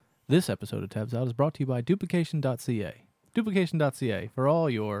This episode of Tabs Out is brought to you by Duplication.ca. Duplication.ca for all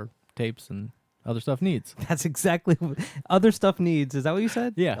your tapes and other stuff needs. That's exactly what other stuff needs. Is that what you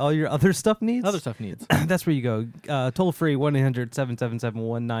said? Yeah. All your other stuff needs? Other stuff needs. That's where you go. Toll free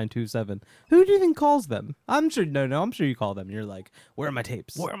 1-800-777-1927. Who do you think calls them? I'm sure you call them and you're like, where are my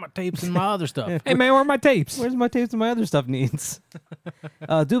tapes? Where are my tapes and my other stuff? Hey, man, where are my tapes? Where's my tapes and my other stuff needs?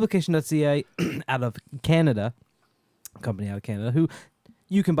 Duplication.ca out of Canada, a company out of Canada, who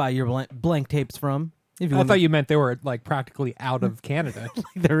you can buy your blank tapes from. If you I want thought you meant they were like practically out of Canada.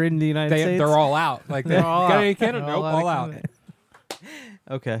 they're in the United States. They're all out. Like They're all got out. any Canada? They're Nope, all all out of out.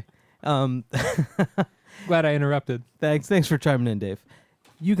 Okay. Glad I interrupted. Thanks for chiming in, Dave.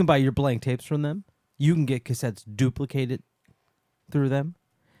 You can buy your blank tapes from them. You can get cassettes duplicated through them.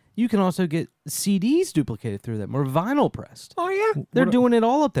 You can also get CDs duplicated through them or vinyl pressed. Oh yeah. They're doing it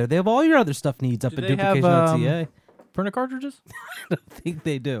all up there. They have all your other stuff needs up Do at they have, duplication.ca. Printer cartridges? I think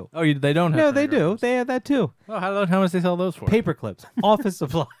they do. Oh, they don't have No, they printer do. cartridges. They have that too. Oh, how much they sell those for? Paper clips, office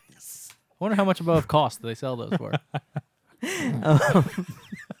supplies. I wonder how much above cost do they sell those for.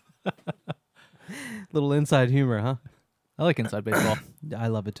 Little inside humor, huh? I like inside baseball. I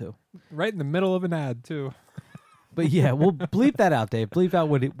love it too. Right in the middle of an ad too. But yeah, we'll bleep that out, Dave. Bleep out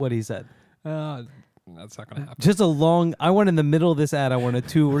what he said. That's not gonna happen. Just a long. I want in the middle of this ad. I want a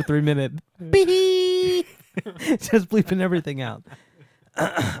 2 or 3 minute beep. Just bleeping everything out.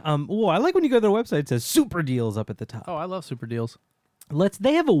 Oh, I like when you go to their website. It says super deals up at the top. Oh, I love super deals.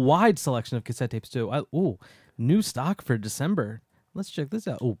 They have a wide selection of cassette tapes too. New stock for December. Let's check this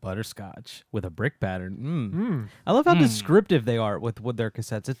out. Oh, butterscotch with a brick pattern. I love how descriptive they are with their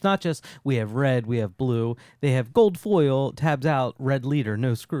cassettes. It's not just we have red, we have blue. They have gold foil, tabs out, red leader,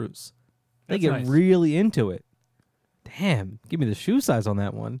 no screws. They That's get nice. really into it. Damn, give me the shoe size on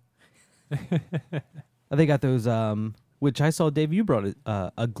that one. They got those, which I saw, Dave, you brought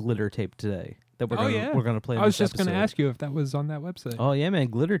a glitter tape today that we're gonna play. In I was this just gonna episode. ask you if that was on that website. Oh yeah, man,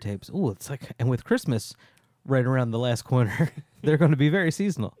 glitter tapes. Oh, it's like, and with Christmas right around the last corner, they're going to be very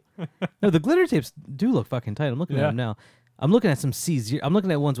seasonal. No, the glitter tapes do look fucking tight. I'm looking at them now. I'm looking at some C's. I'm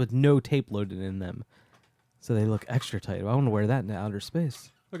looking at ones with no tape loaded in them, so they look extra tight. I want to wear that in outer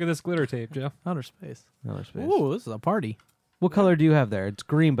space. Look at this glitter tape, Joe. Outer space. Outer space. Ooh, this is a party. What color do you have there? It's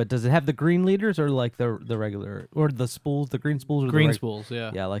green, but does it have the green leaders or like the regular or the spools, the green spools? Or Green spools, yeah.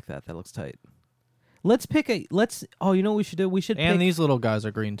 Yeah, I like that. That looks tight. Let's pick a. Oh, you know what we should do? We should And pick these little guys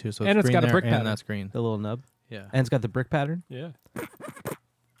are green too, so And it's it's green got a there, brick and pattern. that's green. the little nub, Yeah. and it's got the brick pattern. Yeah.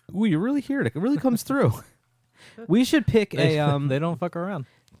 Ooh, you really hear it. It really comes through. We should pick They, a they don't fuck around.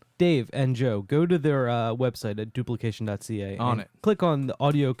 Dave and Joe, go to their website at duplication.ca. On and it. Click on the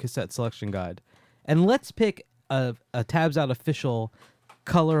audio cassette selection guide. And let's pick a Tabs Out official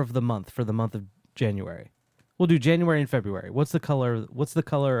color of the month for the month of January. We'll do January and February. What's the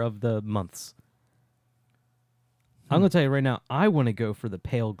color of the months? I'm going to tell you right now, I want to go for the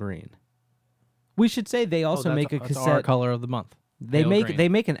pale green. We should say they also make a that's our cassette. color of the month. They Pale green. they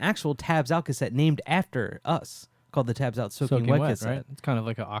make an actual Tabs Out cassette named after us called the Tabs Out Soaking, Wet cassette. right? It's kind of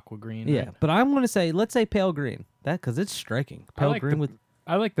like an aqua green. Yeah, right? but I'm going to say, let's say pale green. That because it's striking. Pale green with.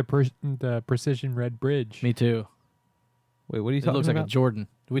 I like the precision red bridge. Me too. Wait, what are you It talking looks like about? a Jordan.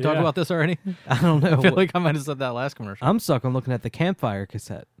 Did we talk Yeah. about this already? I don't know. I feel like I might have said that last commercial. I'm stuck on looking at the Campfire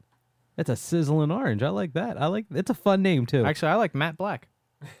cassette. It's a sizzling orange. I like that. It's a fun name too. Actually, I like matte black.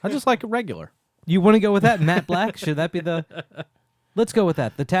 I just like regular. You want to go with that, Matt Black? Should that be the? Let's go with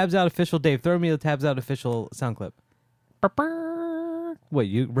that. The Tabs Out official. Dave, throw me the Tabs Out official sound clip. Wait,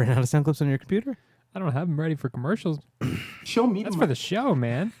 you ran out of sound clips on your computer? I don't have them ready for commercials. Show me That's the for the show,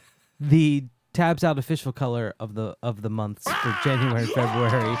 man. The Tabs Out official color of the months for January and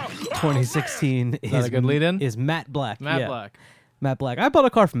February 2016 is that a good lead-in? Is Matt Black. Matte Yeah. black. Matt Black. I bought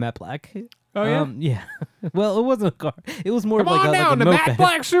a car from Matt Black. Oh, yeah? Yeah. Well, it wasn't a car. It was more Come of like on a, down like to a moped. Matt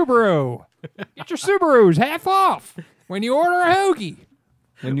Black Subaru. Get your Subarus half off when you order a hoagie.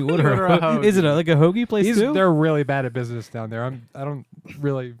 When you order Order a hoagie. Is it like a hoagie place too? They're really bad at business down there. I don't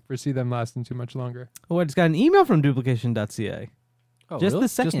really foresee them lasting too much longer. Oh, I just got an email from duplication.ca. Oh, Just really? the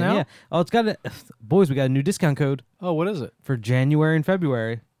second, now? yeah. Oh, it's got boys, we got a new discount code Oh, what is it? for January and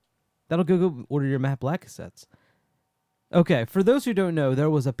February. That'll go order your Matt Black cassettes. Okay, for those who don't know, there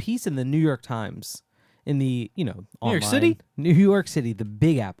was a piece in the New York Times in the, York online- City? New York City, the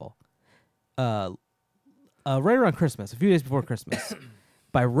Big Apple. Right around Christmas, a few days before Christmas,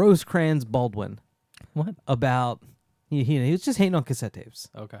 by Rosecrans Baldwin What? about he was just hating on cassette tapes.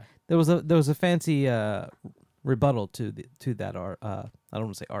 Okay. There was a fancy rebuttal to that I don't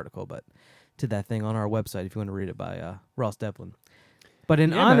want to say article, but to that thing on our website if you want to read it by Ross Devlin. But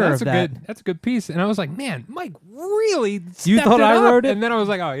in Yeah, honor that's of a that, that's a good piece. And I was like, man, Mike really You stepped thought it I up. wrote it? And then I was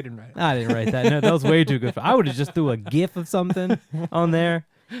like, oh, he didn't write it. I didn't write that. No, that was way too good. I would have just threw a GIF of something on there,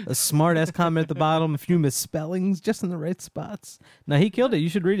 a smart ass comment at the bottom, a few misspellings just in the right spots. No, he killed it. You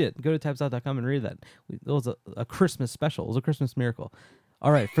should read it. Go to tabsout.com and read that. It was a Christmas special. It was a Christmas miracle.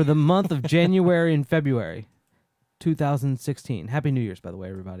 All right, for the month of January and February, 2016. Happy New Year's, by the way,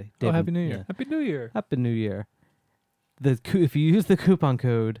 everybody. Oh, Happy New Year. Happy New Year. Happy New Year. If you use the coupon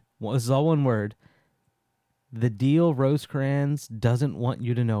code, this is all one word, the deal Rosecrans doesn't want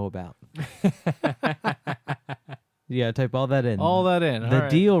you to know about. Yeah, type all that in. All that in. The All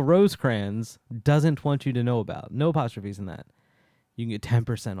right. deal Rosecrans doesn't want you to know about. No apostrophes in that. You can get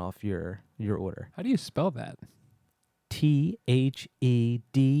 10% off your order. How do you spell that?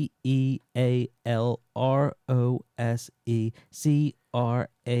 THEDEALROSECANSDOESTOUT.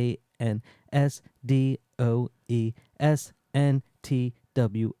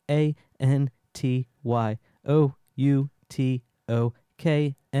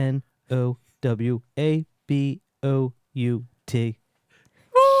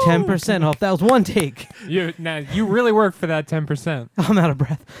 10% off. That was one take. You really worked for that 10%. I'm out of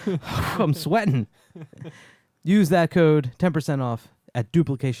breath. I'm sweating. Use that code, 10% off, at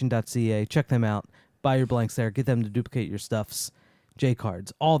duplication.ca. Check them out. Buy your blanks there. Get them to duplicate your stuffs,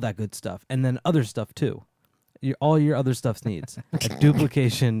 J-cards, all that good stuff. And then other stuff, too. All your other stuff's needs at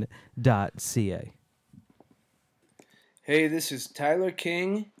duplication.ca. Hey, this is Tyler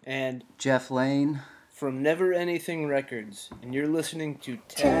King and Jeff Lane. from Never Anything Records, and you're listening to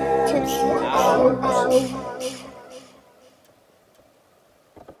Tabs Out.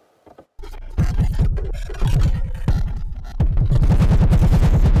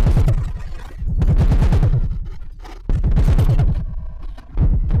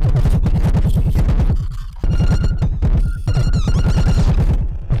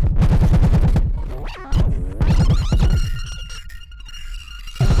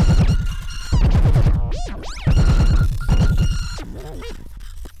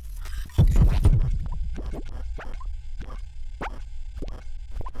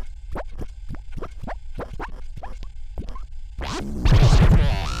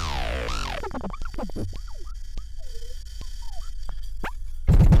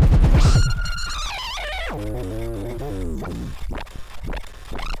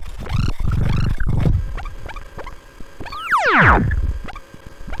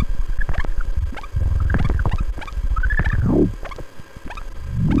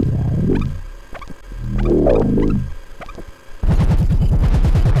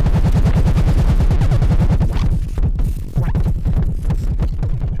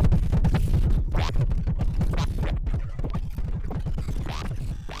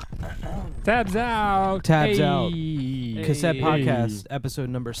 Tabs out. Tabs out. Hey. Cassette Hey. Podcast, episode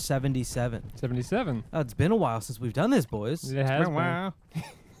number 77. 77. It's been a while since we've done this, boys. It has been. Man,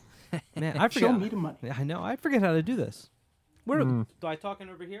 I forget. Show me the money. I know. I forget how to do this. Where Mm. do I talk in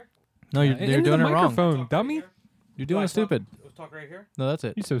over here? No, you're Into doing the it wrong. microphone, dummy. You're doing it stupid. Talk right here. No, that's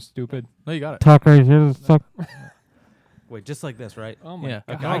it. You're so stupid. No, you got it. Talk right here. Talk. Wait, just like this, right? Oh my Yeah.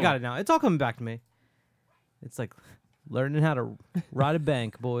 god. Okay, I got it now. It's all coming back to me. It's like learning how to ride a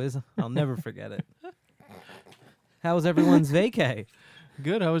bank, boys. I'll never forget it. How was everyone's vacay?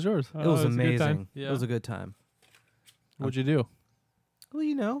 Good. How was yours? It was it's a good amazing. time. It Yeah. was a good time. What'd you do? Well,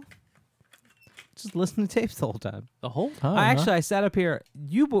 you know, just listen to tapes the whole time. The whole time. I sat up here.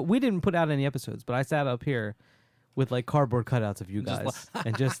 We didn't put out any episodes, but I sat up here with like cardboard cutouts of you Just guys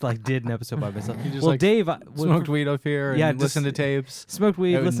and just like did an episode by myself. You just, well, like, Dave smoked weed up here and Yeah, listened to just- tapes. smoked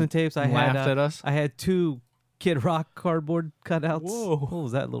weed, and listened to tapes. I laughed had at us. I had 2 Kid Rock cardboard cutouts. Whoa. What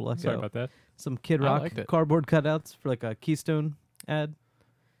was that little echo? Sorry about that. Some Kid I Rock liked it. cardboard cutouts for like a Keystone ad.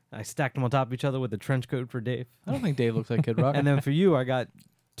 I stacked them on top of each other with a trench coat for Dave. I don't think Dave looks like Kid Rock. And then for you, I got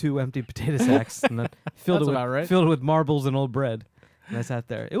 2 empty potato sacks and then filled That's it with about right. filled it with marbles and old bread. And I sat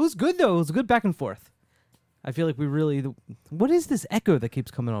there. It was good though. It was a good back and forth. I feel like we really. What is this echo that keeps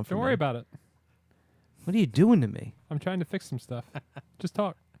coming on? From Don't worry me? about it. What are you doing to me? I'm trying to fix some stuff. Just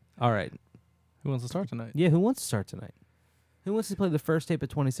talk. All right. Who wants to start tonight? Yeah. Who wants to start tonight? Who wants to play the first tape of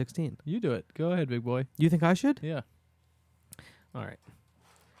 2016? You do it. Go ahead, big boy. You think I should? Yeah. All right.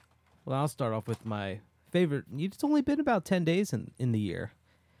 Well, I'll start off with my favorite. It's only been about 10 days in the year,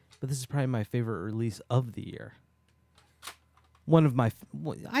 but this is probably my favorite release of the year. One of my,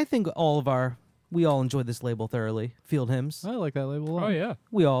 I think we all enjoy this label thoroughly. Field Hymns. I like that label a lot. Oh yeah.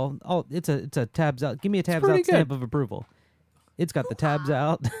 We all it's a tabs out. Give me a tabs pretty out stamp good. of approval. It's got the tabs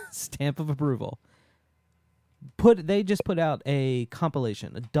out stamp of approval. They just put out a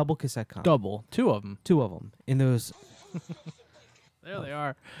compilation, a double cassette comp. Double. 2 of them. 2 of them in those There they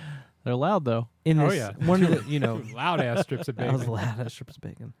are. They're loud though. In Oh, this, yeah. one of the, you know, Loud ass strips of that was bacon. loud as strips of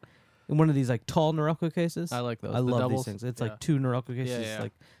bacon. In one of these like tall Norelco cases. I like those. I The love doubles. these things. It's Yeah. like two Norelco cases, yeah.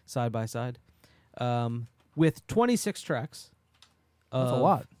 like side by side, with 26 tracks. That's a of-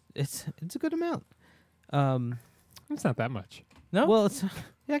 lot. It's a good amount. It's not that much. No. Well, it's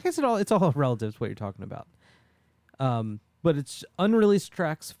yeah, I guess it's all relative to what you're talking about. But it's unreleased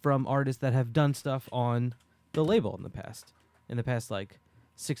tracks from artists that have done stuff on the label in the past like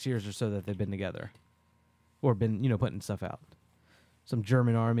 6 years or so that they've been together, or been putting stuff out. Some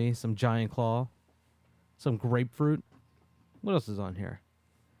German Army, some Giant Claw, some Grapefruit. What else is on here?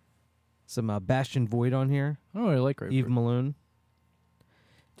 Some Bastion Void on here. I don't really like grapefruit. Eve Malone.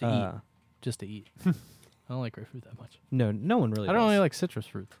 To eat. Just to eat. I don't like grapefruit that much. No one really. I don't does. really like citrus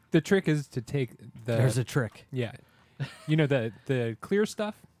fruit. The trick is to take the There's a trick. yeah, the clear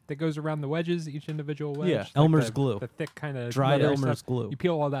stuff that goes around the wedges, each individual wedge. Yeah. like Elmer's the- glue. the thick kind of Dried Elmer's glue. You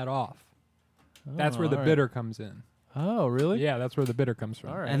peel all that off. That's where Oh, the all right. bitter comes in. Oh, really? Yeah, that's where the bitter comes from.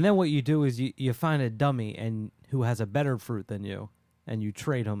 All right. And then what you do is you find a dummy and who has a better fruit than you, and you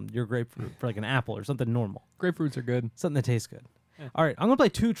trade him your grapefruit for like an apple or something normal, Grapefruits are good. something that tastes good. Yeah. All right, I'm gonna play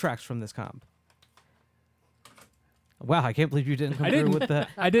 2 tracks from this comp. Wow, I can't believe you didn't come I through didn't. with the.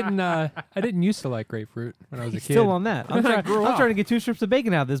 I didn't used to like grapefruit when I was a He's kid. still on that. I'm, I grew I'm up. trying to get 2 strips of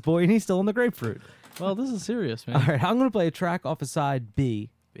bacon out of this boy, and he's still on the grapefruit. Well, this is serious, man. All right, I'm gonna play a track off of side B.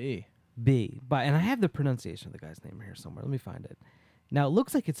 B. And I have the pronunciation of the guy's name here somewhere. Let me find it. Now it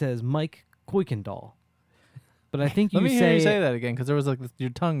looks like it says Mike Kuykendall, but I think you Let me hear you say say that again, because there was like your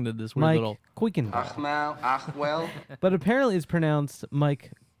tongue did this weird Mike little. Kuykendall. Achmau, Achwell. But apparently it's pronounced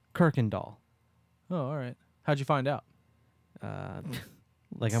Mike Kirkendall. Oh, all right. How'd you find out?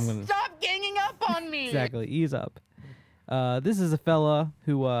 Like I'm gonna Stop ganging up on me! exactly ease up. This is a fella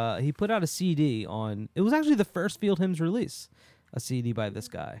who he put out a CD on. It was actually the first Field Hymns release, a CD by this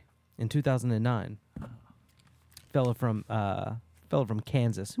guy in 2009. Fella from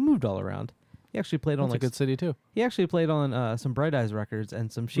Kansas who moved all around. He actually played on That's a like good city too. he actually played on some Bright Eyes records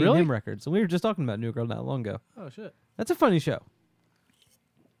and some She and Really? Him records. And we were just talking about New Girl not long ago. Oh shit. That's a funny show.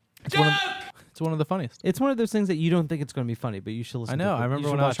 It's one of the funniest. It's one of those things that you don't think it's going to be funny, but you should listen. I know. To I remember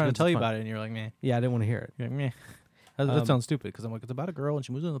when I was trying to tell you about it, and you're like, meh. Yeah, I didn't want to hear it. You're like, meh. That sounds stupid because I'm like, it's about a girl and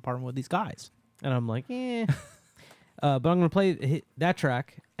she moves in an apartment with these guys. And I'm like, eh. But I'm going to play that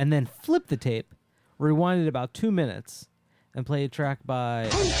track and then flip the tape, rewind it about 2 minutes, and play a track by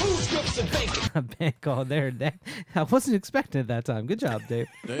a band called There. I wasn't expecting it that time. Good job, Dave.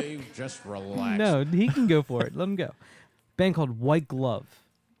 Dave, just relax. No, he can go for it. Let him go. Band called White Glove,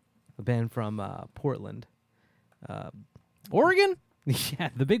 a band from Portland. Oregon? Yeah,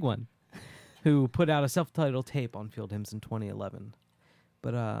 the big one, who put out a self-titled tape on Field Hymns in 2011.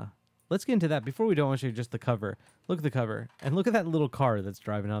 But let's get into that. Before we do, I want to show you just the cover. Look at the cover, and look at that little car that's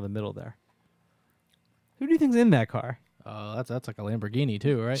driving out of the middle there. Who do you think's in that car? That's like a Lamborghini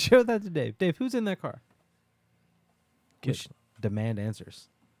too, right? Show that to Dave. Dave, who's in that car? We Kid. should demand answers.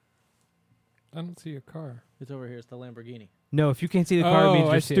 I don't see a car. It's over here. It's the Lamborghini. No, if you can't see the car, it means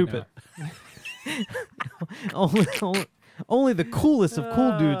I you're see it stupid. Only the coolest of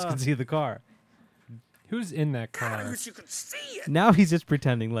cool dudes can see the car. Who's in that car? Now he's just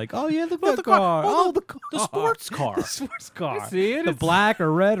pretending like, oh yeah, look at the the car. car. Oh, the car. The sports car. The sports car. I see it. The It's black or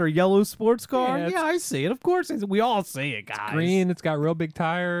red or yellow sports car. Yeah, Yeah, it's- I see it. Of course, we all see it, guys. green. It's got real big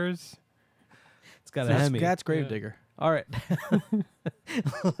tires. It's got a That's, Hemi. that's Gravedigger. All right,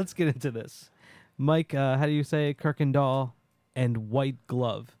 let's get into this. Mike, how do you say Kirkendall and White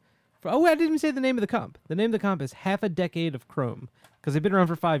Glove? Oh, I didn't even say the name of the comp. The name of the comp is Half a Decade of Chrome because they've been around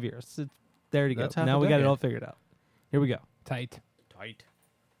for 5 years. There you go. That's half Now a we got it decade. all figured out. Here we go. Tight. Tight.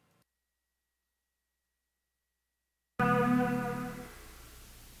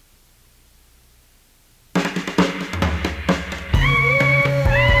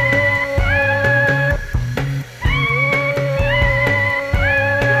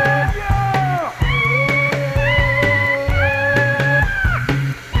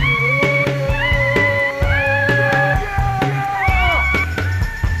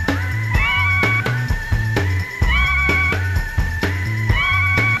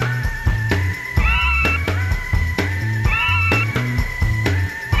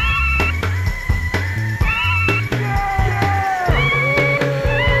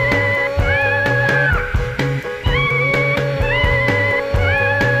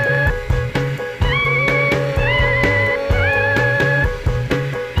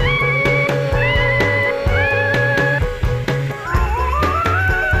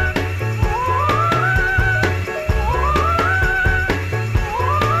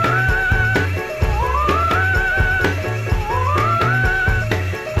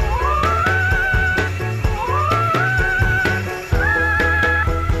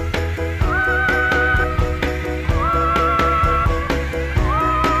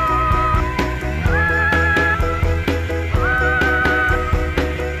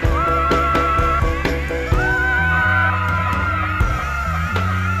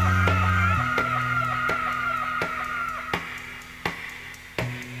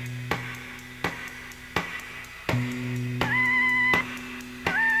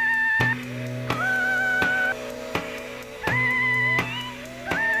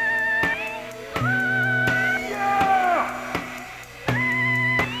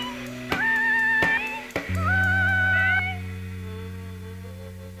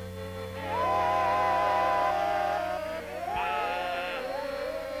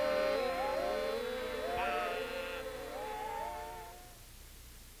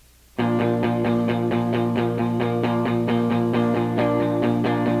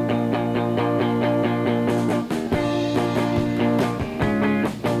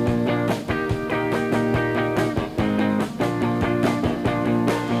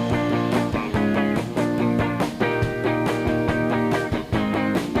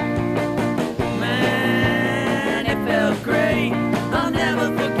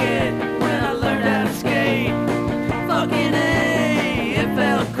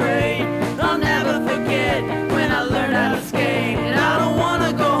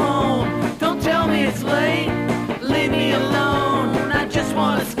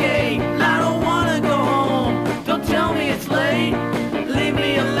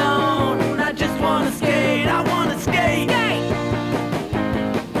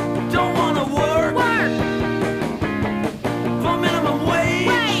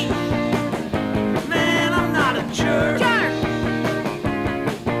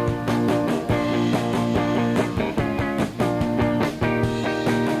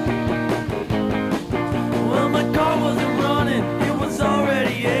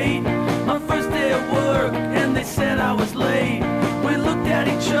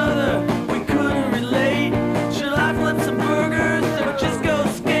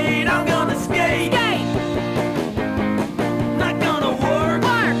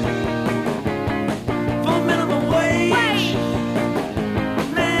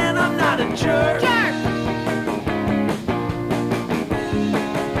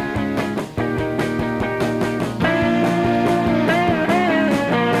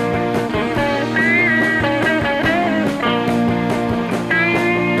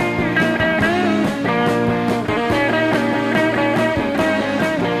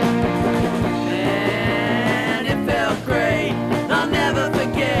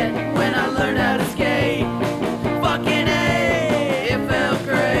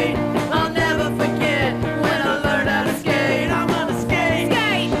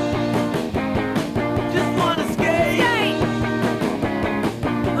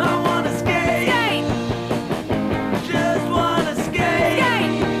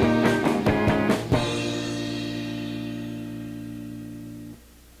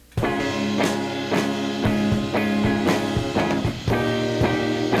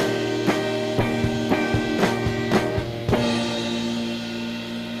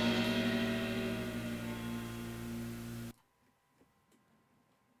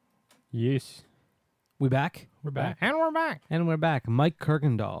 We back? We're back. And we're back. And we're back. Mike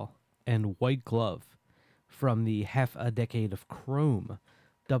Kirkendall and White Glove from the Half a Decade of Chrome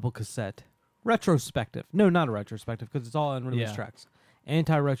double cassette retrospective. No, not a retrospective because it's all unreleased Yeah. tracks.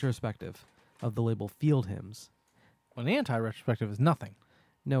 Anti-retrospective of the label Field Hymns. Well, an anti-retrospective is nothing.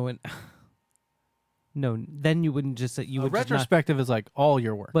 No, and no, then you wouldn't just say you A would just not, retrospective is like all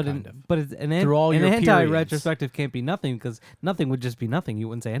your work, but kind of. but it's an Through all an your anti-retrospective can't be nothing because nothing would just be nothing. You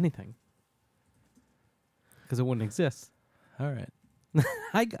wouldn't say anything because it wouldn't exist. All right.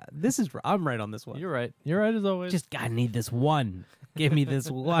 I'm right on this one. You're right. You're right as always. Just I need this one. Give me this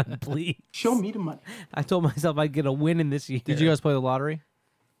one, please. Show me the money. I told myself I'd get a win in this year. Did you guys play the lottery?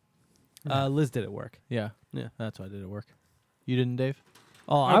 Liz did it work. Yeah. Yeah. That's why I did it work. You didn't, Dave?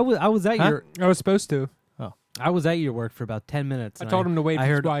 Oh, I was at Huh? your I was supposed to. I was at your work for about 10 minutes. I and told him to wait I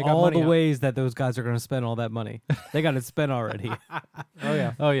heard while I got all money the out. ways that those guys are going to spend all that money. They got it spent already. Oh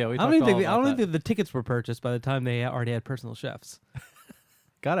yeah. Oh yeah. We I don't even think I don't think the tickets were purchased by the time they already had personal chefs.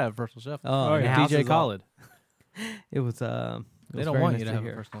 Gotta have a personal chef. Oh, yeah. the house DJ is all- Khaled. It was They was don't very want nice you to have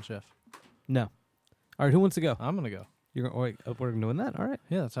hear. a personal chef. No. All right, who wants to go? I'm gonna go. You're going. Wait, we're doing that. All right,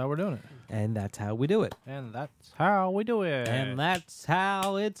 Yeah, that's how we're doing it. and that's how we do it. And that's how we do it. And that's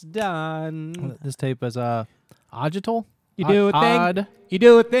how it's done. This tape is Agital. You do a thing. Odd. You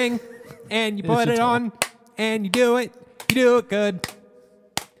do a thing, and you put it Digital. on, and you do it. You do it good.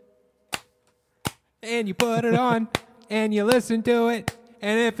 And you put it on, and you listen to it.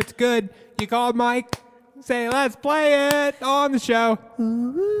 And if it's good, you call Mike, say, let's play it on the show.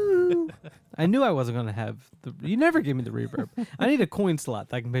 I knew I wasn't going to have the. You never give me the reverb. I need a coin slot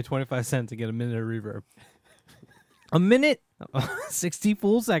that I can pay 25 cents to get a minute of reverb. A minute. 60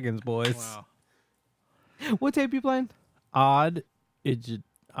 full seconds, boys. Wow. What tape you playing? Agital.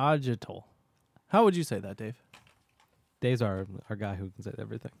 How would you say that, Dave? Dave's our guy who can say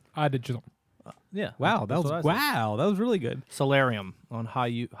everything. Digital. Yeah. Wow, that's what I said. that was really good. Solarium on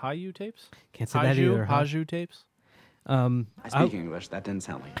Hayu tapes. Can't say that either. Huh? Haju tapes. I speak English. That didn't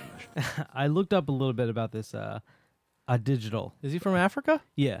sound like English. I looked up a little bit about this. A digital. Is he from Africa?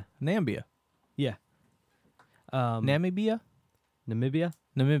 Yeah, Nambia. yeah. Namibia. Namibia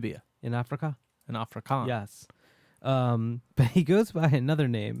Namibia. in Africa. In Afrikaans. Yes. But he goes by another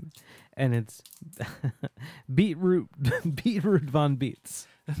name, and it's Beetroot Von Beets.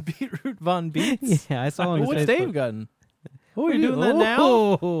 Beetroot Von Beets. Yeah, I saw on his What's Facebook. Dave gotten? Oh, you're doing that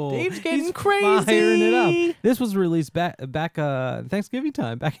now? Dave's getting He's crazy. Firing it up. This was released back Thanksgiving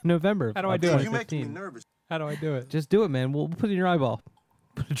time, back in November. How do I of do it? 2015. How do I do it? Just do it, man. We'll put it in your eyeball.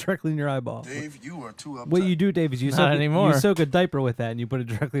 Put it directly in your eyeball. Dave, you are too uptight. What you do, Dave, is you Not soak anymore. you soak a diaper with that and you put it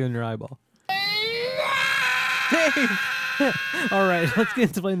directly on your eyeball. All right, let's get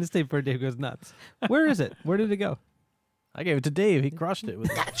into playing this tape before Dave goes nuts. Where is it? Where did it go? I gave it to Dave. He crushed it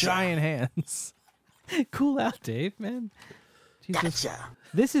with giant hands. Cool out, Dave, man. Jesus.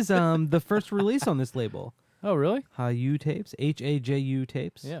 This is the first release on this label. Oh, really? Haju tapes, Haju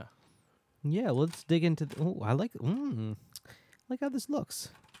tapes. Yeah. Yeah, let's dig into. I like how this looks.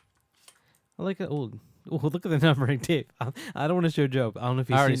 I like it. Oh, look at the numbering tape. I don't want to show Joe. I don't know if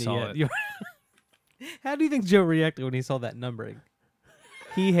he's I already seen saw it yet. How do you think Joe reacted when he saw that numbering?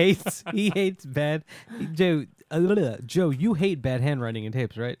 He hates bad. Joe, you hate bad handwriting in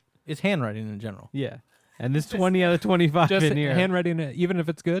tapes, right? It's handwriting in general. Yeah. And this 20 out of 25 Just in here. handwriting it, even if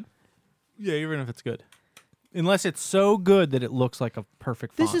it's good. Yeah, even if it's good. Unless it's so good that it looks like a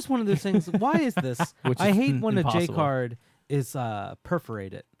perfect font. This is one of those things. Why is this? Which I is hate when a J impossible. card is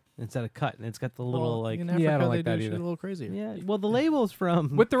perforated instead of cut, and it's got the little in Yeah, I Africa, don't like they that do shit either. a little crazier. Yeah. Well, the label's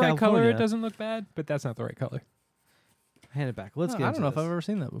from With the right color, California. it doesn't look bad, but that's not the right color. Hand it back. Let's No, get. I into don't know if this. I've ever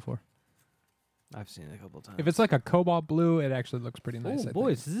seen that before. I've seen it a couple times. If it's like a cobalt blue, it actually looks pretty nice. I oh think.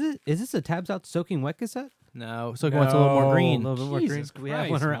 boys, is this a Tabs Out Soaking Wet cassette? No, so it's a little more A green. little bit more green. Jesus We have one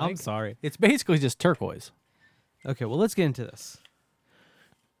Christ, around. I'm Mike. sorry. It's basically just turquoise. Okay, well let's get into this.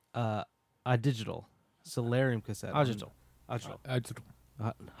 A digital Solarium cassette. Digital. Digital. Digital.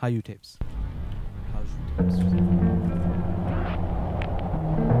 Haju tapes. Haju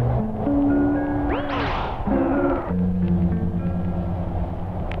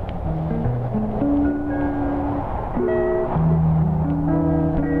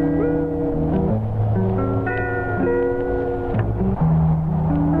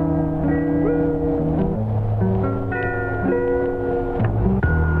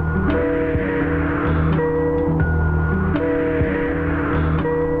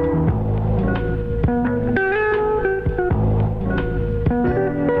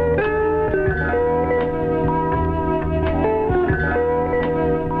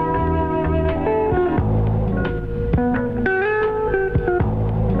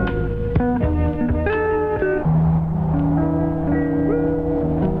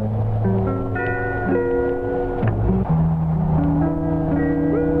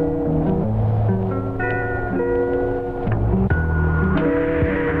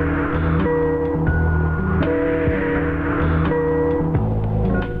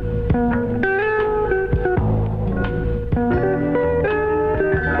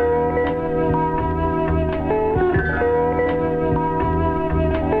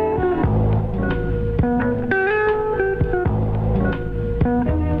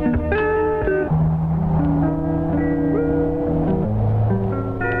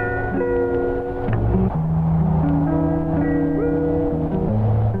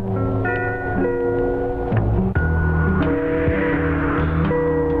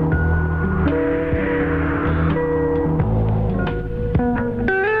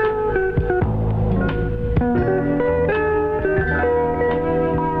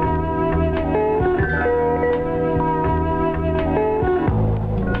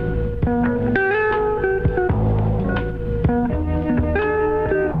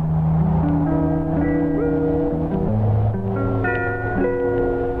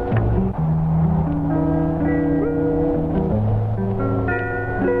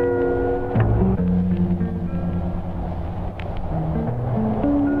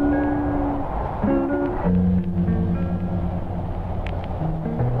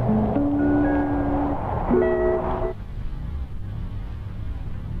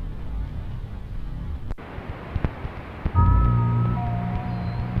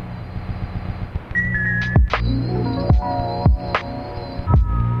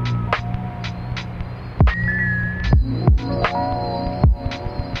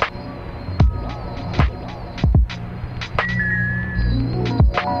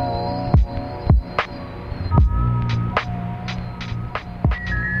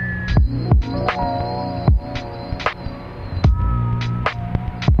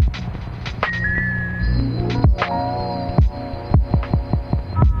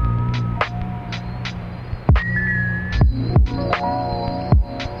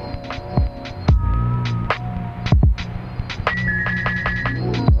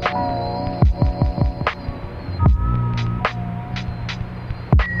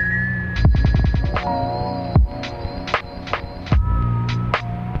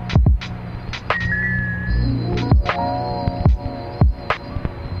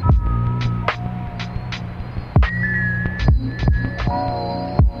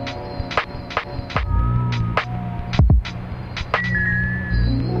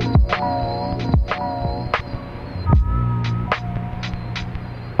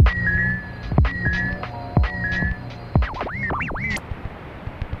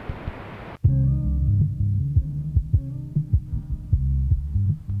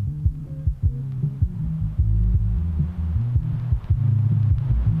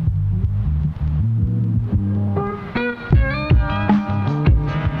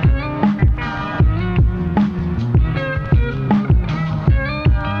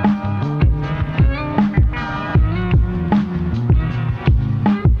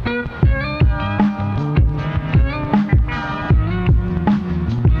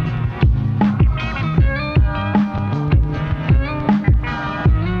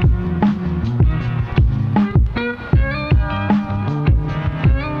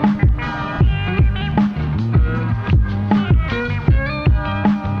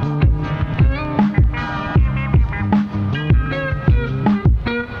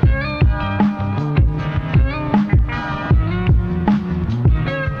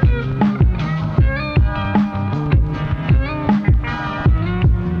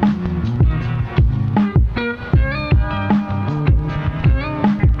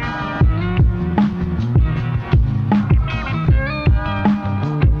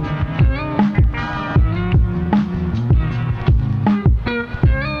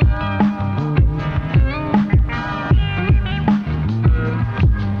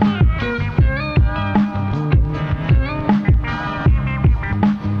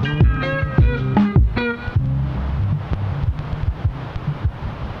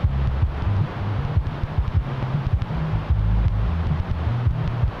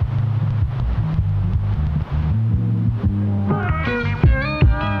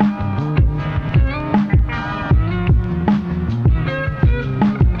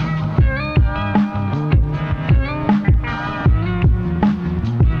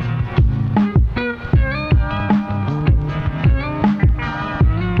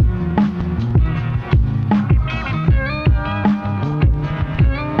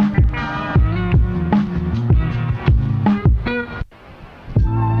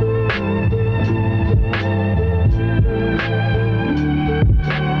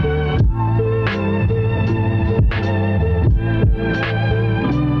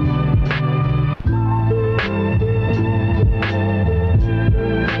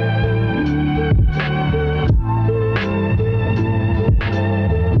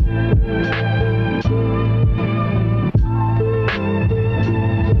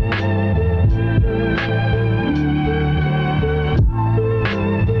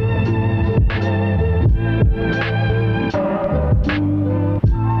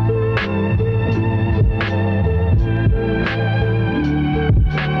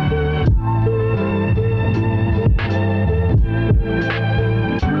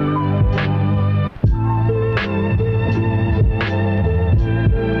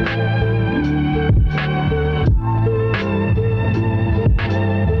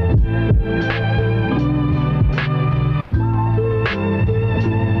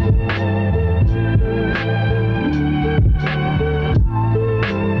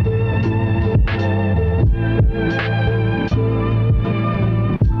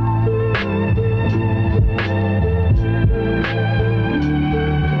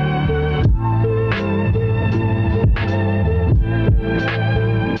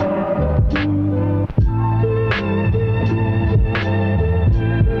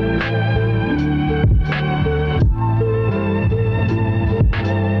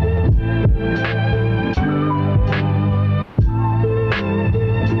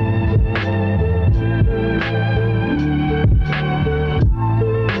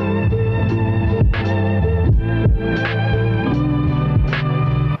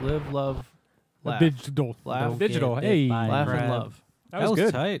Digital. Don't Digital. get bit Hey. by Laugh and crab. love. That was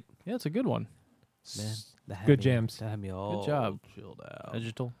good. tight. Yeah, it's a good one. Man, that had Good me- jams. That had me all job. chilled out.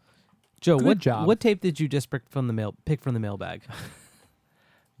 Digital. Joe, Good what job. what tape did you just pick from the mailbag?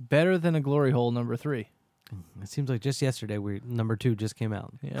 Better than a glory hole number 3. It seems like just yesterday number 2 just came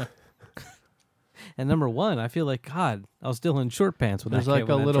out, Yeah. and number 1, I feel like God, I was still in short pants when There's that like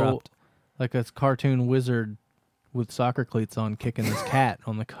when a that little, dropped. like a cartoon wizard with soccer cleats on kicking this cat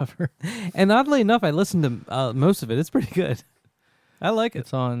on the cover. And oddly enough, I listened to most of it. It's pretty good. I like it.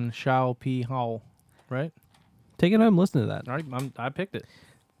 It's on Shao P. Hall, right? Take it home, listen to that. All right, I picked it.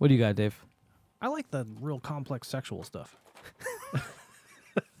 What do you got, Dave? I like the real complex sexual stuff.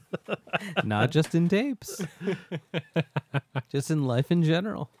 Not just in tapes, just in life in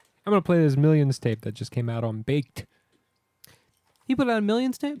general. I'm gonna play this Millions tape that just came out on Baked. He put out a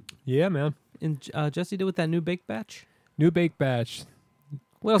Millions tape, Yeah, man. and Jesse did with that new baked batch. New Baked batch.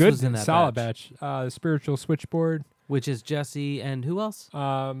 What else Good, was in that solid batch? batch. Spiritual Switchboard. Which is Jesse and who else?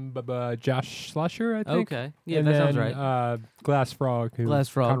 Josh Slusher, I think. Okay, yeah, and that then, sounds right. Glass Frog. Glass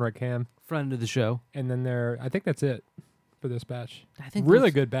Frog. Conrad Cam. Friend of the show. And then I think that's it for this batch. I think Really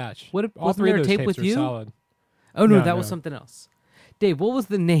those- good batch. What if- All wasn't three there of a those tape tapes with are you? solid. Oh no, No, that was no. something else. Dave, what was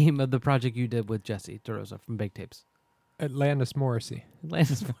the name of the project you did with Jesse DeRosa from Baked Tapes? Atlantis Morrissey.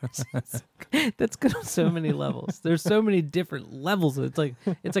 Atlantis Morris. That's good on so many levels. There's so many different levels. It's like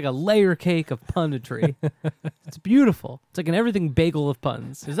a layer cake of punditry. It's beautiful. It's like an everything bagel of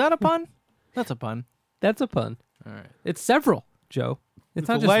puns. Is that a pun? That's a pun. That's a pun. All right. It's several, Joe. It's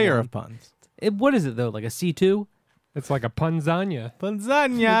not a just layer one. of puns. What is it though? Like a C2? It's like a punzania.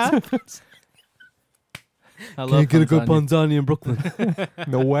 Punzania. I love punzania. punzani in Brooklyn.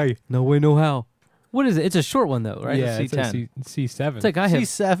 No way. No way, no how. What is it? It's a short one though, right? Yeah, it's a C10. C7. It's like I have.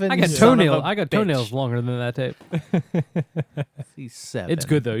 C7. I got son of toenail. a I got bitch. toenails longer than that tape. C7. It's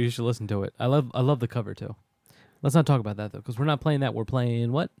good though. You should listen to it. I love the cover too. Let's not talk about that though, because we're not playing that. We're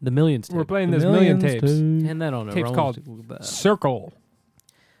playing what? The Millions tape. We're playing this million tapes. And I don't know. Tape's we're called almost- Circle.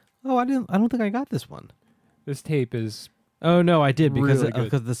 Oh, I don't think I got this one. This tape is Oh no, I did because Really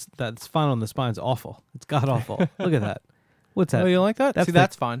good. that spine on the spine's awful. It's god awful. Look at that. What's that? Oh, you don't like that? That's See, the-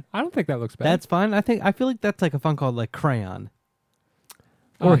 that's fine. I don't think that looks bad. That's fine. I feel like that's like a fun called like crayon.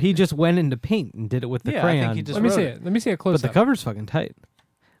 Or he just went into paint and did it with the Yeah, I crayon. think he just Let me wrote see it. it. Let me see a but close the up. cover's fucking tight.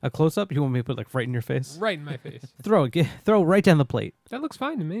 A close up? You want me to put like right in your face? Right in my face. Throw it. Throw it right down the plate. That looks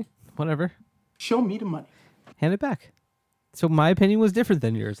fine to me. Whatever. Show me the money. Hand it back. So my opinion was different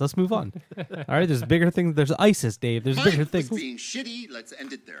than yours. Let's move on. All right, there's bigger things. There's ISIS, Dave. There's bigger things. Being shitty, let's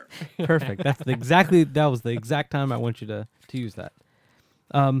end it there. Perfect. That was the exact time I want you to use that.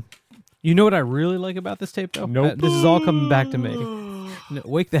 You know what I really like about this tape though? Nope. This is all coming back to me. No,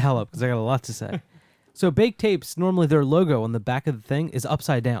 wake the hell up because I got a lot to say. So baked tapes, normally their logo on the back of the thing is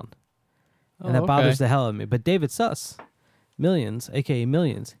upside down. And that bothers the hell out of me. But David Suss, Millions, aka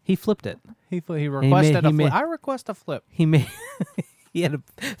Millions, he flipped it. He requested a flip. I request a flip. He made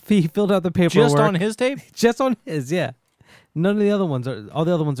he filled out the paperwork. Just on his tape? Just on his, yeah. None of the other ones all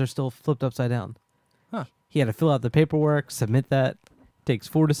the other ones are still flipped upside down. Huh. He had to fill out the paperwork, submit that. Takes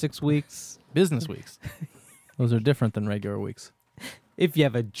 4 to 6 weeks. Business weeks. Those are different than regular weeks. If you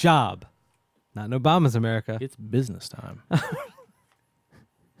have a job. Not in Obama's America. It's business time. I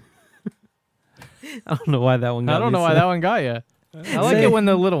don't know why that one got I don't know why that one got you. I like Say- it when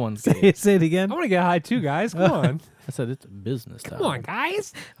the little ones get you. Say it again. I want to get high too, guys. Come on. I said it's business time. Come on,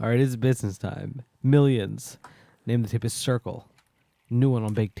 guys. All right, it's business time. Millions. Name of the tape is Circle. New one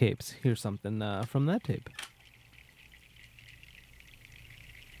on baked tapes. Here's something from that tape.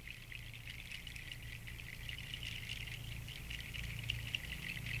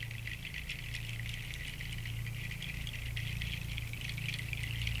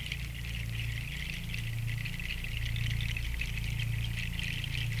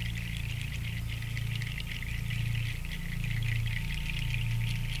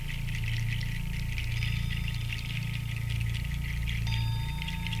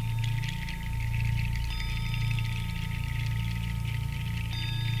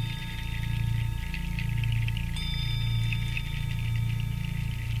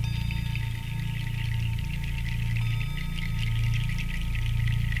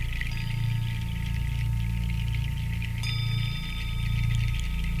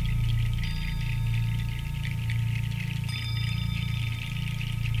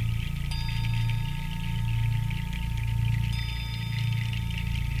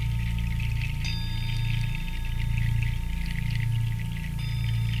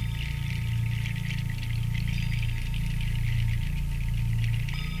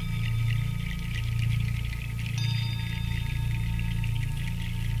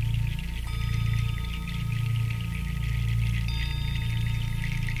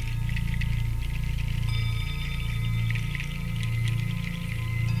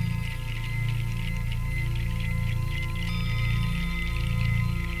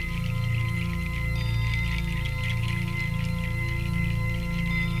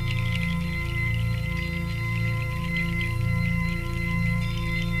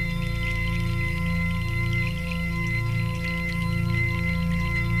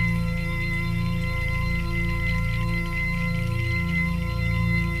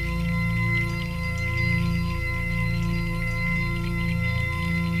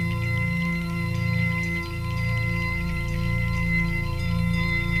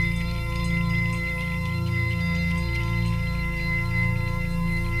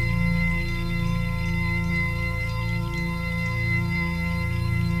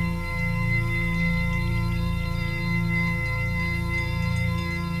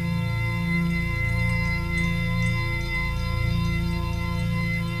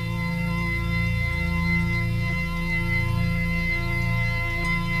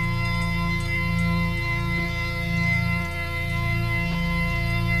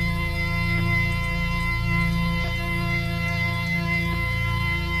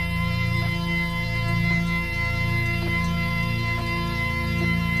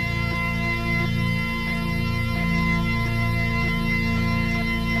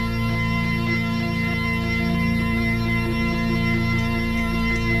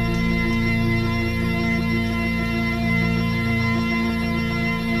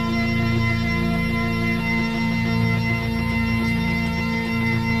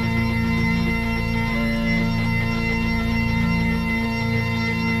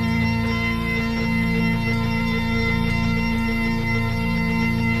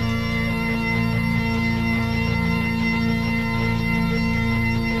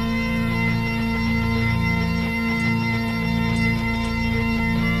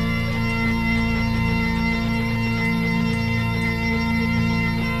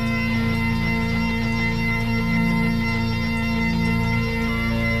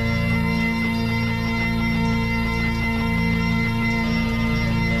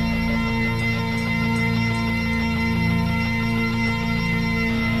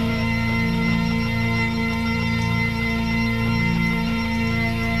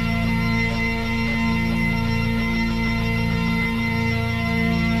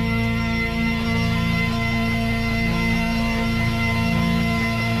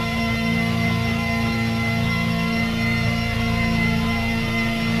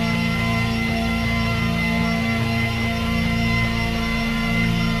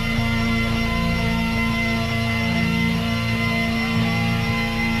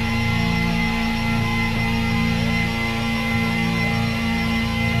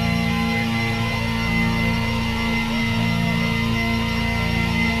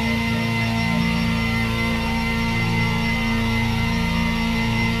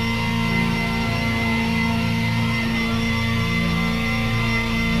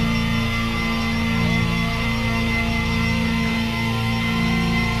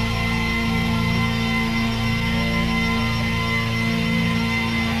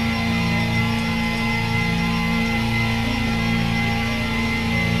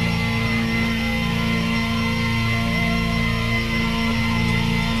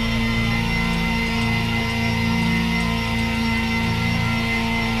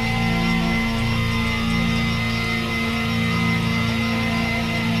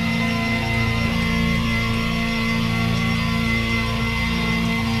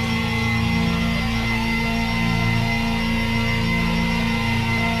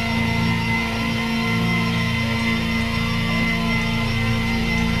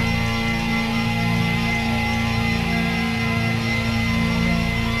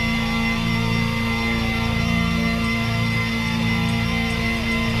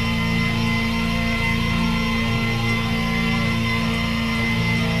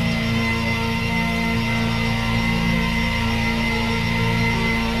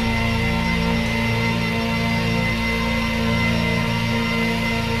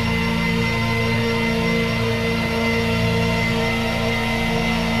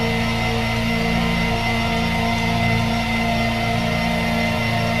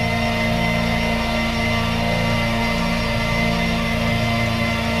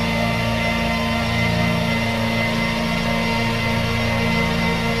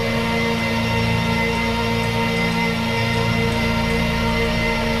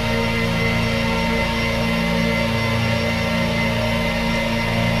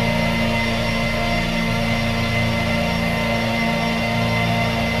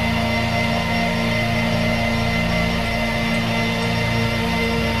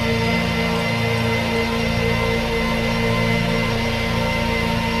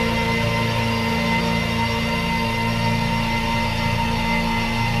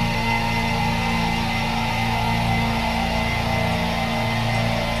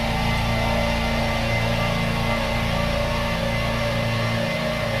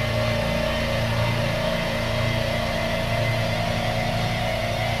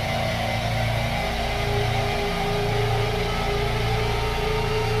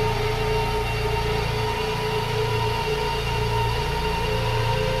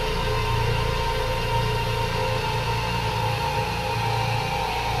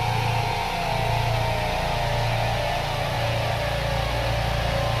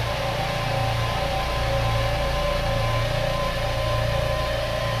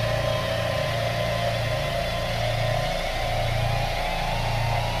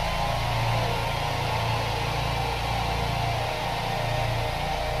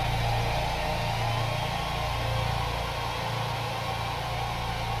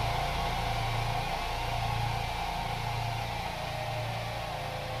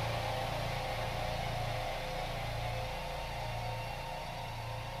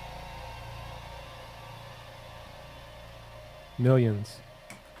 Millions.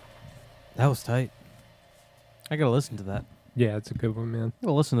 That was tight. I gotta listen to that. Yeah, it's a good one, man. I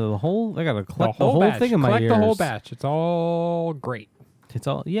gotta listen to the whole. I gotta collect the whole thing in my Collect ears. the whole batch. It's all great. It's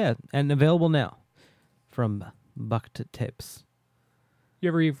all and available now from Bucket Tips. You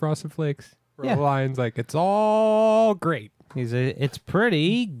ever eat Frosted Flakes? Yeah. Lion's like, it's all great. It's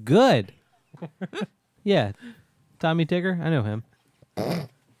pretty good. Yeah, Tommy Tigger. I know him.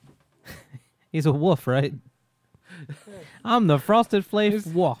 He's a wolf, right? I'm the Frosted Flakes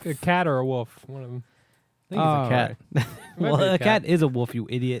wolf. A cat or a wolf? One of them. I think it's a cat. Well, be a a cat. cat is a wolf, you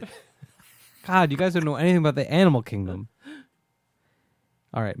idiot. God, you guys don't know anything about the animal kingdom.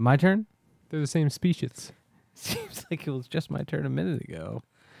 All right, my turn? They're the same species. Seems like it was just my turn a minute ago.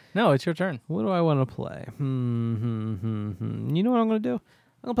 No, it's your turn. What do I want to play? You know what I'm going to do?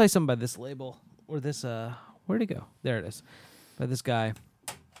 I'm going to play something by this label. Or this, where'd it go? There it is. By this guy.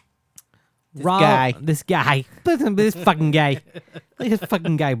 This guy. Listen to this fucking guy. Look at this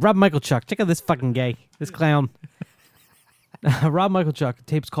fucking guy. Rob Michaelchuk. Check out this fucking guy. This clown. Rob Michaelchuk.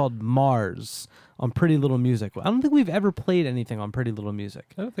 Tape's called Mars on Pretty Little Music. I don't think we've ever played anything on Pretty Little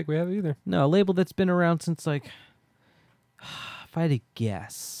Music. I don't think we have either. No, a label that's been around since like, if I had to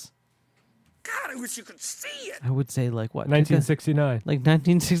guess. God, I wish you could see it. I would say like what? 1969. Like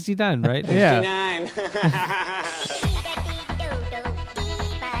 1969, right? Yeah.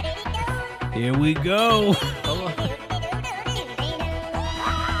 Here we go.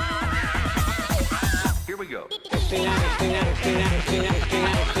 Here we go.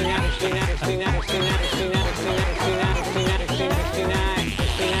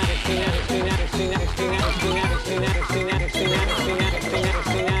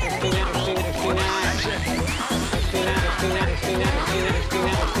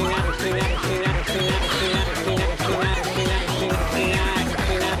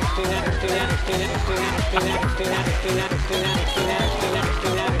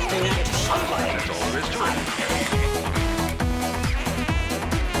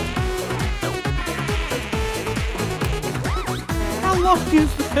 How long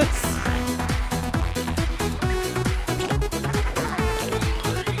is this?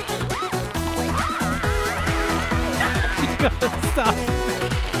 You gotta stop.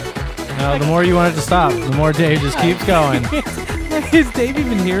 No, the more you want it to stop, the more Dave just keeps going. Is Dave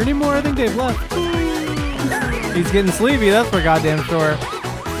even here anymore? I think Dave left. He's getting sleepy, that's for goddamn sure.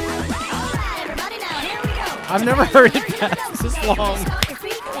 I've never heard it pass this long.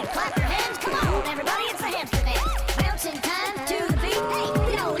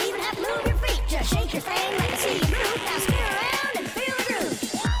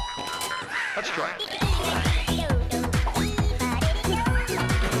 Let's try it.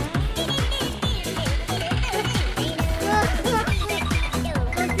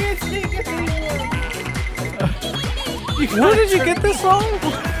 Where did you get this song? You're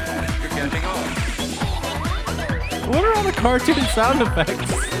catching on. What are all the cartoon sound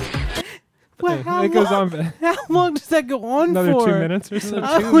effects? Well, how It goes long- on How long does that go on another for? 2 minutes or so.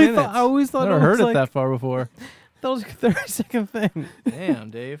 I 2 always minutes. thought, I always thought Never it heard was it like, that far before. that was like a 30-second thing.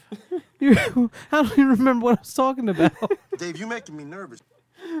 Damn, Dave. How do you remember what I was talking about? Dave, you making me nervous.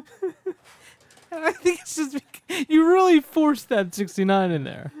 I think it's just you really forced that 69 in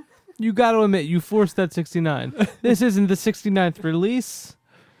there. You got to admit, you forced that 69. This isn't the 69th release.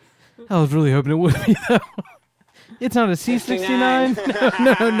 I was really hoping it would be, though. It's not a C69.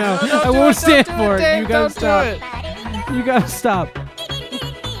 No. I won't stand for it. You gotta stop. You gotta stop.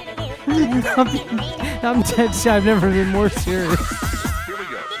 I'm dead serious. I've never been more serious. Here we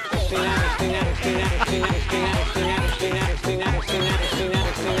go.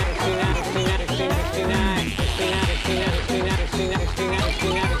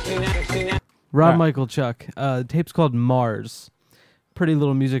 Rob Michaelchuk. Tape's called Mars. Pretty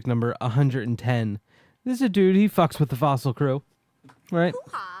Little Music number 110. This is a dude, he fucks with the Fossil Crew. Right?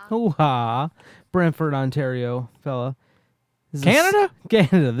 Hoo-ha. Brantford, Ontario fella. This is Canada?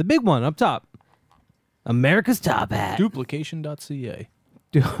 Canada, the big one up top. America's top hat. Duplication.ca.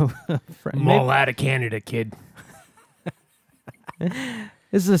 All out of Canada, kid.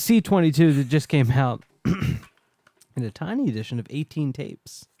 This is a C22 that just came out in a tiny edition of 18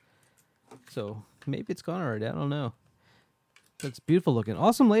 tapes. So maybe it's gone already. I don't know. It's beautiful looking.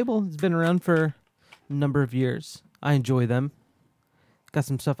 Awesome label. It's been around for a number of years. I enjoy them. Got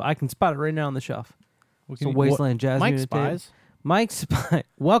some stuff. I can spot it right now on the shelf. It's a Wasteland Jazz Mike Unit tape. Spies. Mike Spy.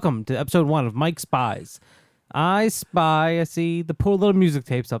 Welcome to episode 1 of Mike Spies. I see the poor little music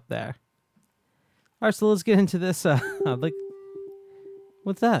tapes up there. All right, so let's get into this.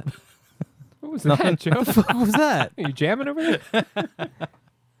 What's that? What was that, Joe? What was that? Are you jamming over there?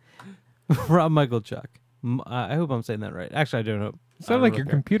 Rob Michaelchuk. I hope I'm saying that right. Actually, I don't know. It sounded like your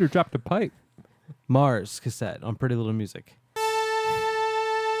computer dropped a pipe. Mars cassette on Pretty Little Music.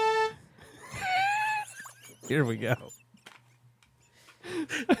 Here we go.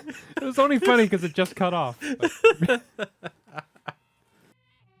 It was only funny because it just cut off.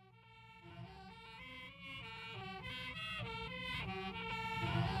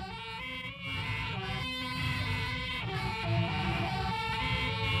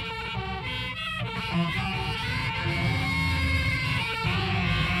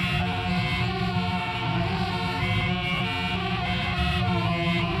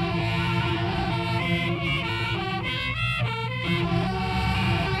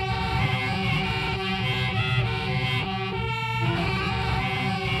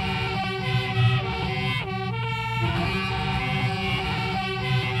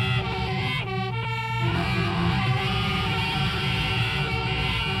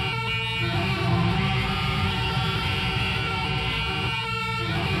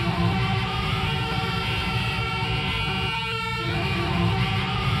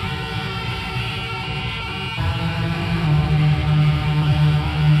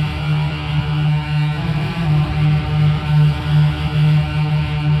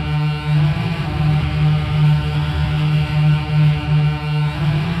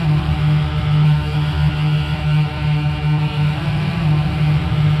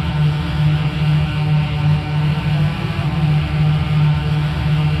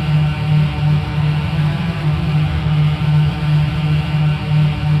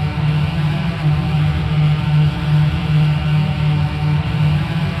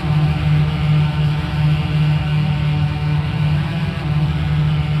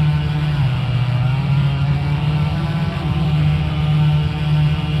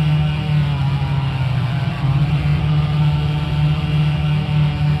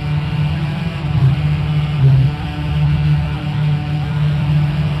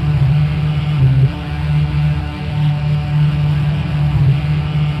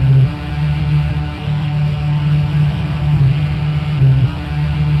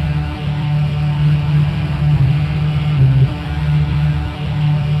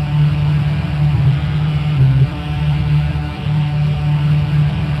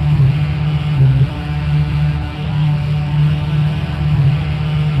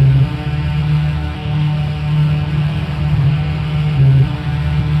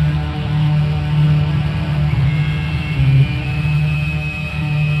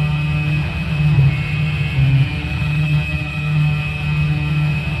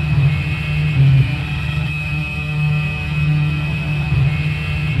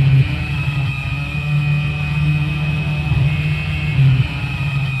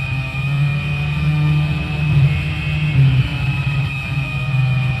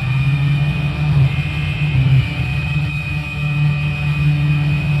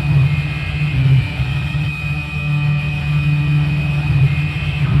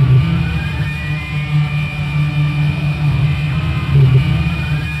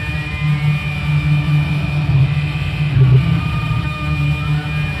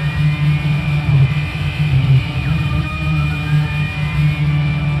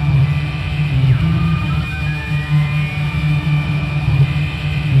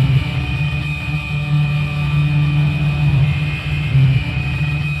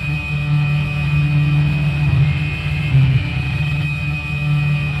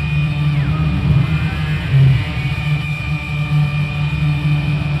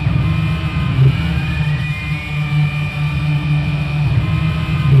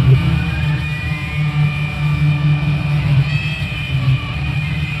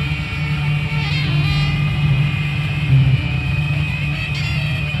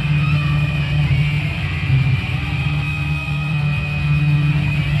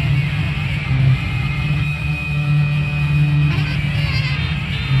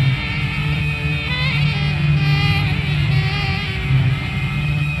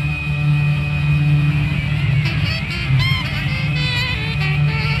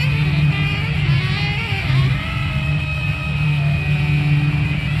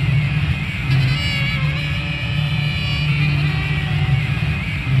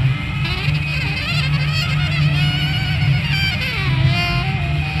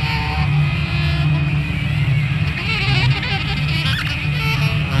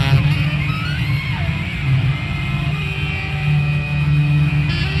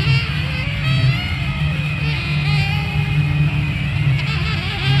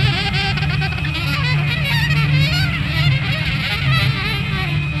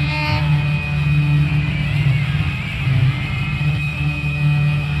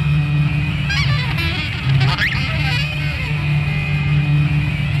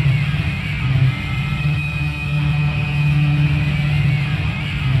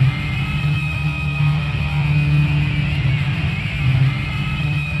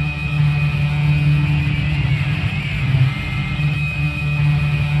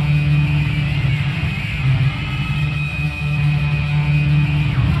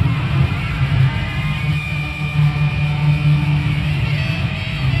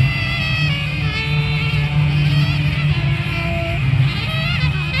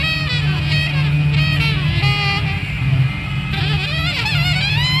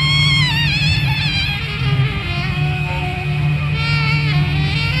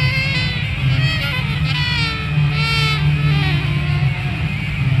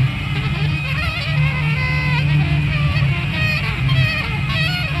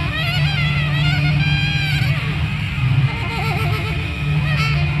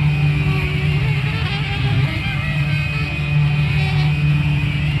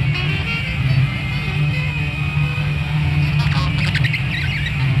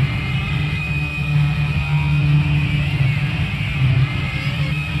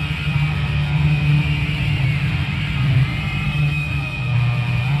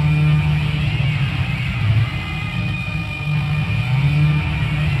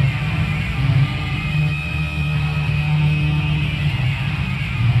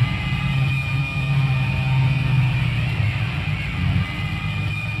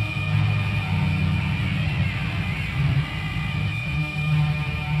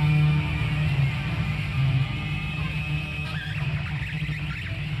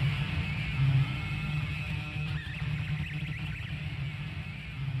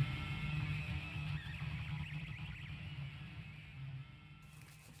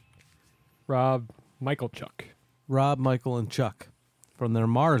 Rob, Michael, Chuck. Rob, Michael, and Chuck from their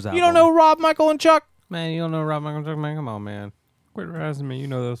Mars album. You don't know Rob, Michael, and Chuck? Man, you don't know Rob, Michael, and Chuck? Man, come on, man. Quit razzing me. You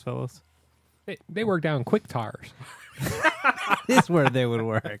know those fellas. They work down Quick Tires. This is where they would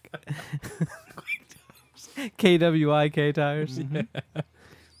work. KWIK tires.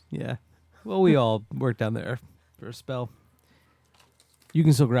 Yeah. Well, we all worked down there for a spell. You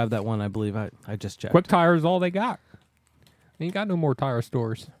can still grab that one, I believe. I just checked. Quick Tire is all they got. They ain't got no more tire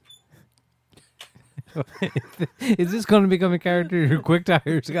stores. Is this going to become a character, your Quick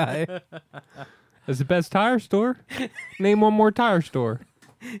Tires guy? It's the best tire store. Name one more tire store.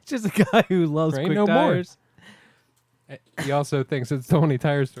 It's just a guy who loves There ain't Quick no more. Tires. He also thinks it's the only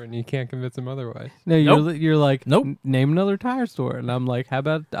tire store, and you can't convince him otherwise. No, you're like, Nope. Name another tire store, and I'm like, how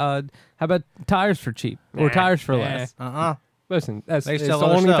about tires for cheap or Nah, tires for nah. less? Listen, it's They the sell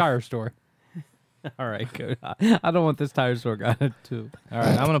other only stuff. tire store. All right, good. I don't want this tire store guy to All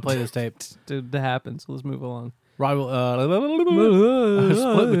right, I'm going to play this tape. to happen. So let's move along.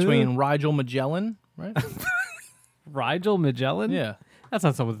 Split between Rigel Magellan, right? Rigel Magellan? Yeah. That's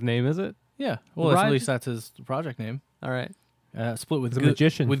not someone's name, is it? Yeah. Well, at Rigel? least that's his project name. All right. Split with The Goo-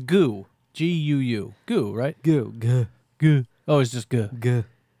 magician. With Goo. G-U-U. Goo, right? Goo. Goo. Goo. Oh, it's just Goo. Goo.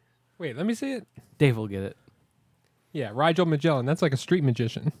 Wait, let me see it. Dave will get it. Yeah, Rigel Magellan. That's like a street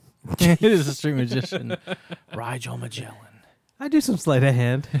magician. It is a street magician. Rigel Magellan. I do some sleight of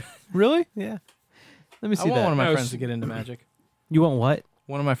hand. Really? Yeah. Let me I see want that. one of my No, friends s- to get into magic. You want what?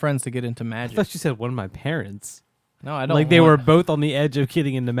 One of my friends to get into I magic. thought you said one of my parents. No, I don't. Like they were want- both on the edge of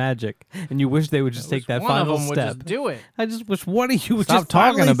getting into magic, and you wish they would just I take wish that one of final them would step. just do it. I just wish one of you would Stop just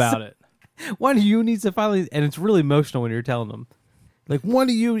talking finally about it. One of you needs to finally, and it's really emotional when you're telling them. Like one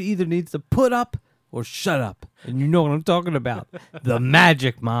of you either needs to put up or shut up, and you know what I'm talking about. The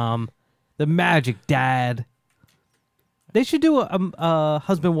magic, mom. The magic, dad. They should do a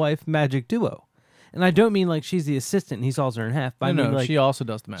husband-wife magic duo, and I don't mean like she's the assistant and he saws her in half. But I No, mean like she also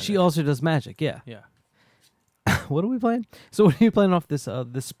does the magic. she also does magic. Yeah. Yeah. What are we playing? So what are you playing off this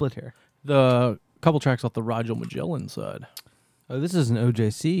this split here? The couple tracks off the Rigel Magellan side. Oh, this is an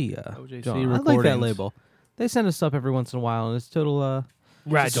OJC. OJC John. I like that recordings. label. They send us stuff every once in a while, and it's total.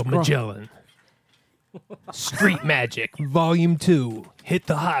 Rigel scroll. Magellan. Street Magic, Volume 2. Hit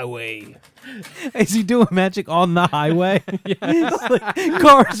the highway. Is he doing magic on the highway? Like,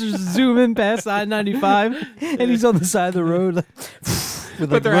 cars are zooming past I-95, and he's on the side of the road like,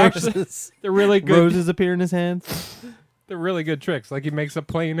 with like they're actually- roses. They're really good. Roses appear in his hands. They're really good tricks. Like he makes a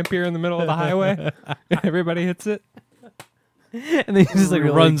plane appear in the middle of the highway. Everybody hits it. And then he just like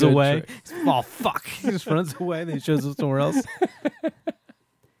Really runs good away. Oh fuck! He just runs away. Then he shows up somewhere else.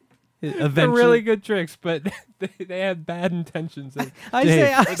 They're Eventually, really good tricks, but they have bad intentions. And I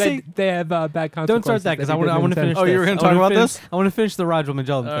Dave, say, they have bad consequences. don't start that because I want to finish. Oh, you were this. gonna I talk wanna about finish- this? I want to finish the Rigel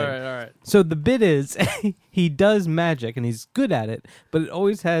Magellan thing. All right. So the bit is he does magic and he's good at it, but it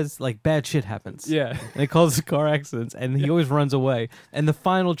always has like bad shit happens. Yeah. And it causes car accidents and he always runs away. And the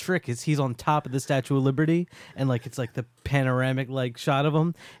final trick is he's on top of the Statue of Liberty and like it's like the panoramic like shot of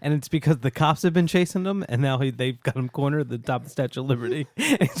him, and it's because the cops have been chasing him and now they've got him cornered at the top of the Statue of Liberty.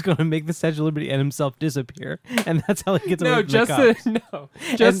 And he's going to make the Statue of Liberty and himself disappear, and that's how he gets away No, from just the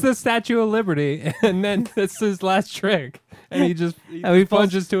cops. the Statue of Liberty, and then that's his last trick, and he And he falls-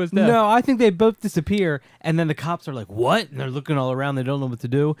 plunges to his death. No, I think they both disappear, and then the cops are like, "What?" And they're looking all around. They don't know what to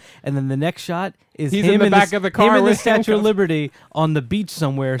do. And then the next shot is He's him in the and back of the car him and the with Statue of handcuffs. Liberty on the beach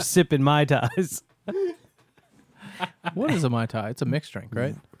somewhere, sipping mai tais. What is a Mai Tai? It's a mixed drink,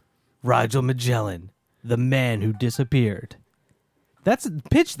 right? Rigel Magellan, the man who disappeared. That's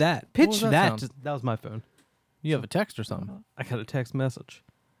pitch that. Pitch was that that. sound? That was my phone. You have a text or something. I got a text message.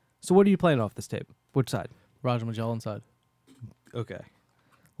 So what are you playing off this tape? Which side? Rigel Magellan side. Okay,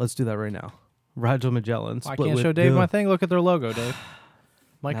 let's do that right now. Rigel Magellan. I split can't with show Dave Gil. my thing. Look at their logo, Dave.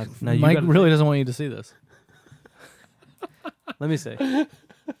 Mike, Now you Mike gotta- really doesn't want you to see this. Let me see.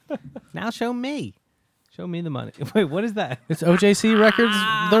 Now show me. Show me the money. Wait, what is that? It's OJC Records,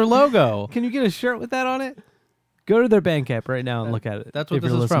 their logo. Can you get a shirt with that on it? Go to their Bandcamp right now and look at it. That's what if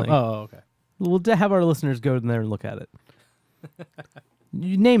this you're is from. listening. Oh, okay. We'll have our listeners go in there and look at it.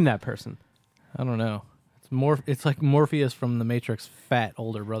 You name that person. I don't know. It's like Morpheus from the Matrix, fat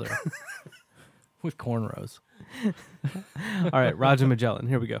older brother with cornrows. All right, Roger Magellan.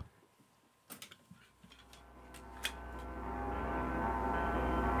 Here we go.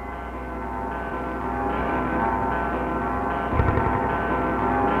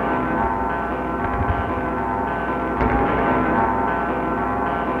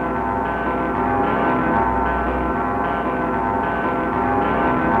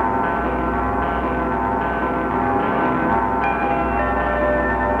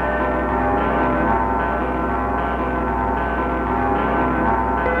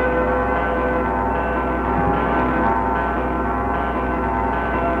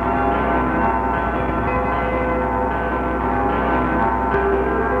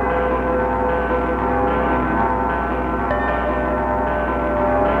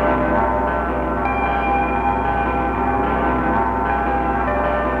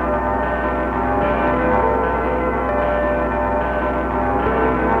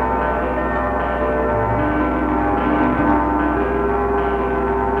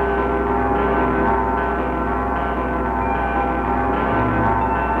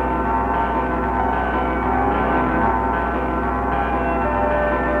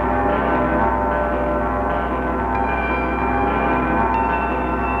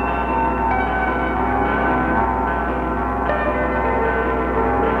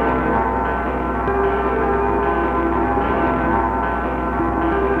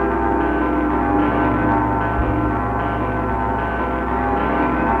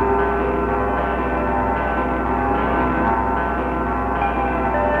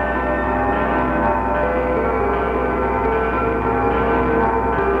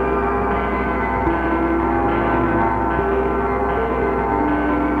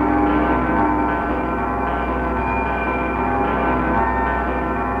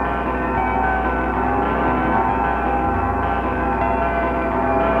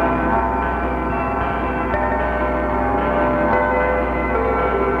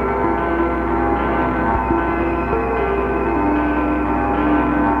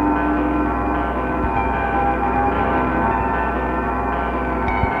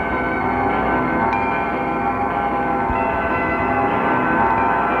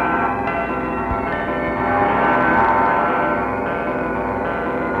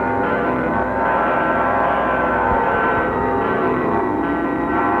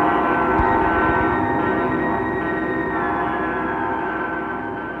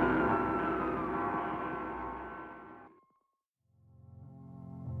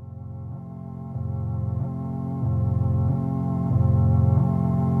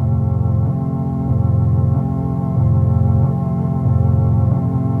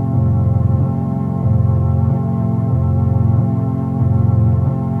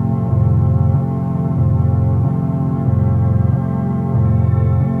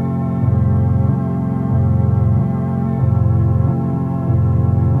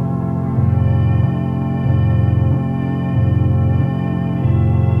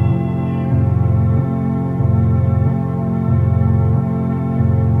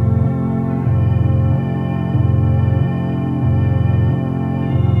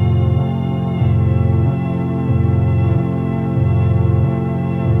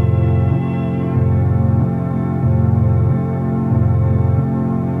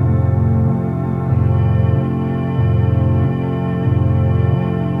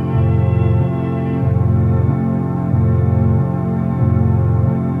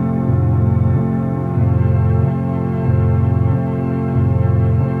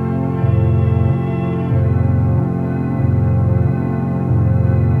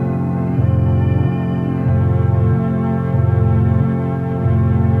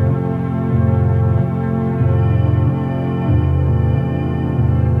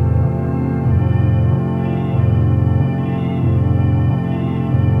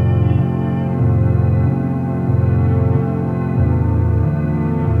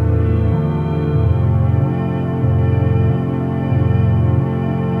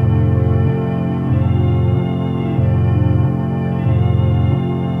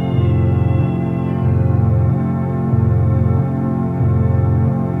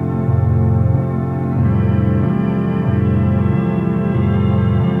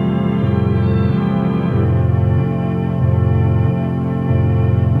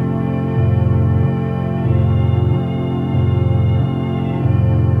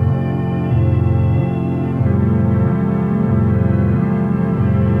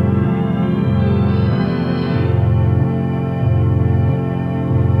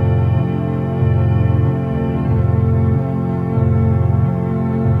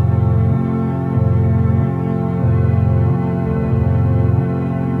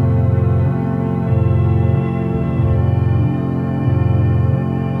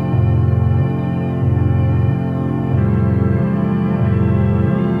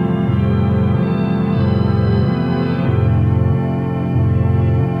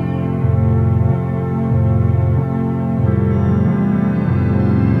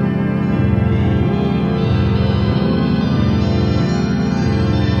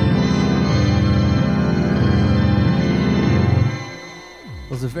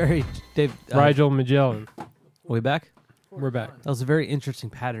 Dave, Rigel Magellan. we back? We're back. That was a very interesting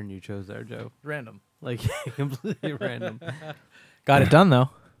pattern you chose there, Joe. Random. Like completely random. Got it done though.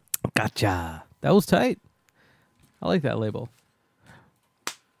 Gotcha. That was tight. I like that label.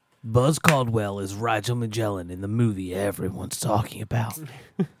 Buzz Caldwell is Rigel Magellan in the movie everyone's talking about.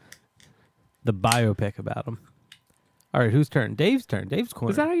 The biopic about him. All right, whose turn? Dave's turn. Dave's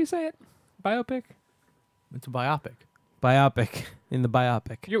corner. Is that how you say it? Biopic? It's a biopic. Biopic in the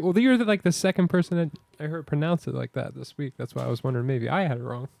biopic. You're like the second person that I heard pronounce it like that this week. That's why I was wondering maybe I had it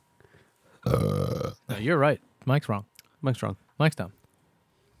wrong. No, you're right. Mike's wrong. Mike's wrong. Mike's dumb.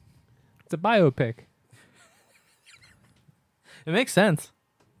 It's a biopic. It makes sense.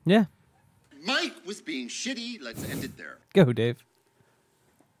 Yeah. Mike was being shitty. Let's end it there. Go, Dave.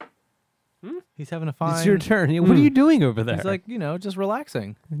 He's having a fine. It's your turn. What are you doing over there? He's like, just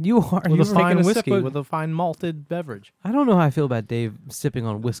relaxing you are. with You a fine taking a sip whiskey, of- with a fine malted beverage. I don't know how I feel about Dave sipping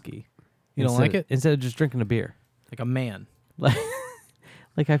on whiskey. You don't instead- like it? Instead of just drinking a beer. Like a man.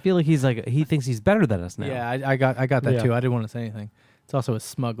 Like I feel like he thinks he's better than us now. Yeah, I got that Yeah. too. I didn't want to say anything. It's also a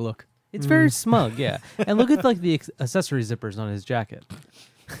smug look. It's very smug, yeah. And look at like the accessory zippers on his jacket.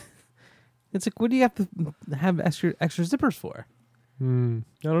 It's like, what do you have to have extra zippers for? I don't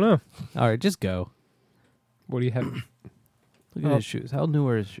know. All right, just go. What do you have? Look at his shoes. How new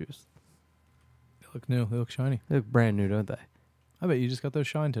are his shoes? They look new. They look shiny. They look brand new, don't they? I bet you just got those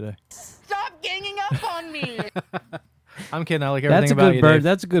shine today. Stop ganging up on me. I'm kidding. I like everything That's a about good you, burn. Dave.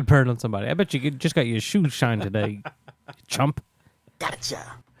 That's a good burn on somebody. I bet you just got your shoes shine today, chump. Gotcha.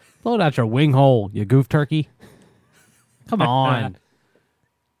 Blow it out your wing hole, you goof turkey. Come on.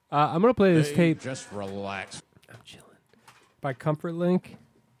 I'm gonna play this tape Just relax. by Comfort Link.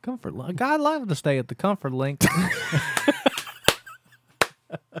 Comfort Link. God, I love to stay at the Comfort Link.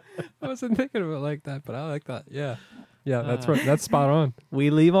 I wasn't thinking of it like that, but I like that. Yeah, that's right. That's spot on. We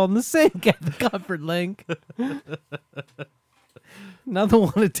leave on the sink at the Comfort Link. Another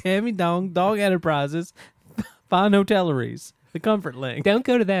one of Tammy Dog Enterprises, Fine Hoteleries, the Comfort Link. Don't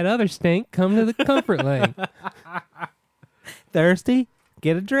go to that other stink. Come to the Comfort Link. Thirsty?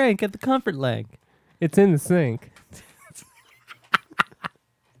 Get a drink at the Comfort Link. It's in the sink.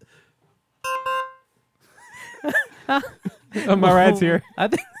 Oh, my rat's here. I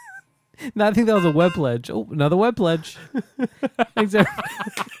think that was a web pledge. Oh, another web pledge. Thanks,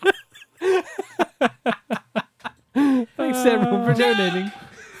 Thanks everyone for donating.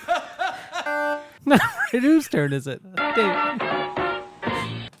 No, whose turn is it? Dave.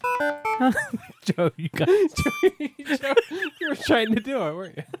 Joe, you got You were trying to do it,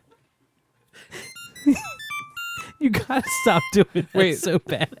 weren't you? you gotta stop doing that. Wait. So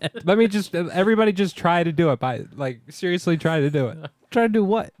bad. Let me just. Everybody, just try to do it. Seriously, try to do it. Try to do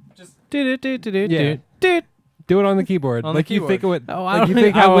what? Yeah. Do it on the keyboard. On the like you think it keyboard. would. Oh, like I don't you think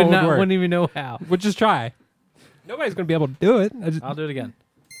think I how would it would not. work. Wouldn't even know how. Well, just try. Nobody's gonna be able to do it. I'll do it again.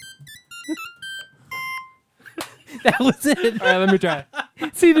 That was it. All right, let me try.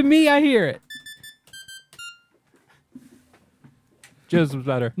 See, to me, I hear it. Joe's was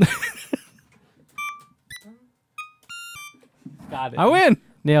better. Got it. I win.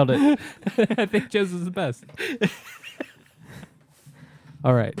 Nailed it. I think Joe's is the best.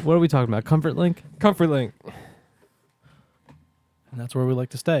 All right, what are we talking about? Comfort Link? Comfort Link. And that's where we like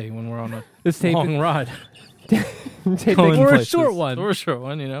to stay when we're on a This tape. long ride. tape, Going that, Or a places. short one. Or a short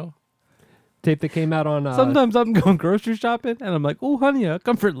one, tape that came out on. Sometimes I'm going grocery shopping and I'm like, oh, honey, a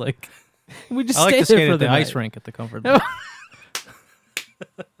Comfort Link. We just I like stay to skate there for at the the ice night. rink at the Comfort Link.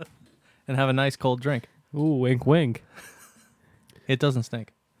 And have a nice cold drink. Ooh, wink, wink. It doesn't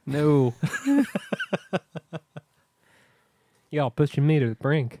stink. No. Y'all pushing me to the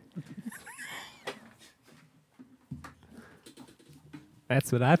brink.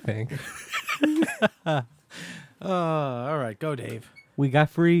 That's what I think. All right, go, Dave. We got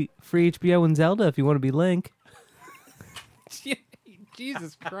free HBO and Zelda if you want to be Link.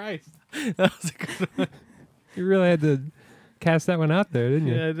 Jesus Christ. That was a good one. You really had to cast that one out there, didn't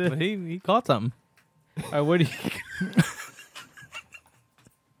you? I did. But he caught something. All right, what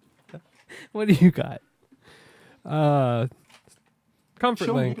do you got?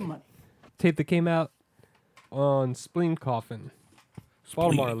 Comfort Link. Tape that came out on Spleen Coffin.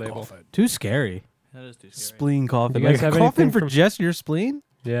 Baltimore label. Too scary. That is too scary. Spleen coffin. You guys Like a have coffin anything for from- just your spleen?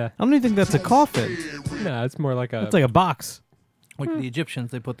 Yeah. I don't even think that's a coffin. No, it's more like a, It's like a box. Like the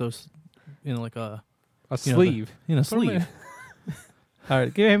Egyptians, they put those in like a sleeve. sleeve. All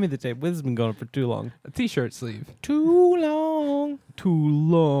right, hand me the tape. This has been going for too long. A t-shirt sleeve. Too long. Too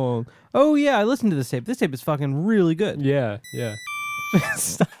long. Oh, yeah, I listened to this tape. This tape is fucking really good. Yeah, yeah.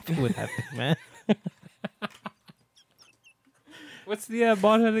 Stop with that thing, man. What's the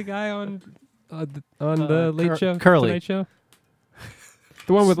bald-headed guy on the Late Show? Curly. Tonight Show?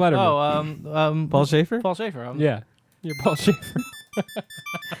 The one with Letterman. Oh, Paul Schaefer? Paul Schaefer. Yeah. You're Paul Schaefer.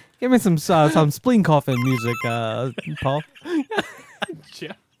 Give me some spleen coffin music, Paul.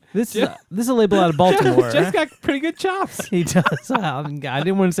 This is a label out of Baltimore. Jeff's got pretty good chops. He does. I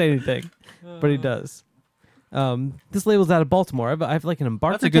didn't want to say anything, but he does. This label's out of Baltimore. I have like an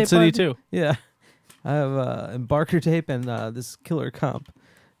Embarker. That's a good tape city on- too. Yeah, I have Embarker tape and this Killer Comp.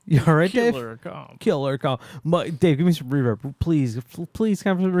 You all right, Dave? Killer comp. Killer Comp. Dave, give me some reverb, please. Please,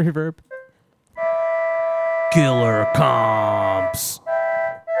 come some reverb. Killer Comps.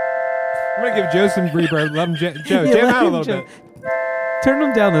 I'm going to give Joe some reverb. Let him Joe, Yeah, jam let out a him little jam. bit. Turn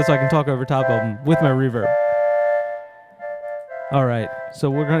them down though, so I can talk over top of them with my reverb. All right,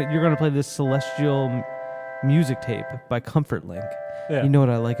 so you're gonna play this Celestial music tape by Comfort Link. Yeah. You know what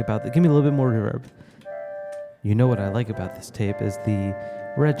I like about that? Give me a little bit more reverb. You know what I like about this tape is the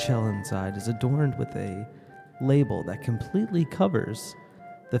red shell inside is adorned with a label that completely covers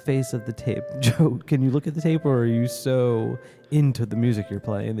the face of the tape. Joe, can you look at the tape, or are you so into the music you're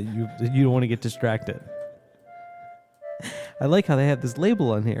playing that you don't want to get distracted? I like how they have this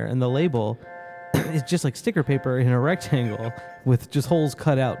label on here, and the label is just like sticker paper in a rectangle with just holes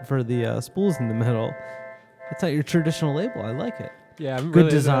cut out for the spools in the middle. It's not your traditional label. I like it. Yeah, I'm Good really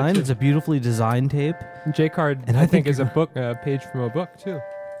design. It's a beautifully designed tape. J card, And I I think, think is a you're- book, page from a book too.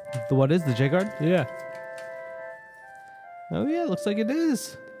 The what is the J card? Yeah. Oh yeah, looks like it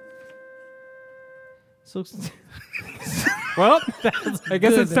is. So Well, I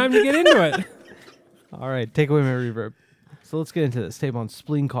guess it's time to get into it. all right, take away my reverb. So let's get into this tape on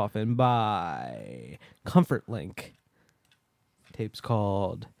Spleen Coffin by Comfort Link. Tape's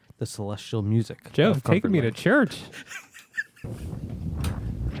called The Celestial Music. Joe, of taking Comfort me to Link. church.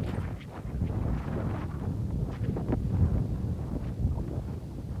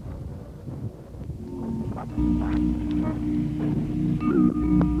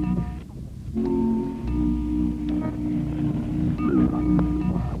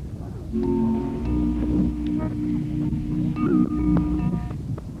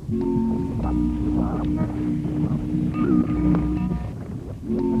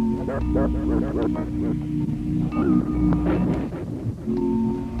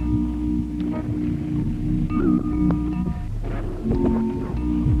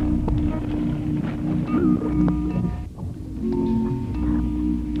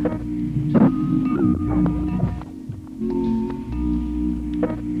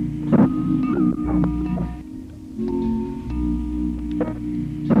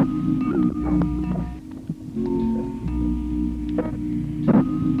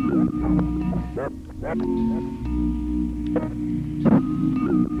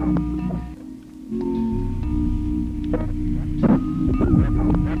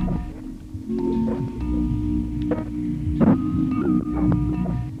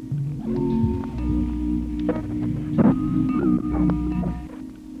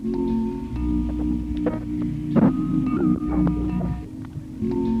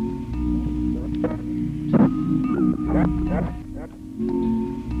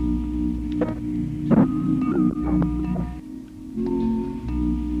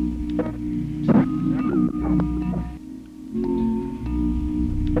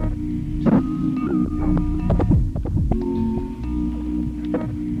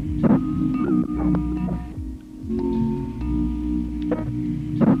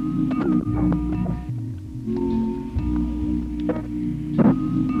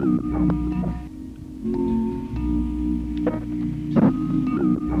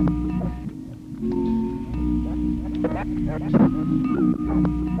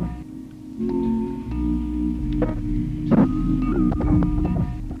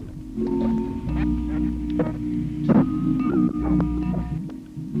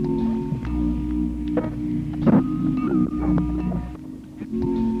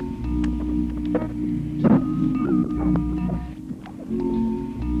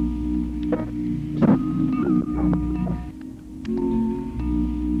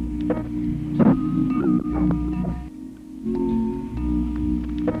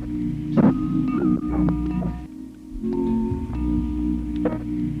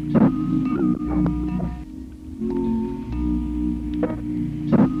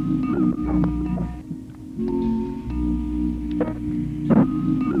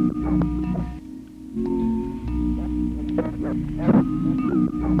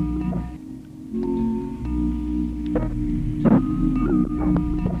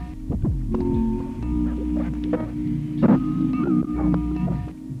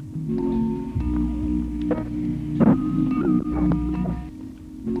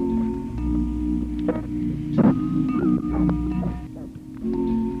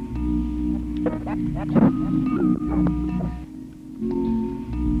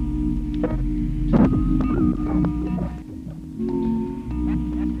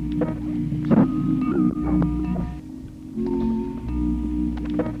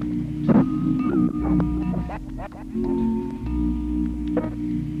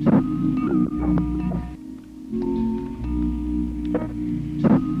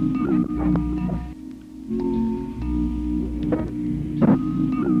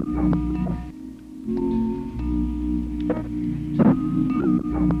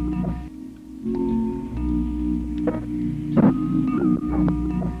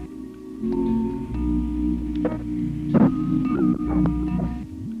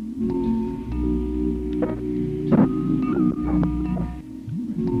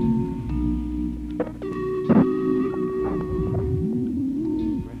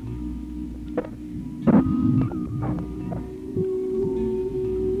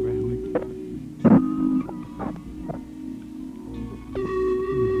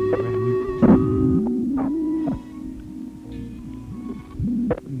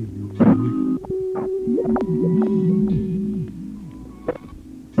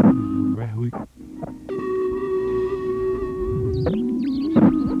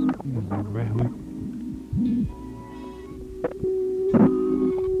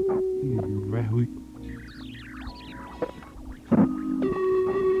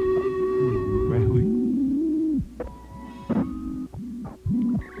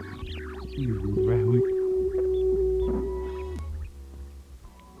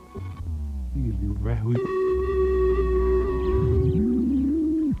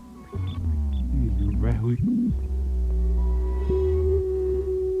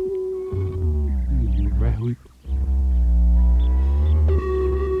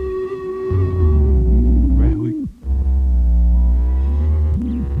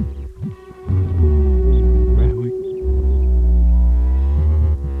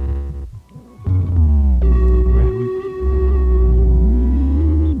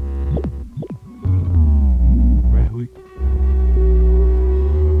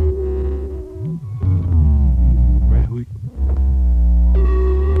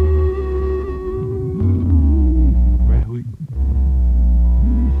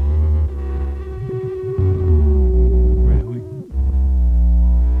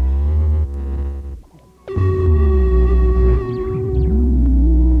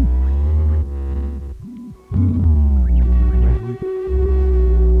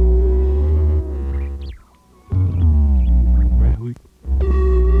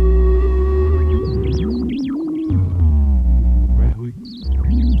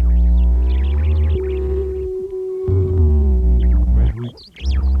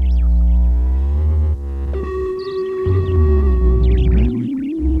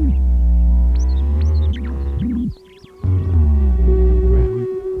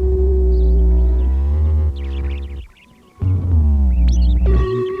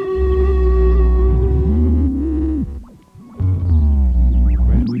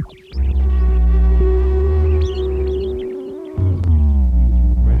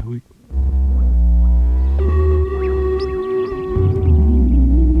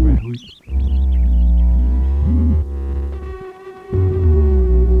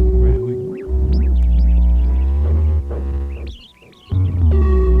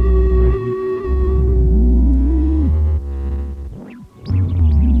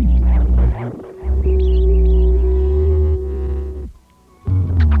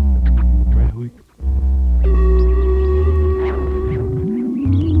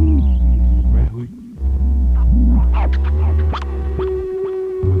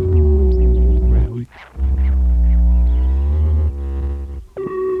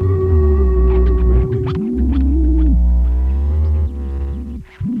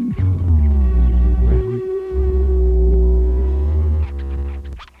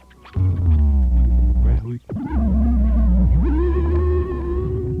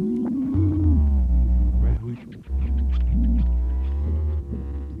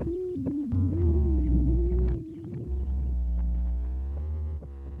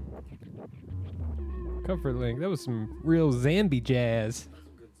 Comfort Link. That was some real Zambi jazz.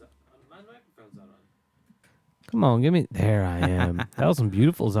 Come on, give me. There I am. That was some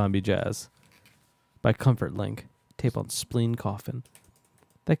beautiful zombie jazz by Comfort Link. Tape on Spleen Coffin.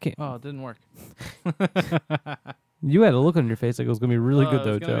 That came. Oh, it didn't work. You had a look on your face like it was gonna be really good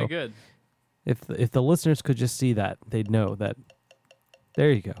though, it's gonna Joe. be good. If the listeners could just see that, they'd know that.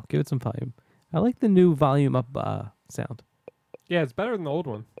 There you go. Give it some volume. I like the new volume up sound. Yeah, it's better than the old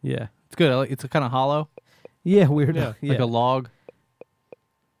one. Yeah. It's good. It's kind of hollow, Yeah, weird. Yeah. Yeah. like a log.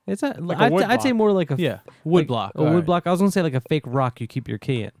 It's a, Like a wood I'd say block. more like a Yeah, wood like block. A wood block. I was gonna say like a fake rock you keep your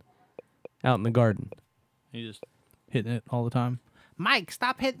key in, out in the garden. You just hitting it all the time. Mike,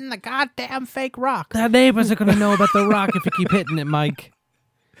 stop hitting the goddamn fake rock. The neighbors are gonna know about the rock if you keep hitting it, Mike.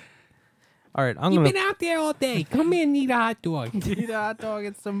 All right, I'm You've gonna. been out there all day. Come in and eat a hot dog. Eat a hot dog.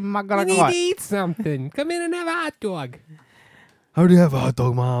 It's some You need to eat something. Come in and have a hot dog. How do you have a hot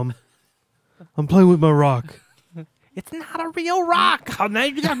dog, Mom? I'm playing with my rock. It's not a real rock. Oh, now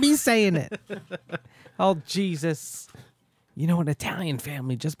you got me saying it. Oh, Jesus. You know, an Italian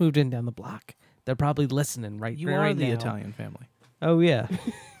family just moved in down the block. They're probably listening right You right are the now. Italian family. Oh, yeah.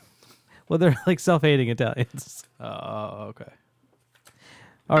 Well, they're like self-hating Italians. Oh, okay.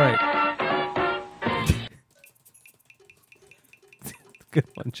 All right. Good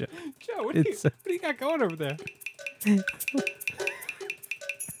one, Joe. Joe, what It's, do you got going over there?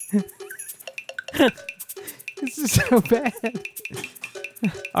 This is so bad.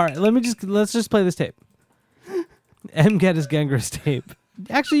 All right, let's just play this tape. M. Geddes Gangrenous tape.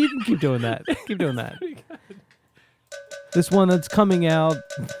 Actually, you can keep doing that. Keep doing that. This one that's coming out.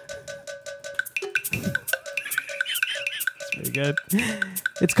 It's pretty good.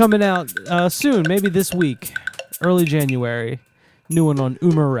 It's coming out soon, maybe this week, early January. New one on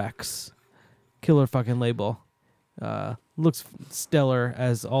Umarex. Killer fucking label. Looks stellar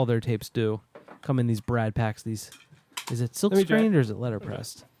as all their tapes do. Come in these Brad packs. Is it silk Let me try screened it. or is it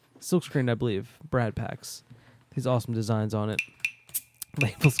letterpressed? Silk screened, I believe. Brad packs. These awesome designs on it.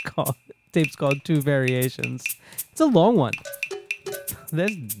 Tape's called Two Variations. It's a long one.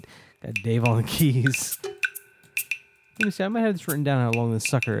 There's got Dave on the keys. Let me see. I might have this written down how long this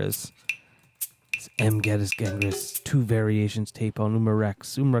sucker is. It's M. Geddes Gangrenous Two Variations tape on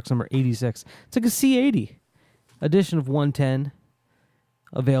Umarex. Umarex number 86. It's like a C80 edition of 110.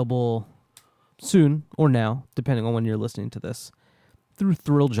 Available soon or now, depending on when you're listening to this, through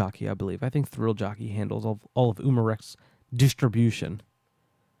Thrill Jockey, I believe. I think Thrill Jockey handles all of Umarex distribution.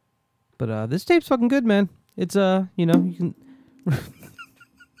 But this tape's fucking good, man. It's you can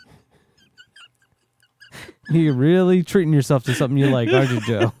you're really treating yourself to something you like, aren't you,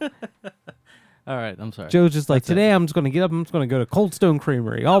 Joe? All right, I'm sorry. Joe's just like, today I'm just going to get up, I'm just going to go to Cold Stone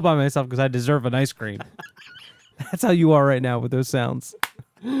Creamery all by myself because I deserve an ice cream. That's how you are right now with those sounds.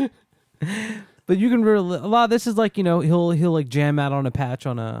 But you can really, a lot of this is like, he'll like jam out on a patch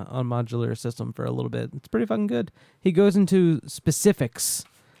on a modular system for a little bit. It's pretty fucking good. He goes into specifics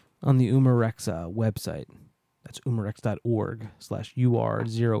on the Umarex website. That's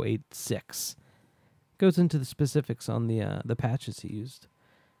umarex.org/UR086. Goes into the specifics on the patches he used.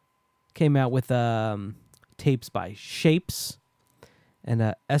 Came out with tapes by Shapes and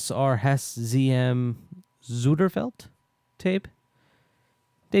a SR Hess ZM Zuderfeld tape.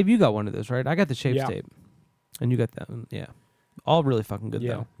 Dave, you got one of those, right? I got the Shapes tape. And you got that one. Yeah. All really fucking good,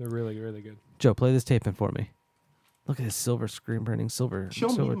 though. They're really, really good. Joe, play this tape in for me. Look at this silver screen printing, silver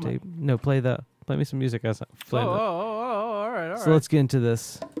tape. No, play me some music. All right. So let's get into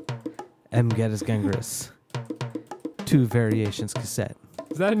this. M. Geddes Gangrenous Two Variations cassette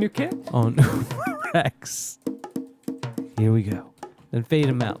Is that a new kit? on Rex. Here we go. Then fade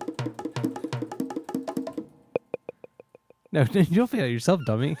him out. No, you don't fade out yourself,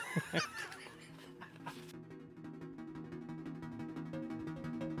 dummy.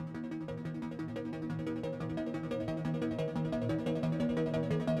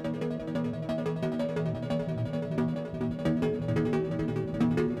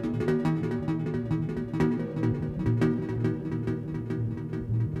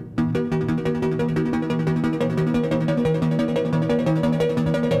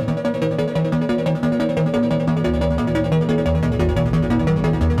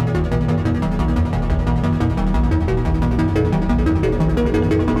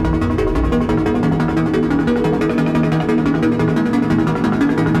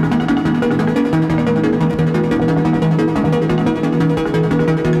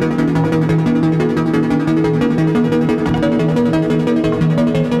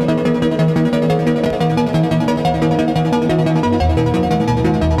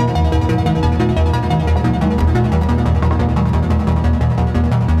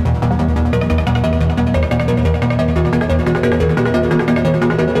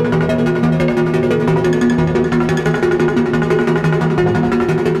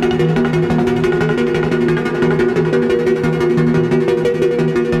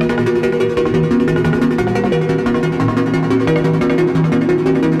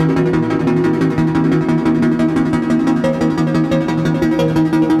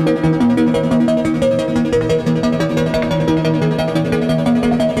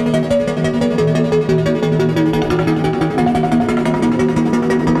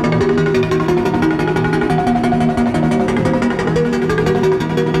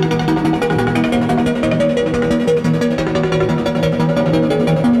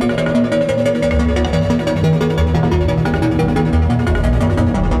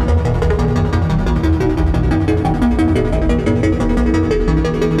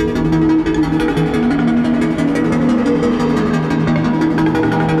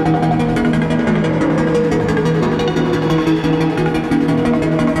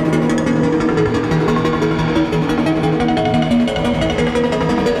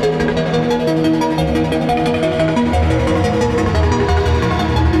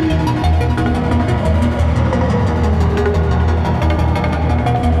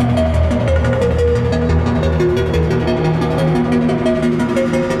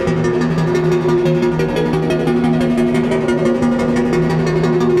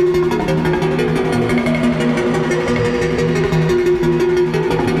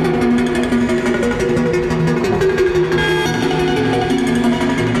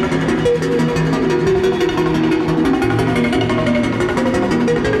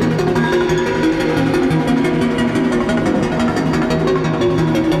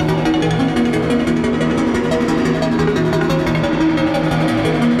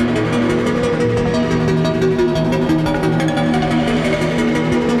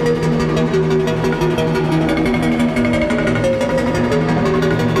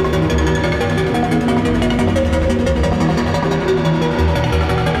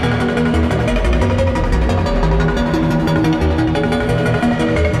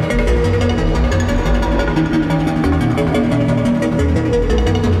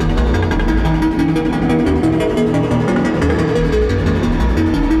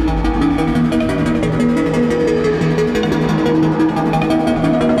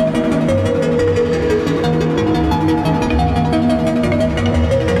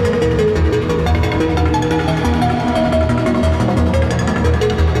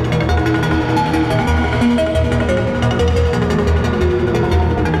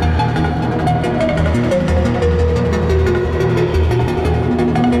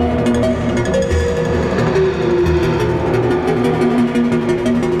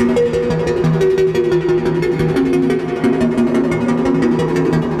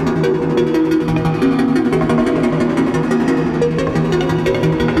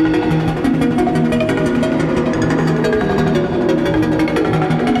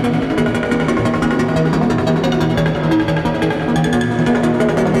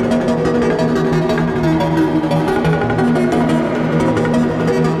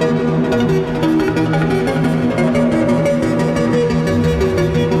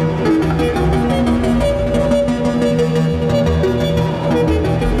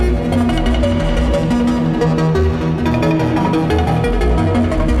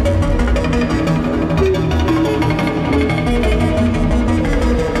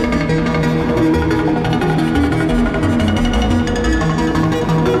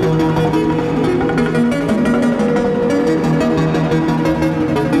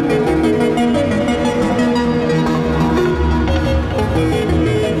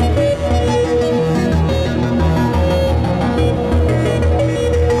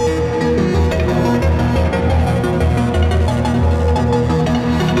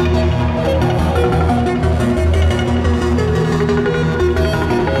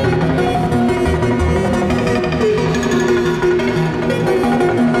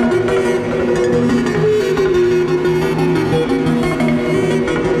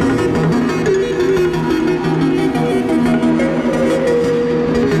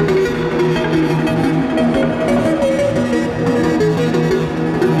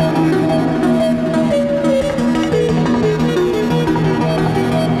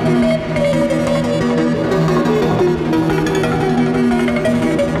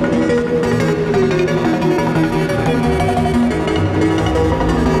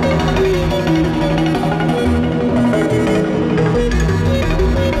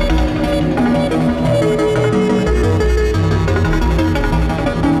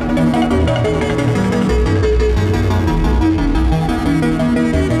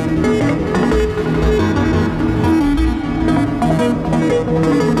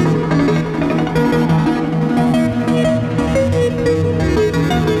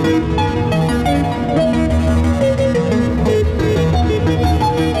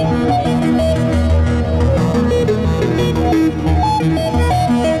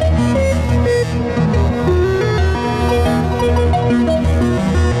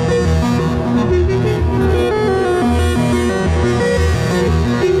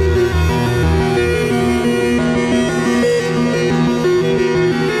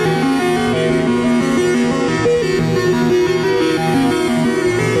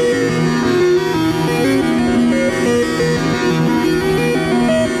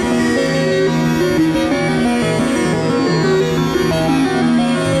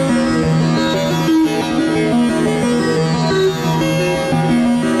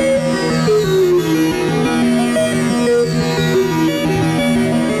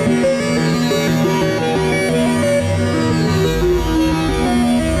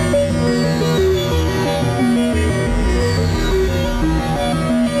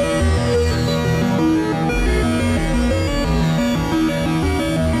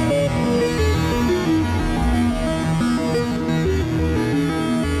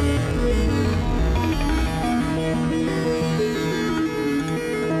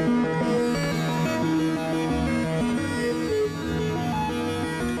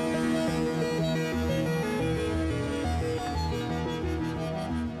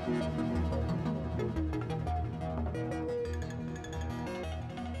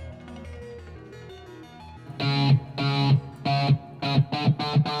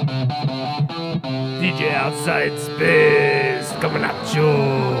 DJ outside space coming at you.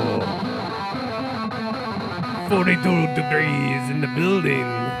 42 degrees in the building.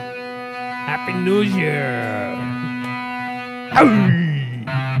 Happy New Year.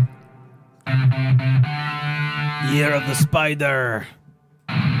 Year of the Spider.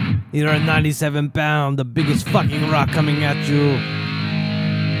 You're a 97-pound, the biggest fucking rock coming at you.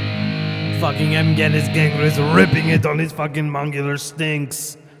 Fucking Mgennis Gangrous ripping it on his fucking mongular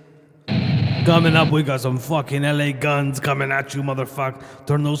stinks. Coming up, we got some fucking LA guns coming at you, motherfucker.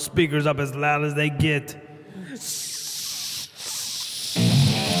 Turn those speakers up as loud as they get.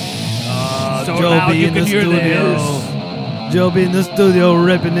 So Joe loud B you in can the hear studio. this. Joe B in the studio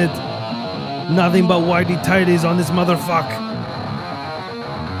ripping it. Nothing but whitey tighties on this motherfucker.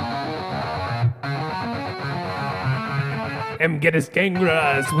 Mgennis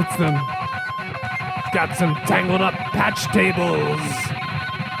Gangrous with some. Got some tangled up patch tables.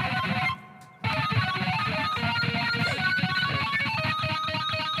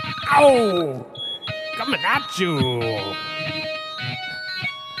 Ow! Coming at you.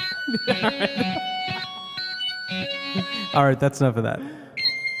 All right, that's enough of that.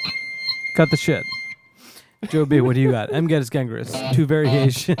 Cut the shit. Joe B, what do you got? Mgennis Gangrous, 2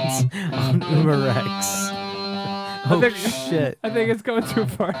 variations on Umarex. Oh, think- shit. I think it's going too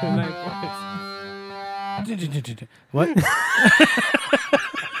far tonight, boys. What?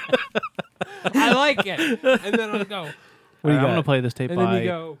 I like it. And then I'll go. What do you I'm got? gonna play this tape And then you by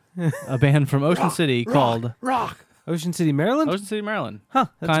go. a band from Ocean City called Ocean City, Maryland? Ocean City, Maryland. Huh.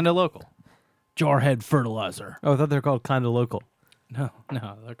 Kind of local. Jarhead Fertilizer. Oh, I thought they were called Kinda Local. No,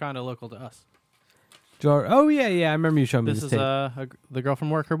 they're kind of local to us. Oh, yeah, I remember you showing me This this is tape. the girl from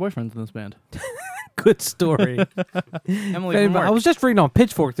work. Her boyfriend's in this band. Good story. Emily from work. I was just reading on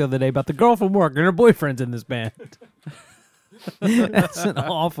Pitchfork the other day about the girl from work and her boyfriend's in this band. That's an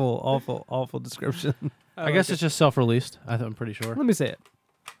awful description. I guess it's just self-released. I'm pretty sure. Let me say it.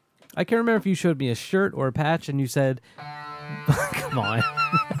 I can't remember if you showed me a shirt or a patch and you said, come on.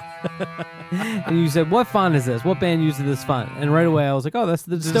 And you said, what font is this? What band uses this font? And right away I was like, oh, that's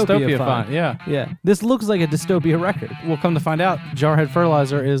the Dystopia, font. Yeah. Yeah. This looks like a Dystopia record. We'll come to find out, Jarhead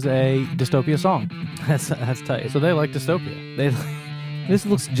Fertilizer is a Dystopia song. That's tight. So they like Dystopia. This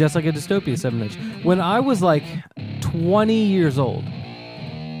looks just like a Dystopia 7-inch. When I was like 20 years old,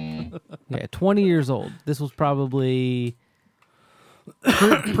 20 years old, this was probably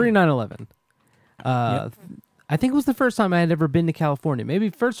pre 9/11. I think it was the first time I had ever been to California. Maybe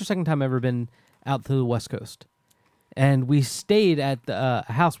first or second time I ever been out to the West Coast. And we stayed at a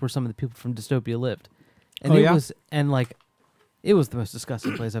house where some of the people from Dystopia lived. And it was the most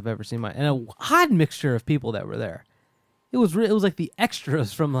disgusting place I've ever seen. And a odd mixture of people that were there. It was like the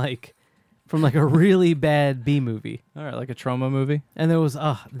extras from like a really bad B movie. All right, like a trauma movie. And they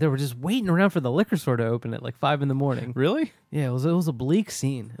were just waiting around for the liquor store to open at like 5 a.m. Really? Yeah, it was a bleak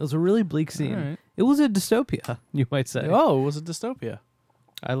scene. It was a really bleak scene. All right. It was a dystopia, you might say. Oh, it was a Dystopia.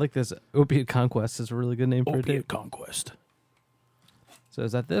 I like this. Opiate Conquest is a really good name for it. Opiate Conquest. So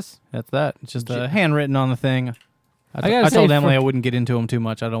is that this? That's that. It's just handwritten on the thing. I gotta I say, told Emily for- I wouldn't get into him too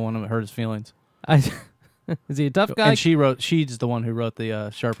much. I don't want to hurt his feelings. Is he a tough guy? And she's the one who wrote the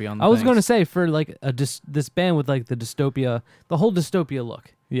Sharpie on the I was things. going to say for like this band with like the dystopia, the whole dystopia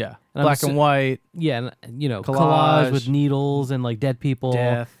look. Yeah. And Black and white, Yeah, and, collage Collage. with needles and like dead people.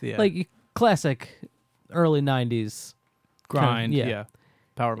 death, yeah. Like classic early 90s. grind, yeah. yeah.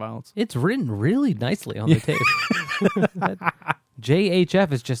 Power violence. It's written really nicely on the tape.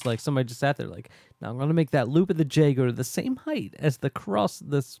 JHF is just like somebody just sat there like, now I'm going to make that loop of the J go to the same height as the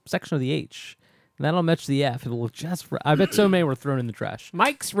section of the H. And that'll match the F. It'll look just I bet so many were thrown in the trash.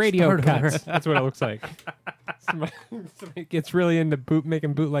 Mike's radio Start over. cuts. That's what it looks like. Somebody gets really into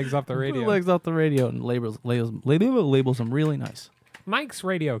making bootlegs off the radio. Legs off the radio and labels them really nice. Mike's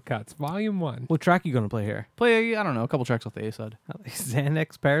radio cuts, volume 1. What track are you going to play here? Play, I don't know, a couple tracks off the A side.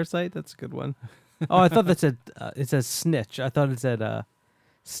 Xanax Parasite? That's a good one. Oh, I thought that said, it says snitch. I thought it said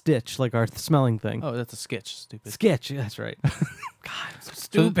stitch, like our smelling thing. Oh, that's a sketch, stupid. Sketch, that's right. God, so So,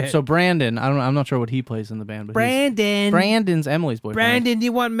 stupid. so Brandon, I'm not sure what he plays in the band, but Brandon's Emily's boyfriend. Brandon,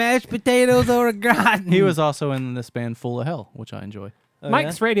 you want mashed potatoes or a gratin? He was also in this band Full of Hell, which I enjoy.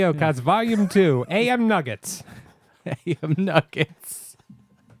 Mike's radio cuts, volume 2, AM Nuggets. AM Nuggets.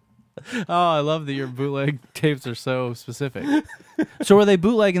 Oh, I love that your bootleg tapes are so specific. So were they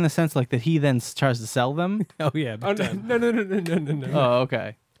bootleg in the sense like that he then tries to sell them? Oh, yeah. Oh, no. Oh,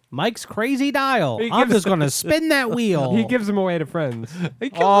 okay. Mike's crazy dial. He I'm gives- just going to spin that wheel. He gives them away to friends.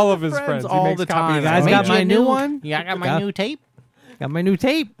 gives All them of to his friends. He all makes the copies time. of You guys them. got my new one? Yeah, I got Got- new tape. Got my new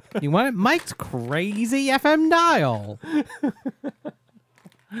tape. You want it? Mike's crazy FM dial.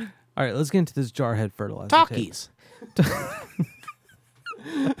 All right, let's get into this Jarhead fertilizer. Talkies.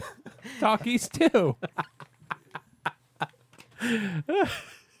 Talkies too. All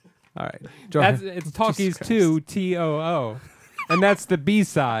right. It's Talkies 2 TOO. And that's the B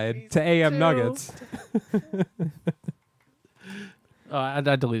side to AM Nuggets. I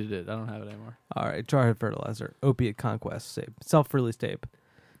deleted it. I don't have it anymore. All right, Jarhead fertilizer, opiate conquest, tape, self-release tape.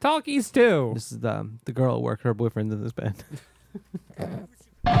 Talkies 2. This is the girl at work. Her boyfriend's in this band.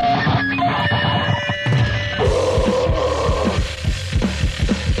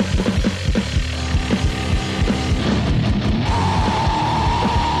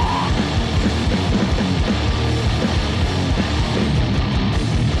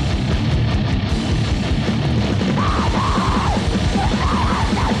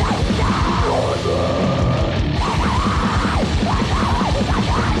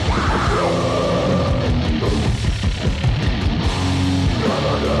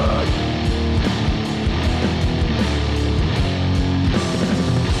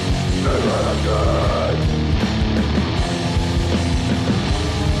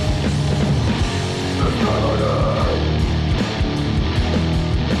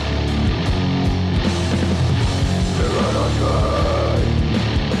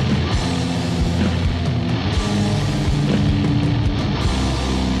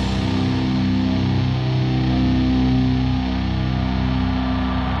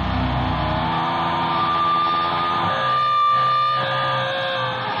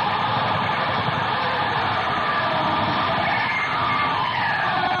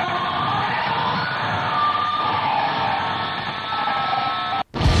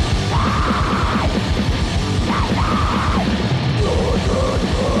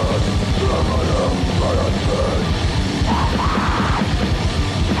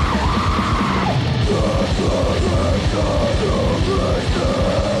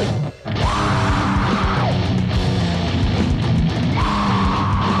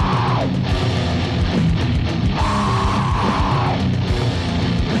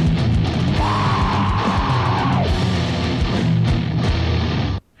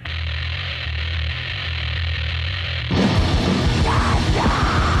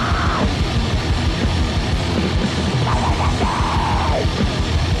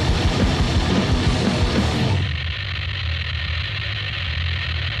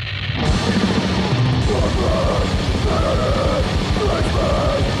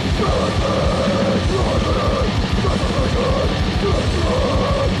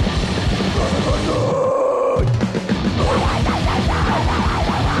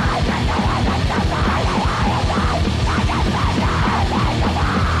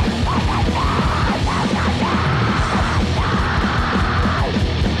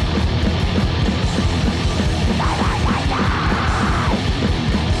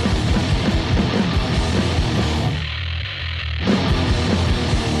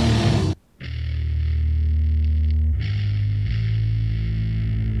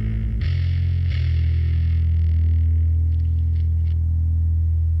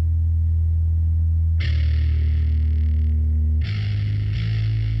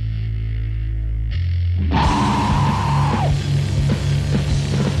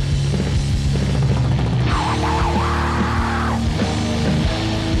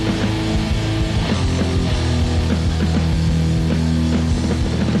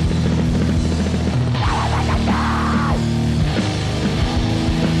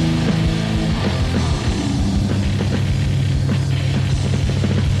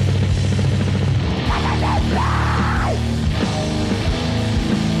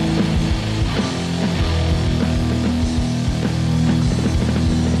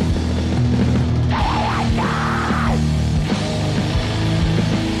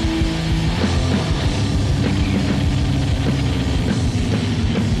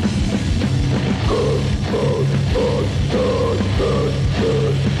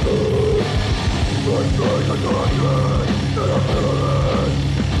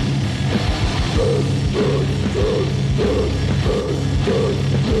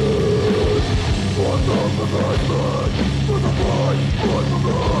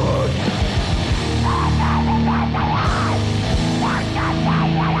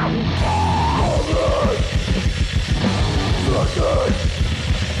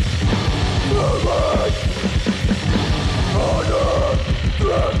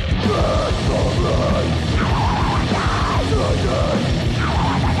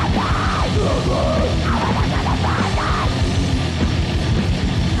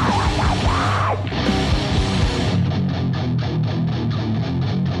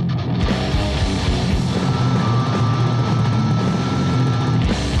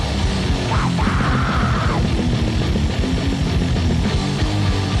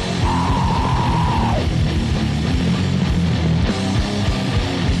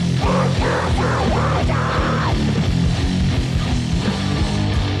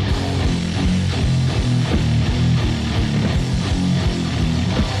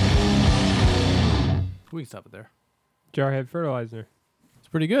 We can stop it there. Jarhead Fertilizer. It's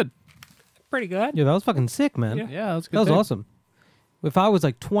pretty good. Pretty good. Yeah, that was fucking sick, man. Yeah. Yeah, that's good. That was tape. awesome. If I was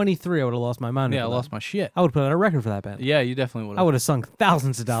like 23, I would have lost my mind. Yeah, I over that. lost my shit. I would put out a record for that band. Yeah, you definitely would. I would have sunk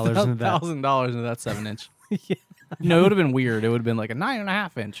thousands of dollars into that. $1,000 into that 7-inch. Yeah. No, it would have been weird. It would have been like a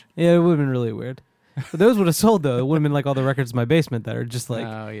 9.5 inch. Yeah, it would have been really weird. But those would have sold though. It would have been like all the records in my basement that are just like,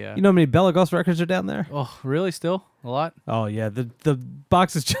 Oh yeah. you know how many Bela Lugosi records are down there? Oh, really? Still a lot? Oh yeah, the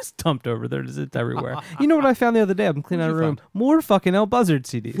box is just dumped over there. It's everywhere. You know what I found the other day? I'm cleaning out a What'd you room. More fucking El Buzzard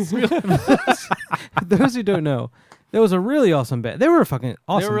CDs. Those who don't know, there was a really awesome band. They were a fucking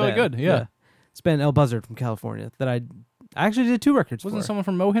awesome. They were really band. good, yeah. It's band El Buzzard from California that I actually did 2 records Wasn't for. someone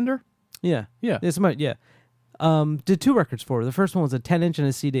from Mohinder? Yeah. Yeah. Yeah, somebody, yeah. Did 2 records for her. The first one was a 10-inch and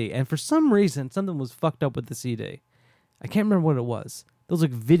a CD, and for some reason, something was fucked up with the CD. I can't remember what it was. There was like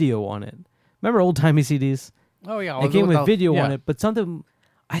video on it. Remember old-timey CDs? Oh yeah. It came with video on it, but something,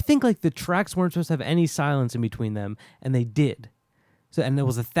 I think like the tracks weren't supposed to have any silence in between them, and they did. So, and there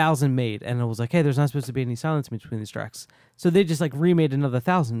was 1,000 made, and it was like, hey, there's not supposed to be any silence in between these tracks. So they just like remade another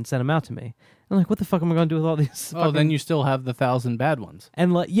 1,000 and sent them out to me. I'm like, what the fuck am I gonna do with all these? Oh, then you still have the 1,000 bad ones.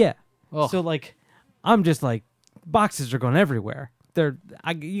 And like, yeah. Ugh. So like, I'm just like, boxes are going everywhere. You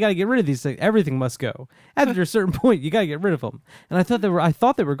gotta get rid of these things. Everything must go. After a certain point, you gotta get rid of them. And I thought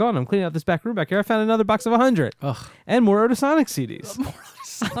they were gone. I'm cleaning out this back room back here. I found another box of 100. Ugh. And more Otasonic CDs.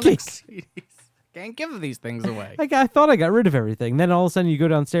 Sonic CDs. Can't give these things away. I thought I got rid of everything. Then all of a sudden you go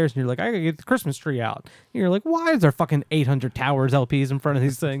downstairs and you're like, I gotta get the Christmas tree out. And you're like, why is there fucking 800 Towers LPs in front of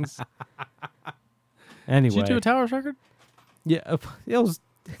these things? Anyway. Did you do a Towers record? Yeah, it was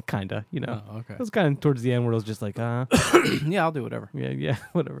kinda, you know. Oh, okay. It was kind of towards the end where it was just like, Yeah, I'll do whatever. yeah,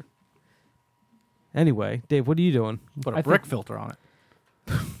 whatever. Anyway, Dave, what are you doing? Put I a brick filter on it.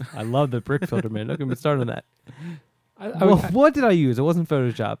 I love the brick filter, man. Don't get me started on that. I Well, what did I use? It wasn't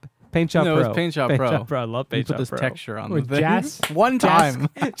Photoshop. Paint Shop No, Pro. it was Paint Shop Pro. I love You Paint put Shop this Pro. texture on With the thing. Jazz? One time.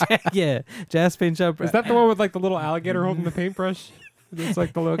 Yeah, Jazz Paint Shop Pro. Is that the one with like the little alligator holding the paintbrush? It's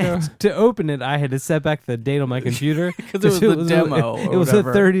like the logo. To open it, I had to set back the date on my computer Because it was the demo It or was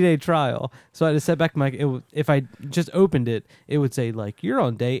whatever. a 30-day trial, so I had to set back if I just opened it, it would say like you're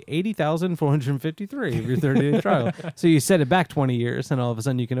on day 80,453 of your 30-day trial. So you set it back 20 years, and all of a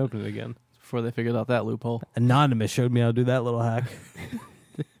sudden you can open it again. Before they figured out that loophole. Anonymous showed me how to do that little hack.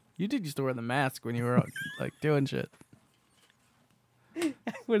 You did used to wear the mask when you were like doing shit.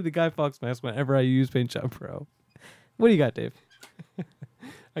 Wear the Guy Fawkes mask whenever I use Paint Shop Pro. What do you got, Dave?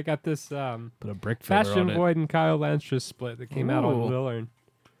 I got this Put a brick filter Fashion on it. Void and Kyle Landry split that came out on Ooh. Lillard.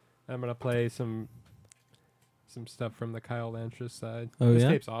 I'm gonna play some stuff from the Kyle Landry side. Oh, This yeah?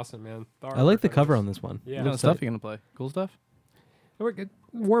 tape's awesome, man. I like the cover on this one. Yeah. What kind of stuff you gonna play? Cool stuff? We're good.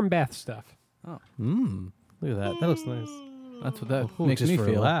 Warm bath stuff. Look at that. That looks nice. That's what that Oh, makes just me for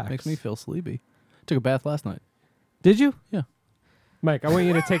feel. relax. Makes me feel sleepy. Took a bath last night. Did you? Mike, I want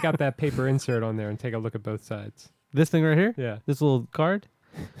you to take out that paper insert on there and take a look at both sides. This thing right here? Yeah. This little card?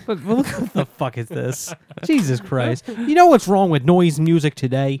 But look, what the fuck is this? Jesus Christ. You know what's wrong with noise music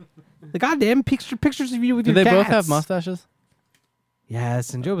today? The goddamn pictures of you with Do your they both have cats. mustaches?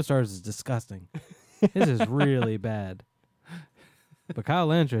 Yes, and Joe Stars is disgusting. This is really bad. But Kyle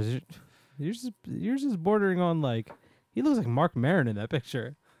Landry, yours is bordering on like, he looks like Mark Maron in that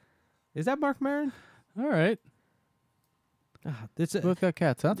picture. Is that Mark Maron? All right. It's a, Both got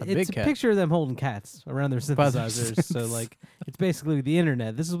cats. That's a it's big a cat. picture of them holding cats around their By synthesizers. So like, it's basically the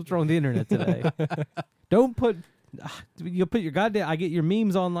internet. This is what's wrong with the internet today. Don't put, you put your goddamn. I get your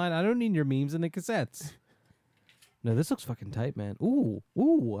memes online. I don't need your memes in the cassettes. No, this looks fucking tight, man. Ooh,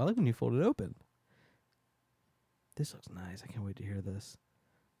 I like when you fold it open. This looks nice. I can't wait to hear this.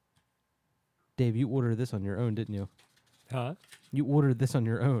 Dave, you ordered this on your own, didn't you? Huh? You ordered this on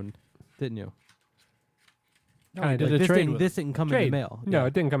your own, didn't you? No, I did did. a This trade didn't, with this didn't come in Trade. the mail. No, Yeah.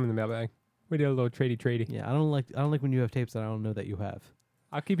 it didn't come in the mailbag. We did a little tradey. Yeah, I don't like when you have tapes that I don't know that you have.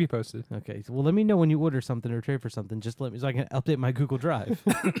 I'll keep you posted. Okay, so, well, let me know when you order something or trade for something. Just let me so I can update my Google Drive.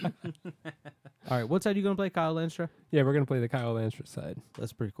 All right, what side are you gonna play, Kyle Landstra? Yeah, we're gonna play the Kyle Landry side.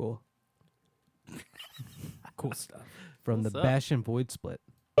 That's pretty cool. Cool stuff. From What's the up? Bash and Void split.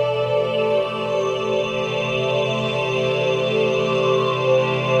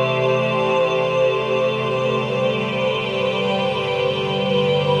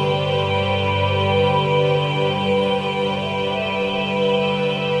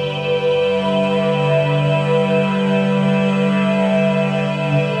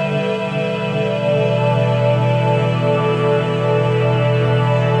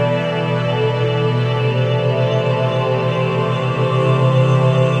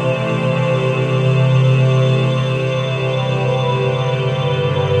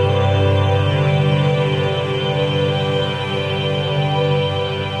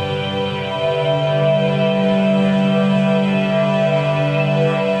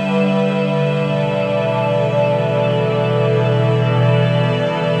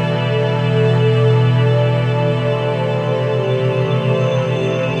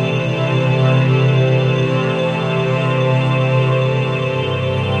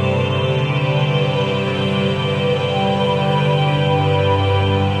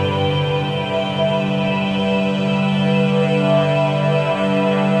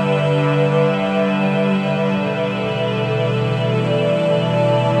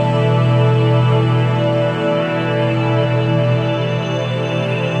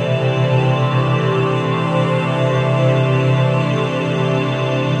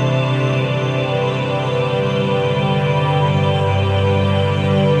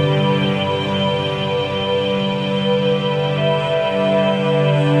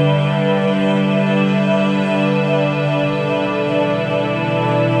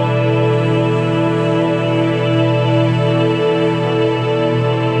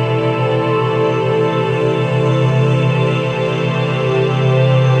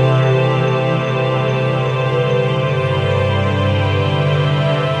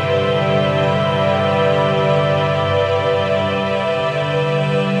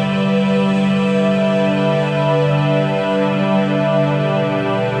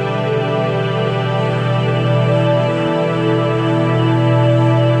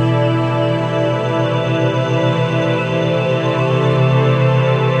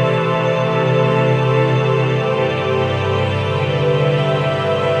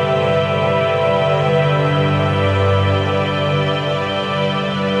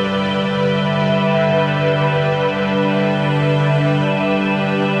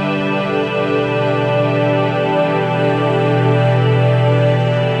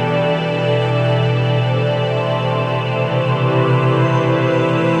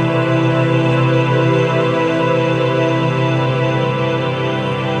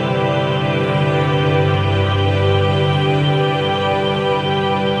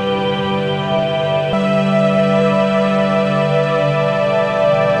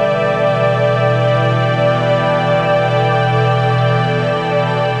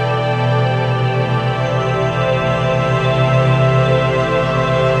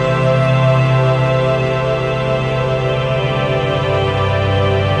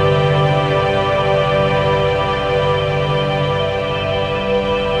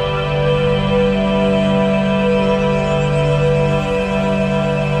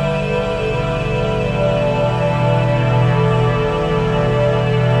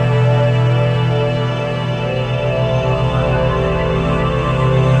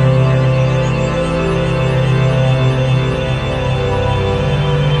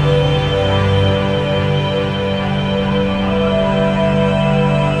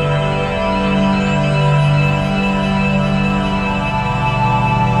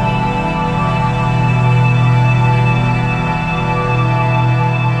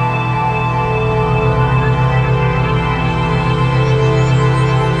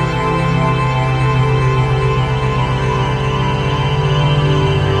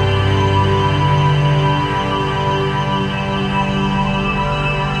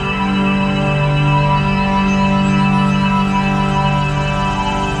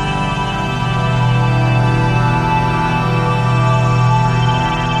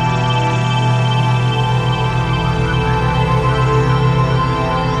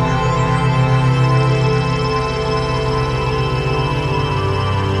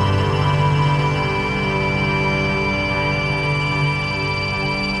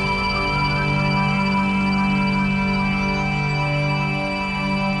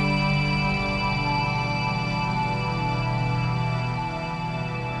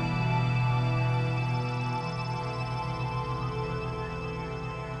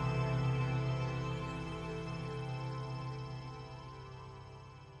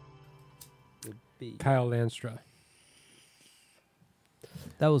 Kyle Landstra.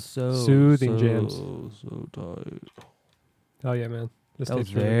 That was so Soothing so, jams. So tight. Oh yeah, man. This That was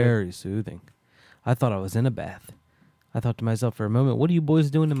tape's really good. very soothing. I thought I was in a bath. I thought to myself for a moment, what are you boys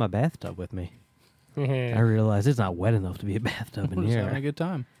doing in my bathtub with me? I realized it's not wet enough to be a bathtub in We're just having a here. good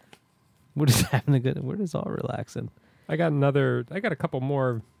time. We're just having a good. We're just all relaxing. I got a couple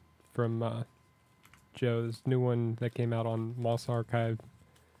more from Joe's new one that came out on Moss Archive.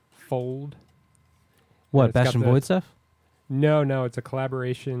 Fold. What, it's got Bastion the- Void stuff? No, it's a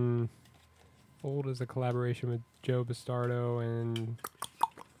collaboration. Fold is a collaboration with Joe Bastardo and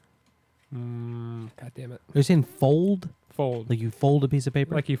God damn it, Are you saying fold? Fold. Like you fold a piece of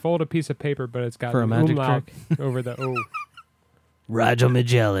paper? Like you fold a piece of paper, but it's got For a an magic umlaut trick? over the O. Roger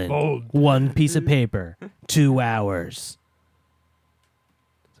Magellan. Fold. One piece of paper. 2 hours.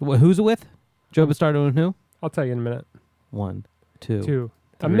 So who's it with? Joe Bastardo and who? I'll tell you in a minute. 1, 2. 2.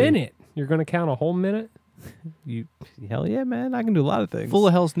 A 3. minute. You're gonna count a whole minute? You, hell yeah, man! I can do a lot of things. Full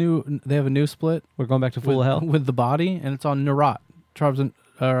of Hell's new. They have a new split. We're going back to Full with, of Hell. with the body, and it's on Neurot. Tribes and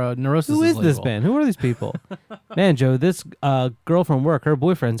Neurosis. Who is this label. band? Who are these people? Man, Joe, this girl from work, her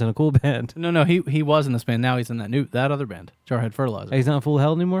boyfriend's in a cool band. No, he was in this band. Now he's in that other band, Jarhead Fertilizer. He's not in Full of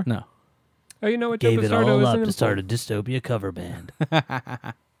Hell anymore? No, Oh, you know what? Joe Bastardo isn't in Fold. dystopia cover band.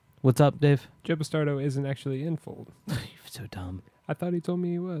 What's up, Dave? Joe Bastardo isn't actually in Fold. You're so dumb. I thought he told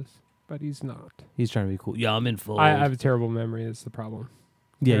me he was, but he's not. He's trying to be cool. Yeah, I'm in Full. I have a terrible memory. Is the problem.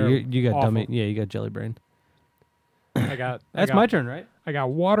 yeah, terrible. you got Awful. dummy. Yeah, you got jelly brain. I got. That's my turn, right? I got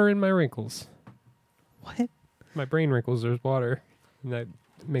water in my wrinkles. What? My brain wrinkles. There's water, and that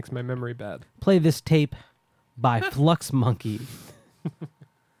makes my memory bad. Play this tape by Flux Monkey.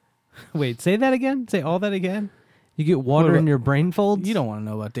 Wait, say that again? Say all that again? You get water What in your brain folds? you don't want to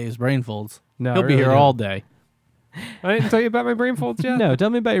know about Dave's brain folds. No, He'll I be really here don't. all day. I didn't tell you about my brain folds yet. No, tell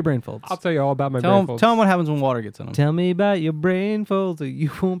me about your brain folds. I'll tell you all about my Tell brain him, folds. tell him what happens when water gets in them. Tell me about your brain folds, or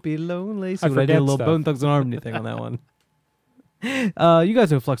you won't be lonely. See I what I did? A forget little stuff. Bone Thugs and Harmony thing on that one. You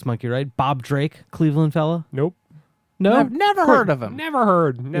guys know Flux Monkey, right? Bob Drake, Cleveland fella. Nope. No, I've never heard of him. Never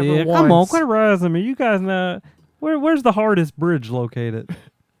heard. Never yeah, once. come on, quit razzing me. You guys know where's the hardest bridge located?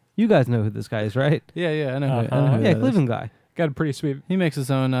 You guys know who this guy is, right? Yeah, I know. I know Uh-huh. who Yeah, that is. Cleveland guy. Got a pretty sweet. He makes his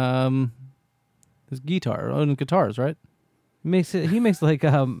own his own guitars, right? He makes like He makes like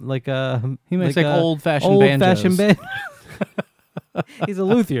old-fashioned old-fashioned banjos. ban- He's a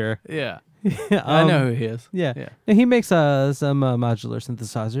luthier. Yeah, I know who he is. Yeah. Yeah. And he makes some modular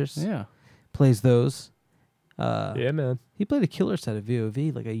synthesizers. Yeah. Plays those. Yeah, man. He played a killer set of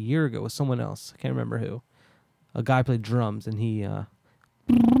VOV like a year ago with someone else. I can't remember who. A guy played drums and he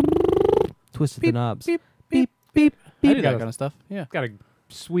twisted the knobs. beep, beep, beep. I do Got that a- kind of stuff. Yeah. Got a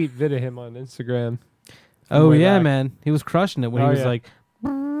sweet vid of him on Instagram. Oh way yeah, back. man. He was crushing it when Oh, he was yeah. like,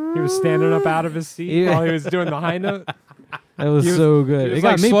 He was standing up out of his seat Yeah. while he was doing the high note. it was, He was- so good. He It was,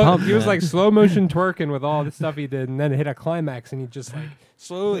 got like me slow, pumped. he was man. like slow motion twerking with all the stuff he did, and then it hit a climax, and he just like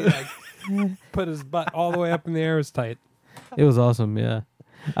slowly like put his butt all the way up in the air. It was tight. It was awesome, yeah.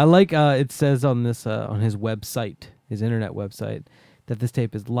 I like it says on this on his website, his internet website, that this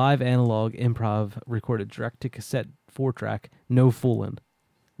tape is live analog improv recorded direct to cassette 4-track, no fooling.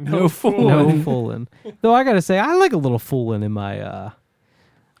 No fool. No fooling. Though I gotta say, I like a little fooling in my I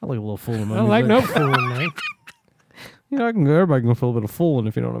like a little fooling in my I don't like no music. fooling, man. You know, everybody can feel a bit of fooling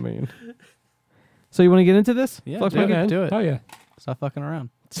if you know what I mean. So you want to get into this? Yeah, Flux do Monkey? it. Do it. Oh yeah. Stop fucking around.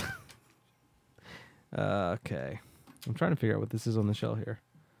 Okay. I'm trying to figure out what this is on the shell here.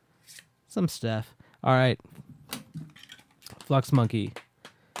 Some stuff. All right. Flux Monkey.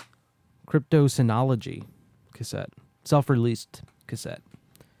 Cryptosynology cassette. Self-released cassette.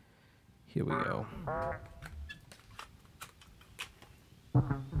 Here we go.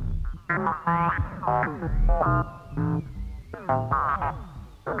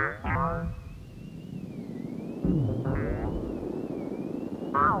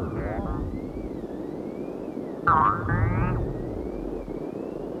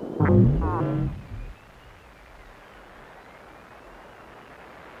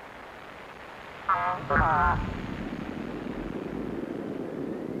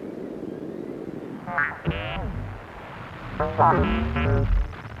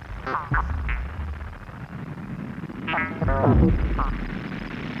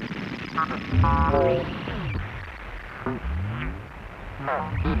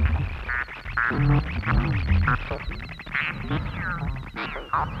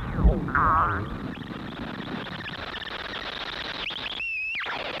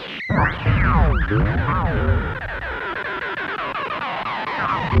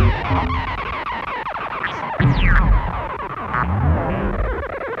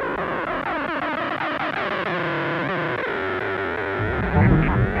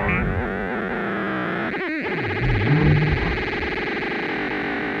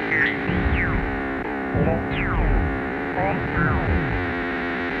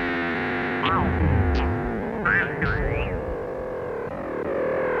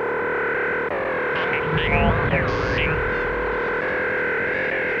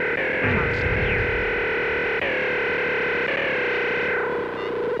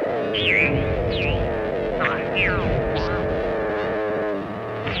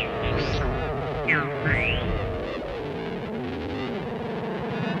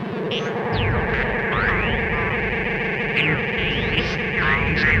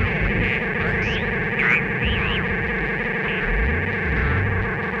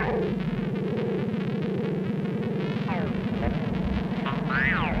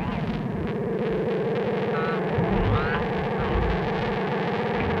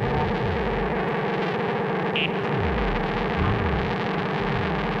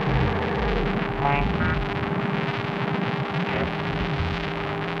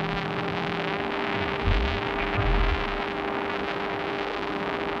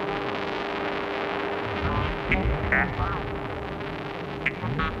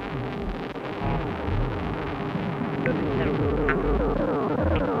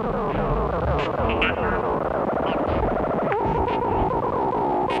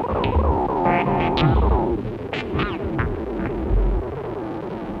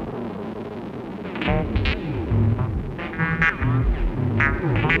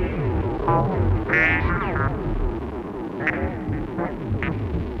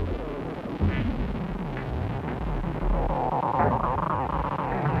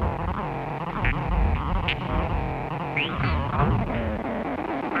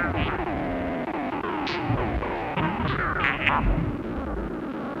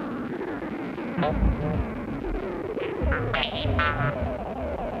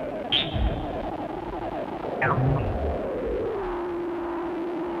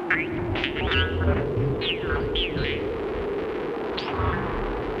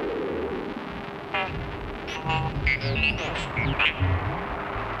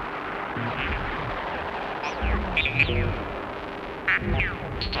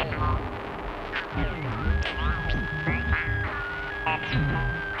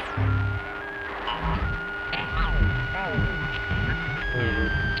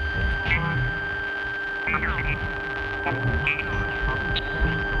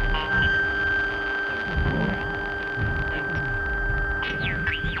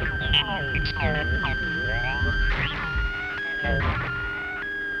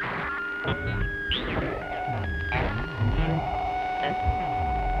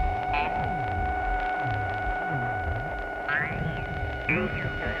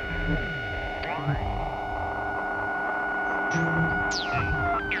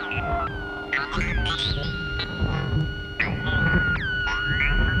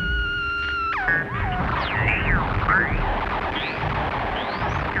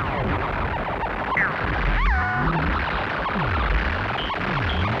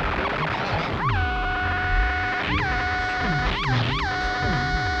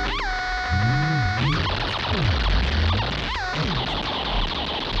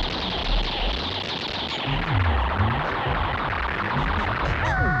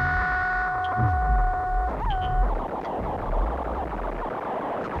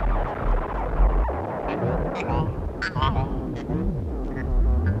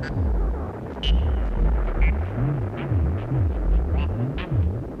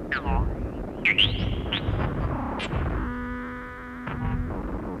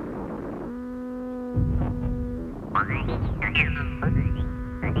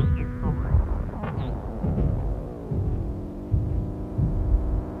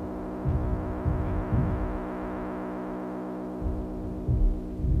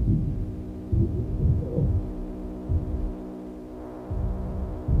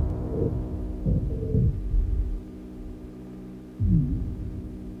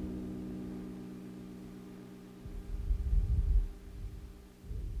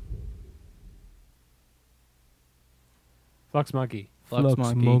 Flux Monkey. Flux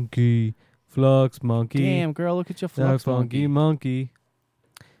Monkey. Monkey. Flux Monkey. Damn, girl, look at your Flux Funky Monkey. Monkey.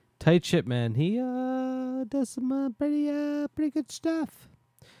 Tight ship, man. He does some pretty good stuff.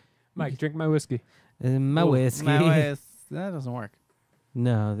 Mike, drink my whiskey. My whiskey. That doesn't work.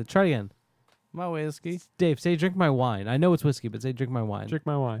 No, try again. My whiskey. Dave, say drink my wine. I know it's whiskey, but say drink my wine. Drink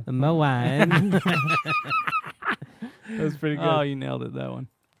my wine. My wine. That was pretty good. Oh, you nailed it, that one.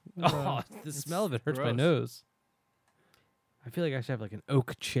 Oh, the smell of it hurts my gross. nose. I feel like I should have like an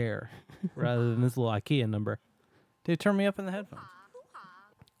oak chair rather than this little IKEA number. Dude, turn me up in the headphones.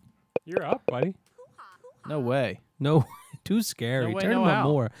 You're up, buddy. No way. No, too scary. No way, Turn no them up how.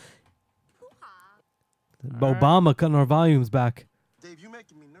 more. All right. Obama cutting our volumes back. Dave, you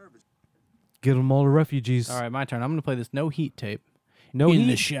making me nervous. Get them all the refugees. All right, my turn. I'm going to play this No Heat tape. No In heat.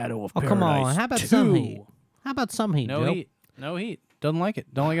 the Shadow of Oh, Paradise. come on. How about 2. some heat? How about some heat, No Joe? heat. No heat. Doesn't like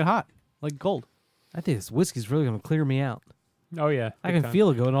it. Don't like it hot. Like cold. I think this whiskey's really going to clear me out. Oh yeah, I big can time. feel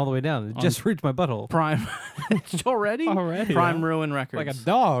it going all the way down. It just reached my butthole. Prime. It's already? Already, Prime yeah. Ruin Records. like a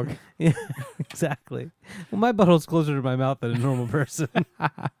dog. Yeah, exactly. Well, my butthole's closer to my mouth than a normal person.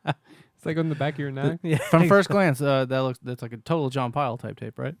 It's like on the back of your neck. yeah, From first glance, that's like a total John Pyle type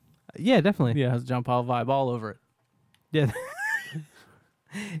tape, right? yeah, definitely. Yeah, it has a John Pyle vibe all over it. Yeah.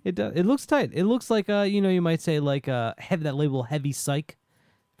 It does. It looks tight. It looks like you might say like heavy, that label Heavy Psych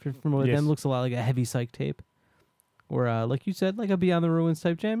from what Yes. them looks a lot like a Heavy Psych tape, or like you said, like a Beyond the Ruins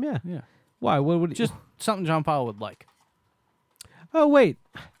type jam. Yeah. Yeah. Why? What would Just something John Pyle would like. Oh wait,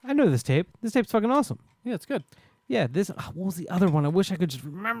 I know this tape. This tape's fucking awesome. Yeah, it's good. Yeah. This. What was the other one? I wish I could just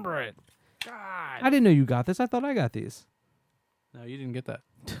remember it. God. I didn't know you got this. I thought I got these. No, you didn't get that.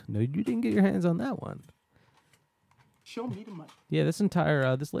 No, you didn't get your hands on that one. Show me the money. Yeah, this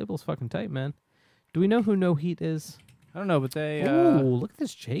entire this label's fucking tight, man. Do we know who No Heat is? I don't know, but they. Ooh, look at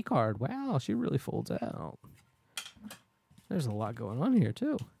this J card. Wow, she really folds out. There's a lot going on here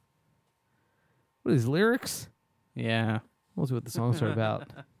too. What are these lyrics? Yeah. We'll see what the songs are about.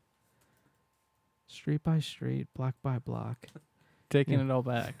 Street by street, block by block. Taking it all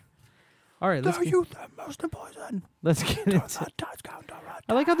back. All right, let's get, the most poison. let's get into.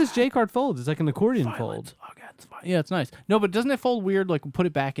 I like how this J card folds. It's like an accordion fold Yeah, it's nice. No, but doesn't it fold weird? Like put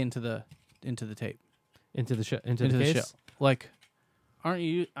it back into the tape, into the into into the the case. shell. Like, aren't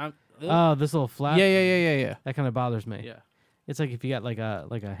you? Oh, this little flap. Yeah. That kind of bothers me. Yeah. It's like if you got like a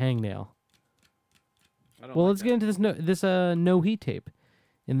hangnail. I don't Well, like let's get into this No Heat tape,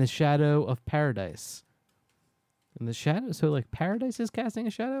 In the Shadow of Paradise. In the shadow, so like Paradise is casting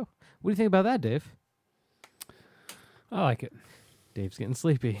a shadow. What do you think about that, Dave? I like it. Dave's getting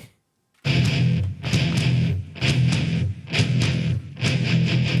sleepy.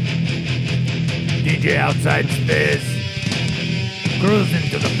 DJ outside space. Cruising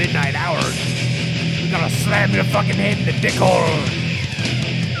to the midnight hours. We're gonna slam your fucking head in the dick hole.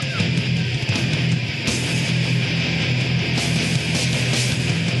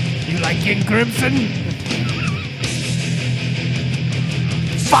 You like King Crimson?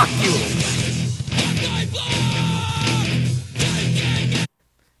 Fuck you!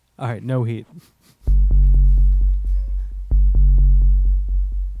 All right, No Heat.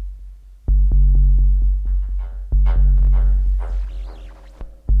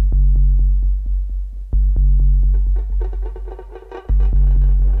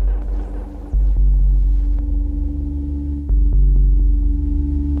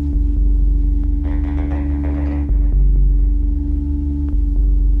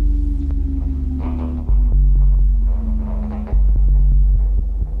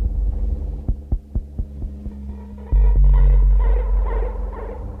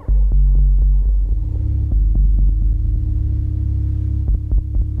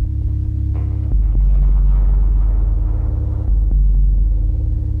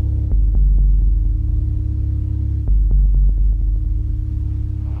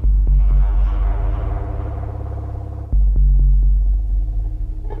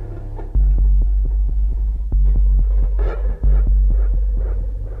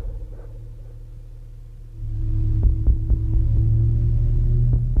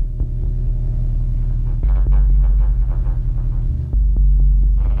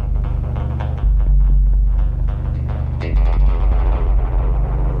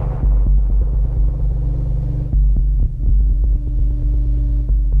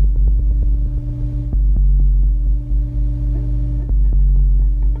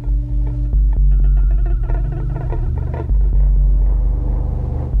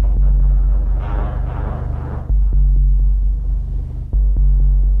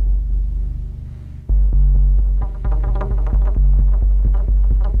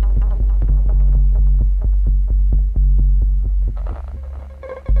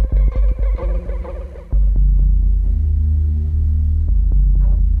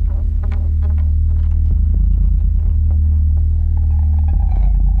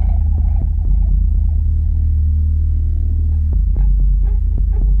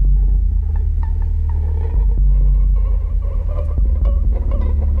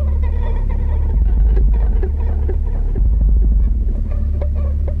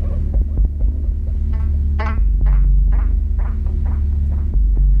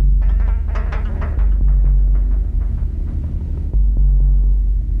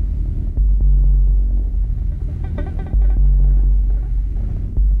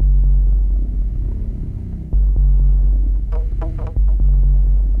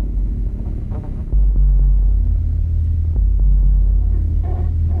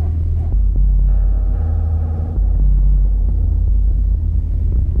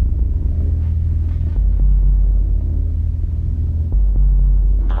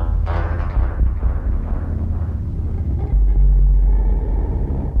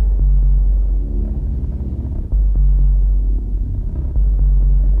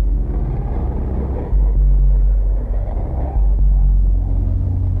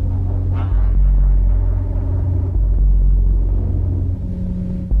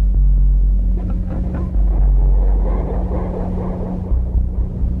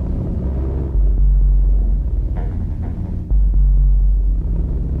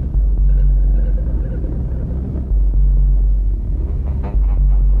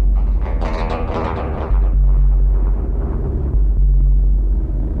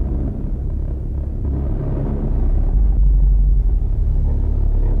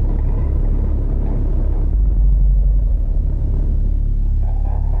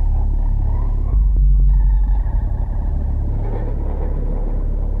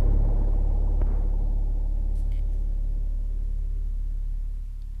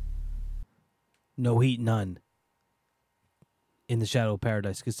 No Heat, None. In the Shadow of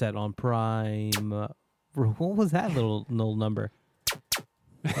Paradise cassette on Prime. What was that little number?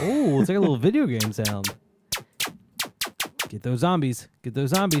 Oh, it's like a little video game sound. Get those zombies. Get those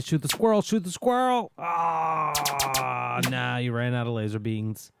zombies. Shoot the squirrel. Shoot the squirrel. Ah, nah, you ran out of laser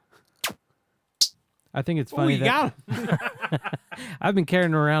beams. I think it's funny that I've been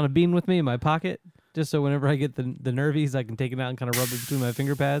carrying around a bean with me in my pocket just so whenever I get the nervies, I can take it out and kind of rub it between my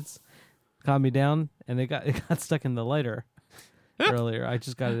finger pads, calm me down. And it got stuck in the lighter earlier. I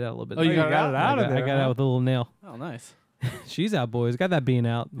just got it out a little bit. Oh, you got it out of there. I got it out with a little nail. Oh, nice. She's out, boys. Got that bean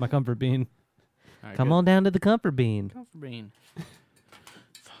out. My comfort bean. All right, Come good. on down to the comfort bean. Comfort bean.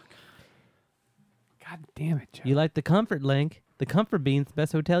 God damn it, Joe. You like the Comfort Link? The Comfort Bean's the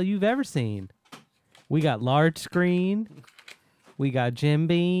best hotel you've ever seen. We got large screen. We got Jim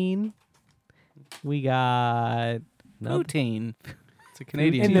Bean. We got Poutine. It's a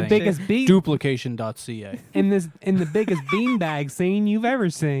Canadian And thing. the biggest bean Duplication.ca. in the biggest beanbag scene you've ever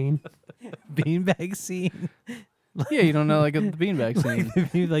seen. beanbag scene. Yeah, you don't know like a beanbag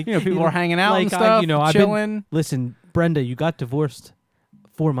scene. like You know, people are hanging out and like, stuff, I've been- chilling. Listen, Brenda, you got divorced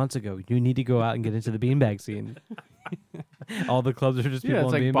 4 months ago. You need to go out and get into the beanbag scene. All the clubs are just people Yeah, it's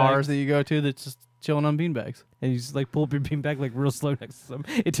on like beanbags. bars that you go to that's just chilling on beanbags. And you just like pull up your beanbag like real slow next to them.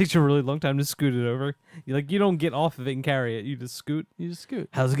 It takes you a really long time to scoot it over. You don't get off of it and carry it. You just scoot. You just scoot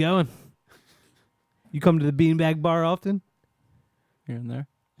How's it going? You come to the beanbag bar often? here and there.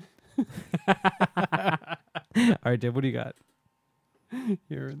 All right, Dave, what do you got?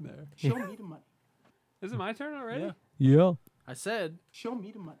 Here and there. Show me the money. Is it my turn already? Yeah. Yeah. I said, Show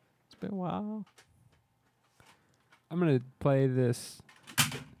me the money. It's been a while. I'm going to play this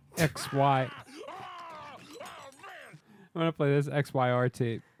XY. I'm going to play this XYR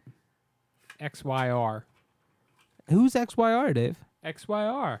tape. XYR. Who's XYR, Dave?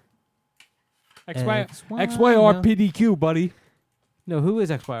 XYR. XY. XYR PDQ, buddy. No, who is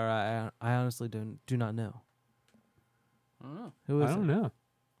XYR? I honestly do not know. I don't know. Who is I don't it? know.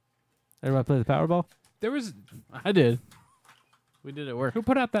 Everybody play the Powerball? There was I did. We did at work. who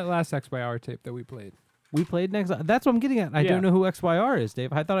put out that last XYR tape that we played? We played next. That's what I'm getting at. I Yeah. don't know who XYR is,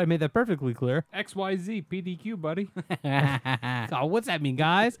 Dave. I thought I made that perfectly clear. XYZ PDQ, buddy. Oh, what's that mean,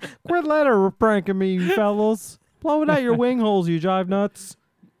 guys? Quit letter pranking me, you fellas. Blowing out your wing holes, you jive nuts.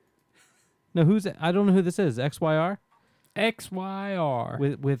 No, I don't know who this is. XYR XYR.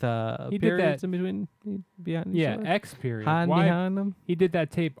 with He did periods that- in between, behind each Yeah, other? X period. Behind Why? behind them. He did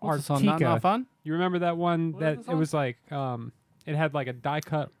that tape What's the song? Not Artica. fun? You remember that one What that is the it song? was like it had like a die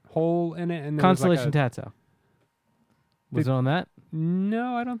cut hole in it and there Constellation was like Tattoo. Was Did- it on that?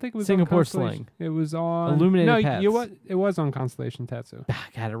 no, I don't think it was Singapore on Constellation. Sling. It was on Illuminated No, Paths. it was on Constellation Tattoo. I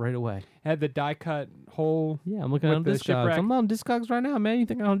got it right away. It had the die cut hole. Yeah, I'm looking With on the Discogs. shipwreck. I'm on Discogs right now, man. You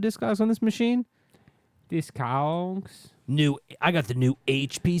think I'm on Discogs on this machine? Discogs. I got the new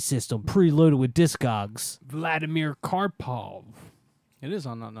HP system preloaded with Discogs. Vladimir Karpov. It is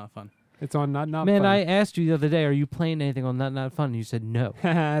on Not Fun. It's on Not Man, Fun. I asked you the other day, are you playing anything on Not Fun? And you said no.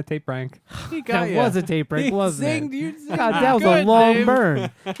 Tape rank. He got That ya. was a tape break, He wasn't zinged it? you. zinged God, you that was a good, long Dave.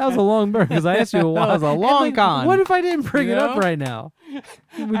 burn. That was a long burn because I asked you a while. That was a And, long like, con. What if I didn't bring You it up know? right now? Would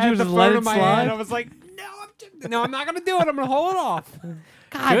I you had the just let phone it in my hand. I slide? was like, no, I'm not gonna do it. I'm gonna hold it off.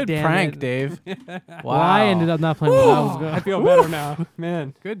 God Good damn prank, it. Dave. Wow. Well, I ended up not playing what I was going. I feel better now,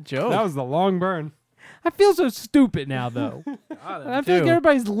 man. Good joke. That was the long burn. I feel so stupid now, though. I feel like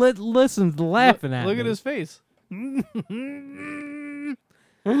everybody's listens laughing at me. Look at his face.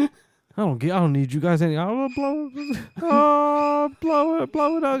 I don't need you guys any. I'll blow it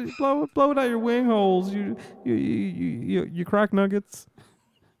out your wing holes. You crack nuggets.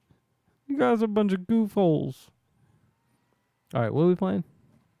 You guys are a bunch of goof holes. All right, what are we playing?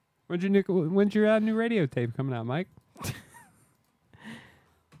 When's your new radio tape coming out, Mike?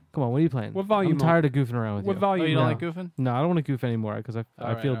 Come on, what are you playing? What volume I'm tired of goofing around with What you. Oh, volume? you don't now? like goofing? No, I don't want to goof anymore because I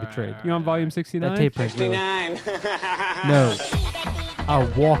Alright, feel alright, betrayed. alright, You on volume 69? That tape break. Really, no,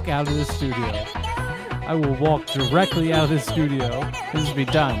 I'll walk out of the studio. I will walk directly out of the studio. This will be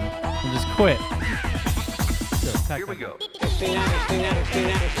done. And just quit. Here we go.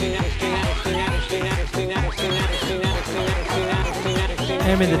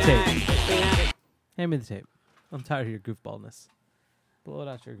 Hand me the tape. Hand me the tape. I'm tired of your goofballness. Blow it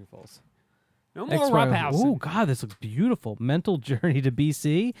out your goofballs. No more roughhouse. Oh God, this looks beautiful. Mental Journey to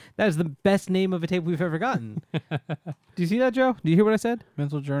BC. That is the best name of a tape we've ever gotten. Do you see that, Joe? Do you hear what I said?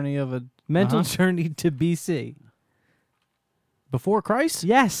 Mental journey of a Mental Journey to BC. before Christ?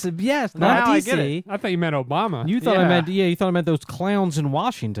 Yes, not Now I DC. get it. I thought you meant Obama. You thought I Yeah. meant you thought I meant those clowns in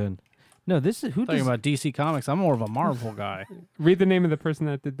Washington. No, this is who Talking does about DC Comics. I'm more of a Marvel guy. Read the name of the person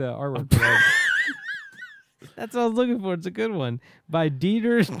that did the artwork. for that. That's what I was looking for. It's a good one. By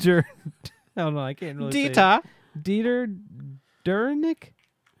Dieter I don't know. I can't really say it. Dieter Durnick?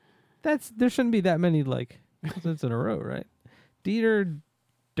 There shouldn't be that many episodes in a row, right? Dieter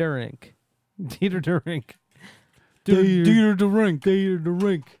Durink. Dieter Durink. Dieter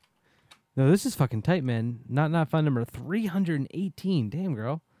Durink. No, this is fucking tight, man. Not fun number 318. Damn,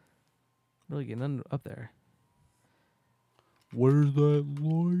 girl. Really getting up there. Where's that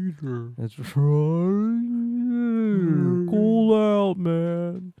lighter? That's right. Cool out,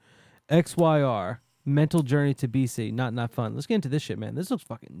 man. XYR. Mental Journey to BC. Not fun. Let's get into this shit, man. This looks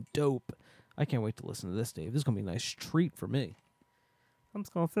fucking dope. I can't wait to listen to this, Dave. This is going to be a nice treat for me. I'm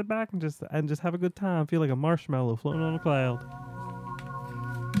just gonna sit back and just have a good time. Feel like a marshmallow floating on a cloud.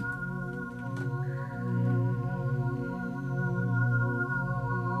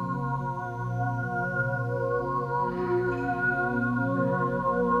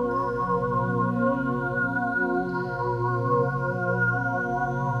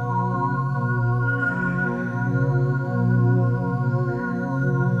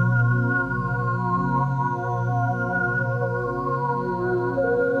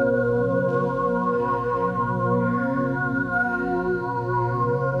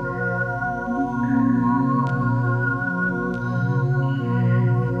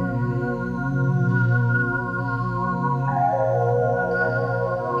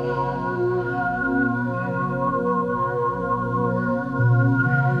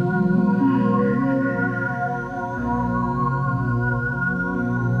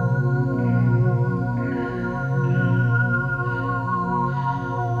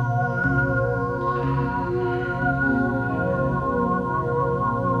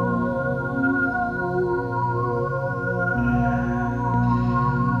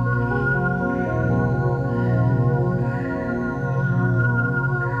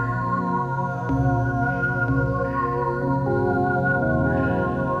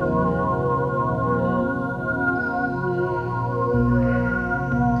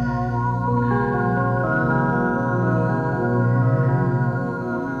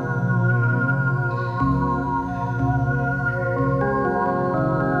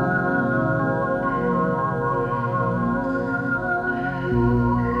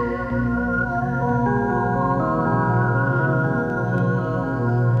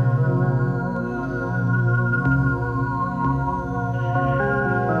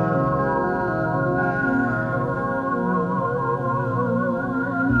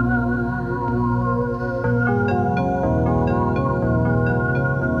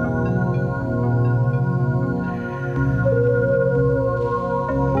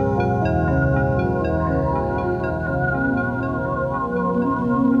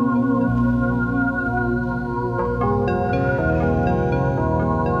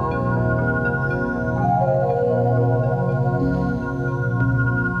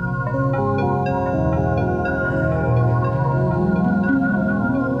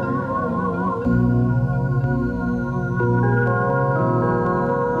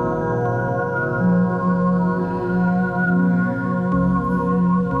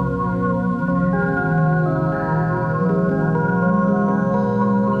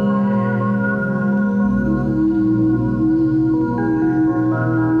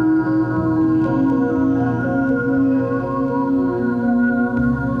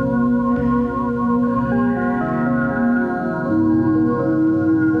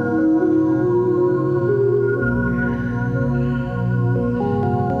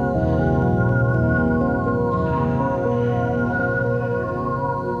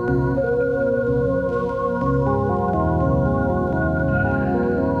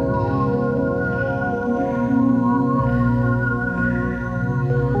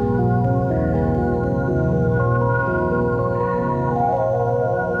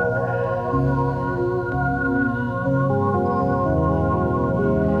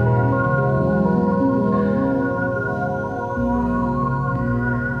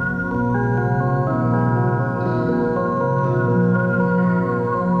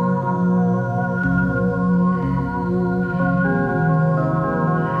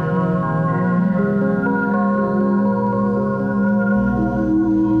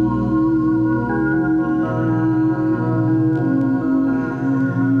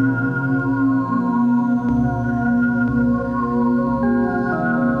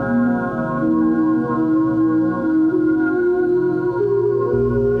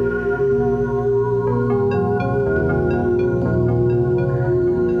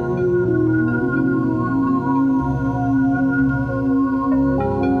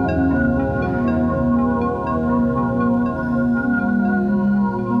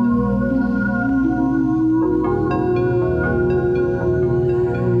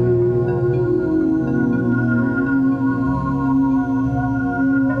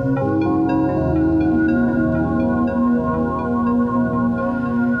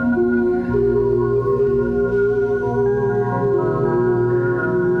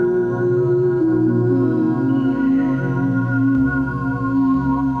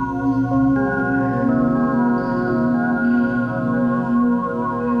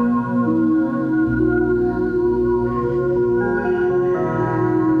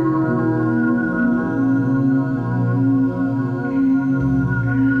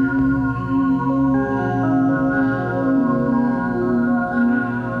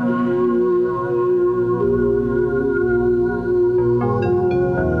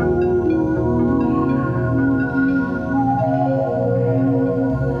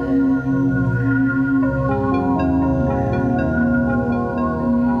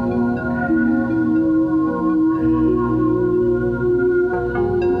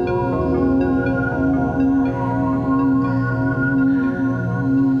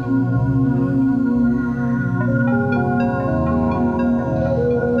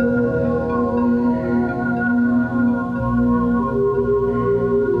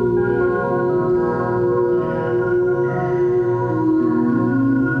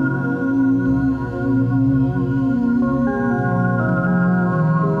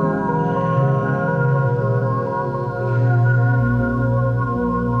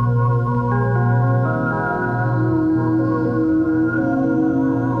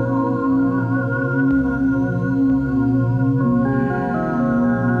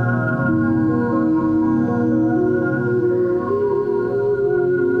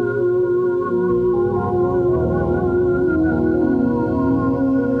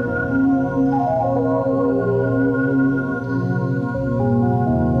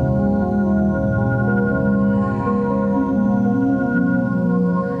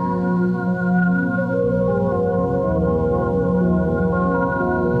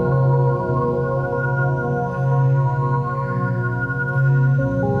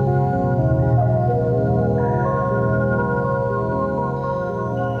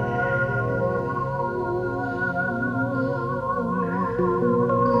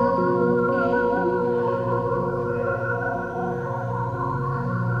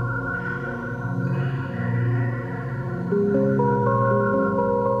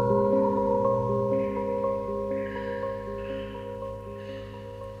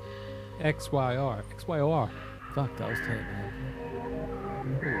 XYR. XYOR. Fuck, that was tight, man.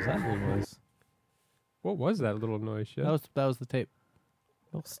 What was that little noise? What was that little noise, shit? That was the tape.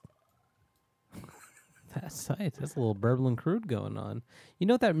 That's tight. That's a little burbling crude going on. You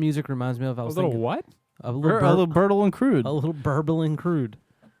know what that music reminds me of? I was little thinking, what? A A little Bertle and Crude. A little burbling crude.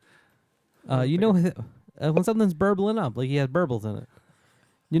 You know when something's burbling up, like he has burbles in it.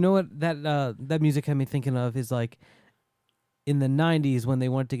 You know what that music had me thinking of is like in the 90s when they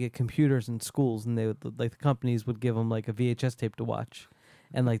went to get computers in schools and they would, like the companies would give them like a VHS tape to watch,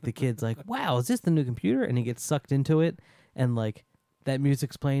 and like the kid's like, "Wow, is this the new computer?" And he gets sucked into it, and like that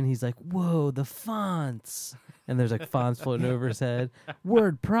music's playing. He's like, "Whoa, the fonts!" And there's like fonts floating over his head.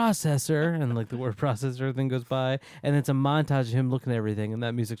 Word processor, and like the word processor thing goes by, and it's a montage of him looking at everything, and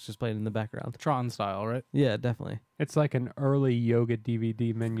that music's just playing in the background. Tron style, right? Yeah, definitely. It's like an early yoga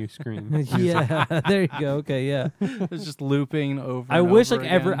DVD menu screen. Yeah, there you go. Okay, yeah. It's just looping over. I and wish over like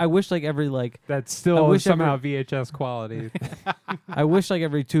again. every like That's I still wish somehow VHS quality. I wish like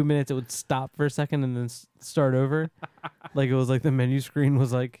every 2 minutes it would stop for a second and then start over. Like it was like the menu screen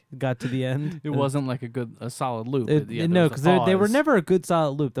was like got to the end. It wasn't like a solid loop. No, because they were never a good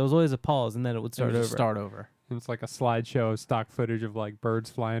solid loop. There was always a pause and then it would start over. Start over. It's like a slideshow of stock footage of like birds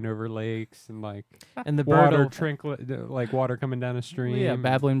flying over lakes and like And the water bird like water coming down a stream. Yeah,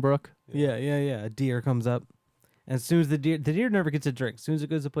 babbling brook. Yeah. A deer comes up. And as soon as the deer never gets a drink. As soon as it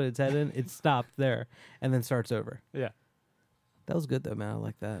goes to put its head in, it stopped there and then starts over. Yeah. That was good though, man. I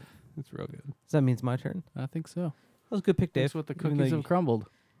like that. It's real good. So that means it's my turn? I think so. That was a good pick, Dave. That's what the Even though cookies have crumbled.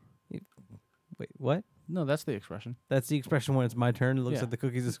 Wait, what? No, that's the expression. That's the expression when it's my turn. It looks Yeah. like the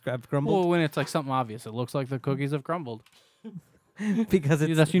cookies have crumbled. Well, when it's like something obvious, it looks like the cookies have crumbled. Because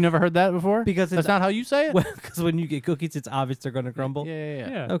it's You never heard that before? because That's it's not how you say it? because when you get cookies, it's obvious they're going to crumble. Yeah.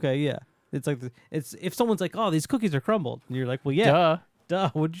 Yeah. Okay, yeah. It's like it's if someone's like, "Oh, these cookies are crumbled," and you're like, "Well, yeah,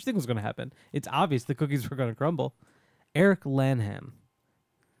 duh. What did you think was going to happen? It's obvious the cookies were going to crumble." Eric Lanham.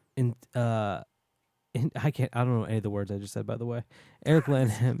 I don't know any of the words I just said. By the way, Eric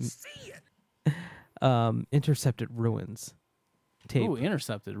Lanham. Intercepted Ruins. Tape Ooh,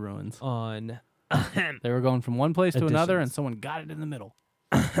 intercepted ruins. on They were going from one place to another, and Editions. someone got it in the middle.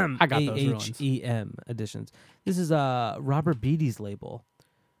 I got those ruins. AHEM editions. This is Robert Beatty's label,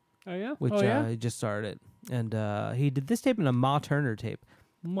 Oh yeah. which he just started, and he did this tape in a Ma Turner tape.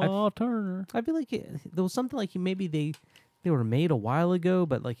 Ma Turner. I feel like there was something like maybe they were made a while ago,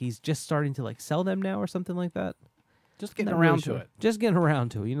 but like he's just starting to like sell them now or something like that. Just getting Not around really to sure. it. Just getting around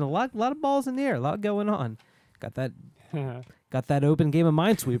to it. You know, a lot of balls in the air, a lot going on. Got that open game of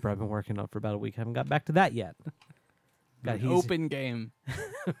Minesweeper I've been working on for about a week. I haven't got back to that yet. Got An open game.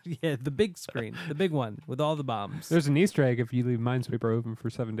 Yeah, the big screen, the big one with all the bombs. There's an Easter egg if you leave Minesweeper open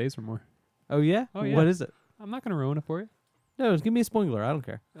for 7 days or more. Oh yeah? Oh, yeah. What is it? I'm not gonna ruin it for you. No, just give me a spoiler. I don't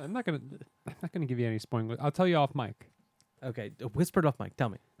care. I'm not gonna give you any spoilers. I'll tell you off mic. Okay, whispered off mic. Tell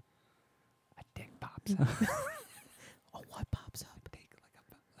me. A dick pops out. Oh, what pops up?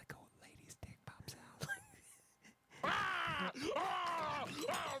 like old lady's dick pops out.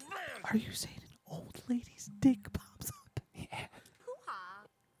 Are you saying an old lady's dick pops up? Yeah.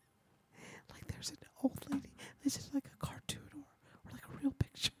 Like there's an old lady. This is like a cartoon or like a real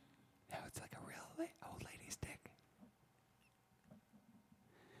picture. No, it's like a real old lady's dick.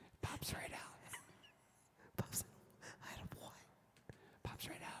 Pops right out. Pops out of what? Pops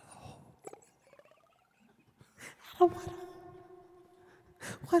right out of the hole. Out of what hole?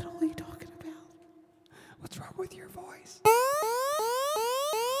 What hole are you talking about? What's wrong with your voice?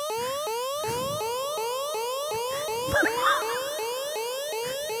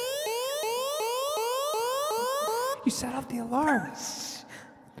 You set off the alarm.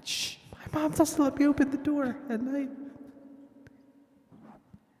 Shh. My mom doesn't let me open the door at night.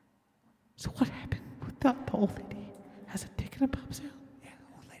 So what happened with the old lady? Has a dick and it pops out? Yeah,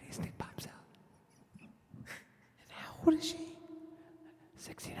 the old lady's dick pops out. And how old is she?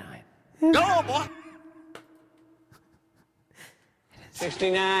 69. Go, boy!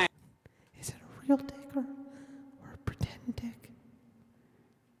 69. Is it a real dick or a pretend dick?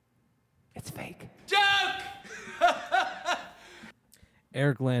 It's fake.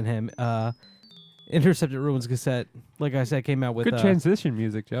 Eric Lanham, Intercepted Ruins cassette, like I said, came out with Good transition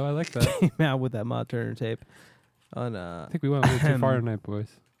music, Joe. I like that. came out with that Ma Turner tape on I think we went a little too far tonight, boys.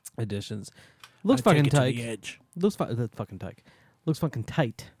 editions. Looks fucking tight. Looks fucking tight. Looks fucking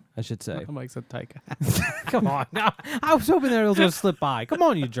tight, I should say. Mike said Taika. Come on. Now, I was hoping that it was going to slip by. Come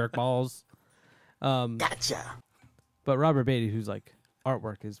on, you jerk balls. Gotcha. But Robert Beatty, who's like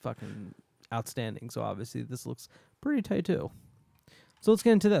artwork is fucking outstanding. So obviously this looks pretty tight too. So let's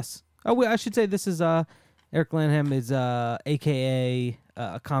get into this. Oh, wait, I should say this is Eric Lanham is AKA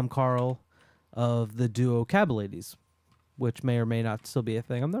Com Carl of the duo Cab Ladies, which may or may not still be a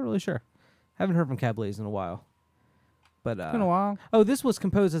thing. I'm not really sure. Haven't heard from Cab Ladies in a while. But Been a while. Oh, this was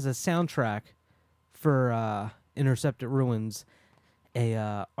composed as a soundtrack for Intercept at Ruins,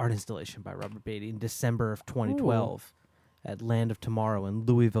 a art installation by Robert Beatty in December of 2012 at Land of Tomorrow in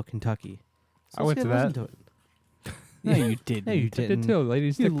Louisville, Kentucky. So I went let's to get a that. listen to it. No, you didn't. No, you I did didn't. too.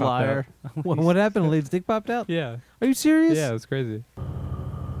 Lady's You dick popped out. liar. What happened? A lady's dick popped out? Yeah. Are you serious? Yeah, it was crazy.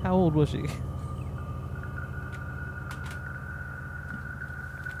 How old was she? Alright,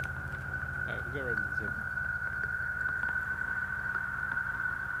 we'll go right into the tape.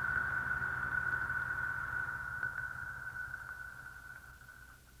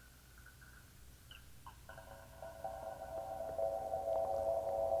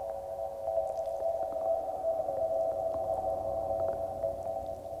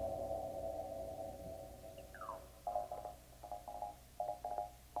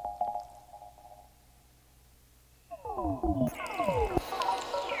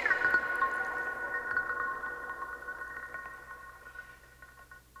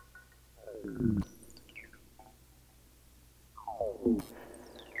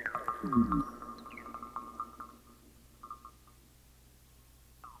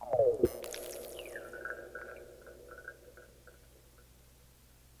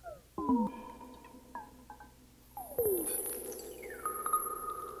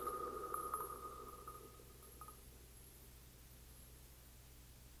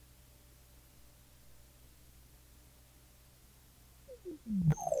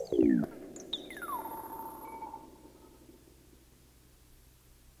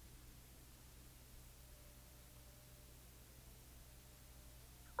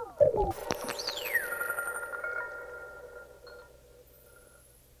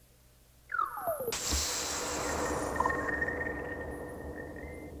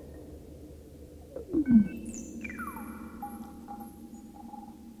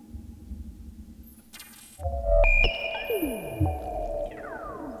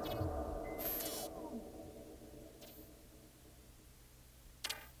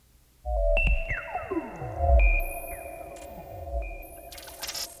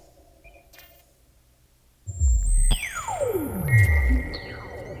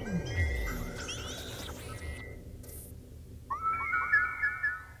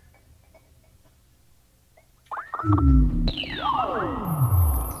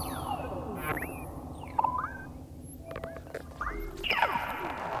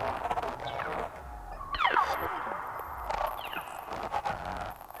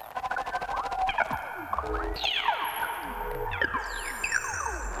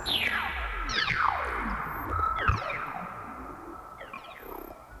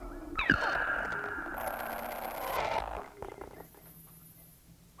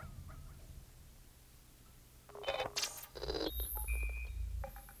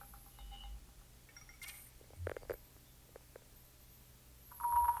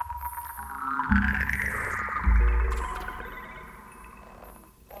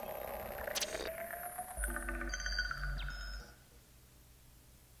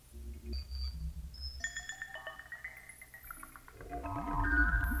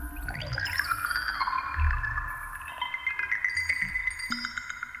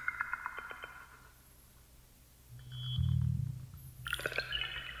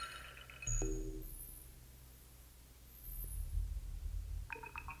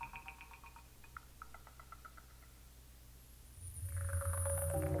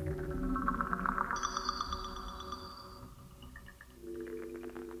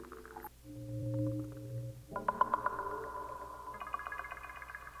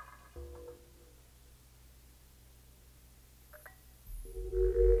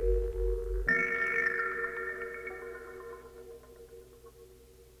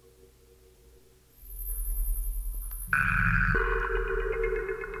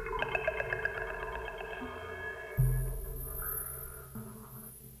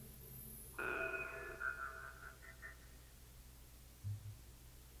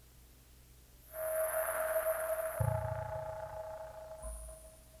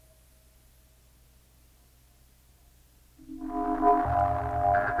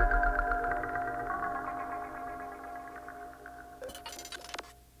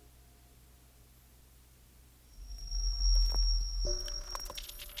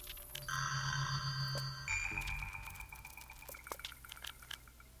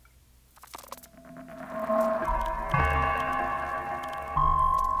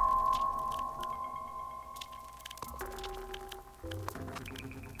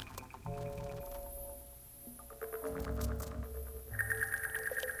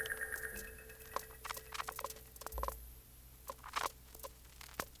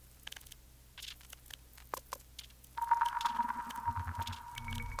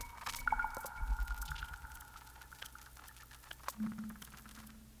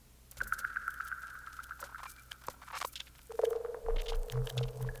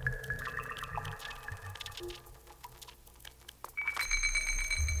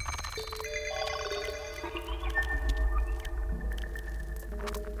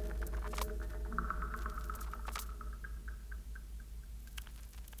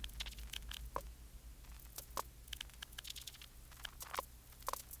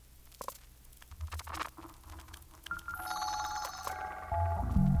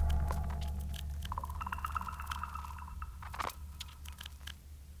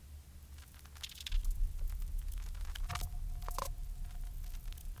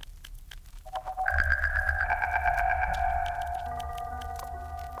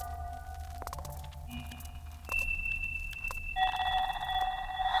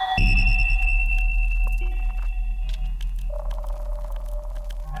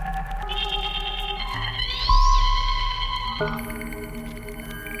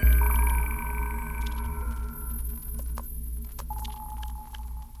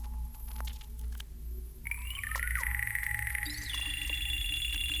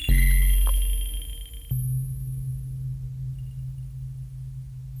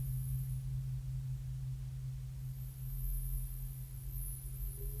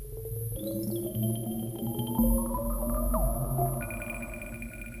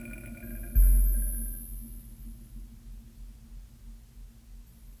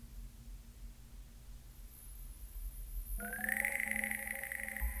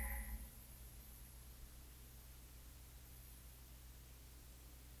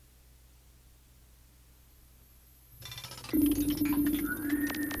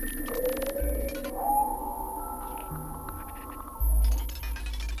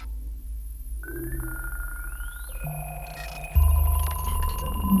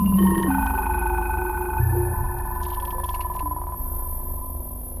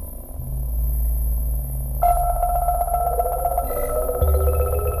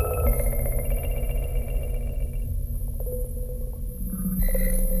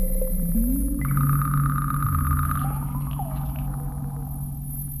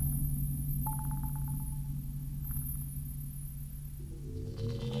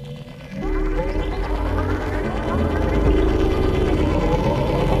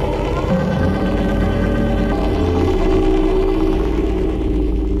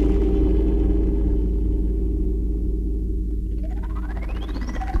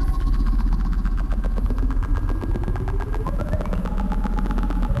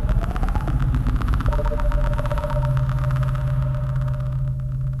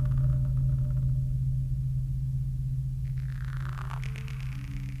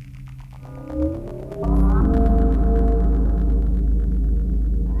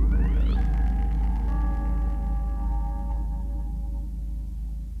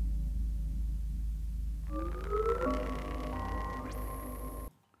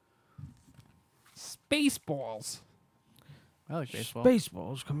 Spaceballs. I like baseball.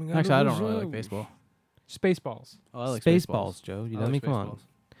 Spaceballs coming out. Actually, I of don't the really like zone. baseball. Spaceballs. Oh, I like Spaceballs, Joe. You I let like me come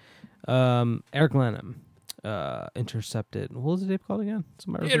Spaceballs. on. Eric Lanham intercepted. What was the tape called again?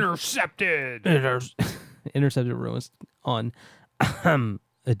 Somebody repeat? Intercepted. Intercepted Ruins on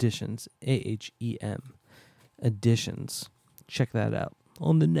Editions. AHEM Editions. Check that out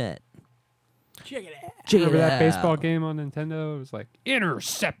on the net. Check Remember it that out. baseball game on Nintendo? It was like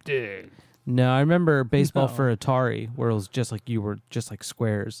intercepted. No, I remember baseball No. for Atari, where it was just like you were just like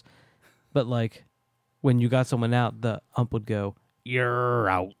squares, but like when you got someone out, the ump would go, "You're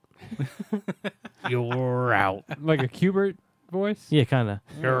out, you're out." Like a Cubert voice. Yeah, kind of.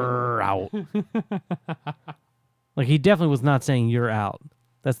 You're out. Like he definitely was not saying "you're out."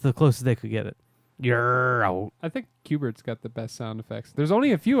 That's the closest they could get it. You're out. I think Cubert's got the best sound effects. There's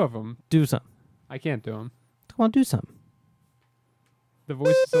only a few of them. Do something. I can't do them. Come on, do something. The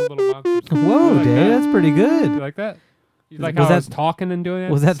voices of little monsters. Whoa, You like Dave, that? that's pretty You good. like that? You Was like that- how I was talking and doing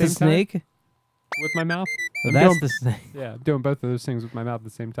it? Was at that the same time? snake? With my mouth? Well, I'm that's doing- the snake. Yeah, I'm doing both of those things with my mouth at the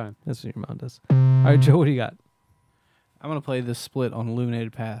same time. That's what your mom does. All right, Joe, what do you got? I'm gonna play this split on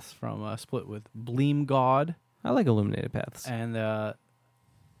Illuminated Paths from Split with Bleem God I like Illuminated Paths. and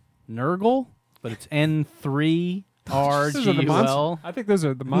Nurgle, but it's N3 Those are the monst- RGUL. I think those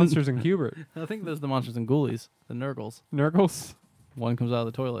are the monsters in Cubert. I think those are the monsters and ghoulies, the Nurgles. Nurgles. One comes out of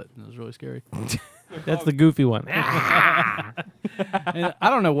the toilet and it was really scary. That's the goofy one. And I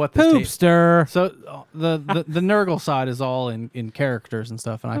don't know what this tape. Poopster. So the Nurgle side is all in characters and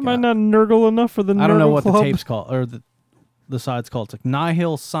stuff, and Am I not nurgle enough for the I don't know Nurgle what Club? the tape's called or the side's called. It's like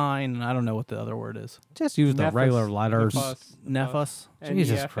Nihil Sign, and I don't know what the other word is. Just use the Nephus. regular letters. Nephus.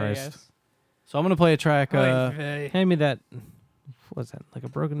 Jesus N-E-F-A-S. Christ. So I'm gonna play a track. Hand me that. What's that? Like a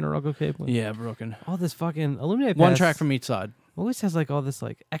broken Nurgle cable? Yeah, broken. All this fucking Illuminated One Paths track from each side always has like all this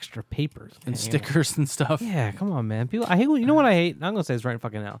like extra papers and hanging out. stickers and stuff. Yeah, come on, man. People, I hate. You know what I hate? I'm gonna say this right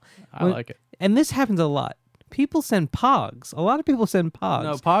fucking now. I When- like it. And this happens a lot. People send pogs. A lot of people send pogs.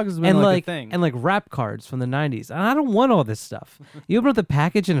 No, Pogs has been and like a thing. and like rap cards from the 90s. And I don't want all this stuff. You open up the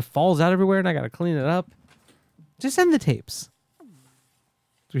package and it falls out everywhere and I got to clean it up. Just send the tapes.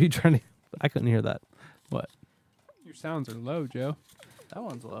 Were you trying to I couldn't hear that. What? Your sounds are low, Joe. That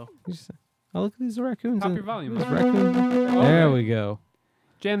one's low. You just- oh, look at these raccoons. Top in- your volume. these raccoons. Oh, There okay. we go.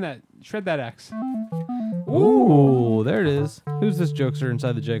 Jam that. Shred that X. Ooh, there it is. Who's this jokester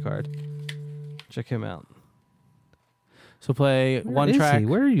inside the J card? Check him out. So play Where one is track he?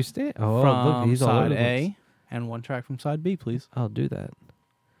 Where are you staying? Oh, from look, he's all over side the place. A and one track from side B, please. I'll do that.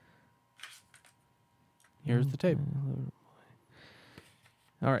 Here's the tape.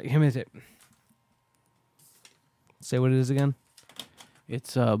 All right, give me the tape. Say what it is again.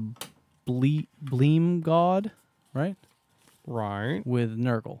 It's Bleem God, right? Right. With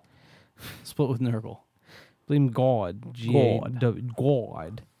Nurgle. Split with Nurgle. Bleem God. God.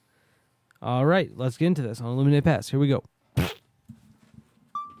 God. All right, let's get into this on Illuminated Pass. Here we go.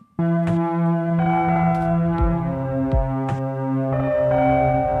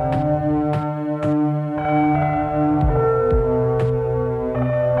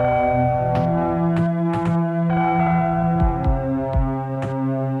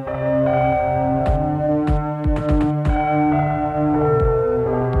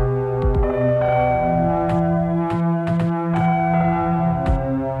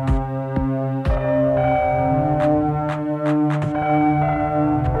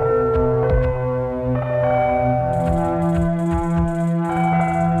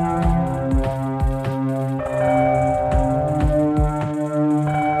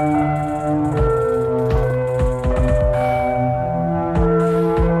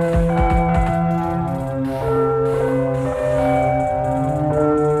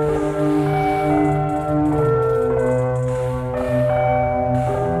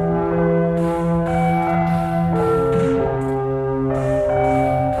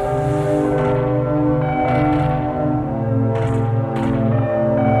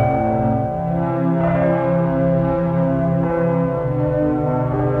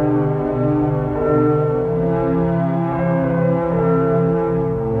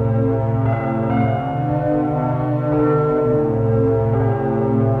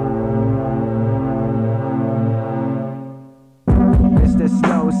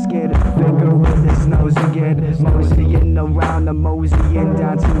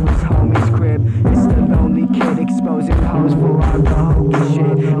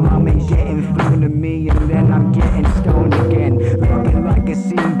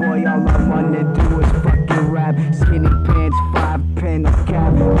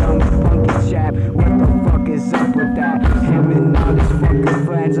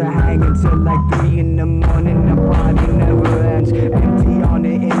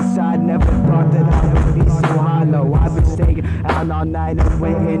 all night and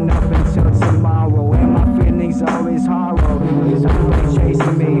waiting up until tomorrow. And my feelings always hollow. He's always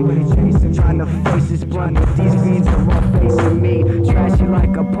chasing me, trying to face this blunt, but these fiends are all facing me. Trashy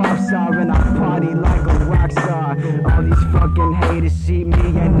like a pop star, and I party like a rock star. All these fucking haters see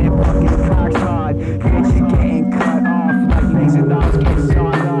me and they're fucking cocks hard. Heads are getting cut off like legs and arms get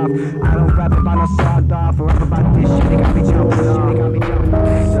sawed off. I don't rap about no sawed off or rap about this shit. They got me jumping off.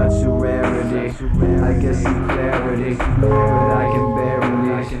 Such a rarity, I get some clarity, but I can barely.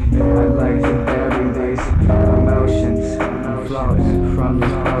 I'd like to bury these emotions flows from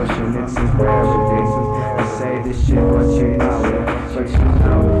this ocean. It's a rarity. I say this shit, but you know it. But you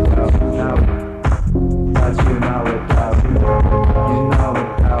know it, though. No. But you know it,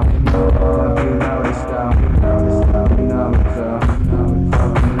 though. You know it, though. You know this, though. You know it, though.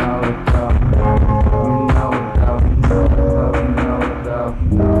 You know it, though. You know it, though. You know it, though.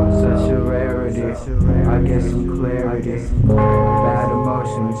 Such a rarity. I get some clarity. Bad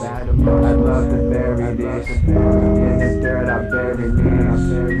emotions. I'd love to bury this. In the dirt, I bury these.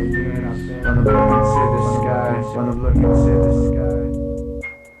 When I'm looking to the sky. When I'm looking to the sky.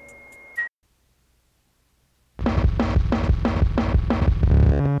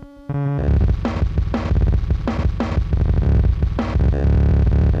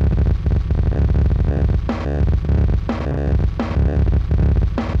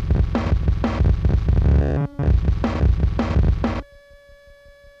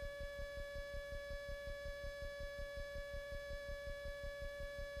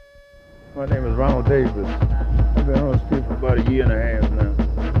 My name is Ronald Davis. I've been on the street for about a year and a half now.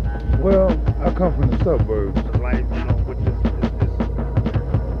 Well, I come from the suburbs. Life, you know, with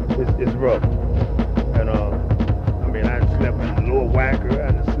it's rough. And I mean, I done slept in the Lower Wacker,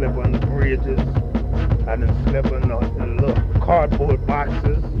 I done slept on the bridges, I done slept in the little cardboard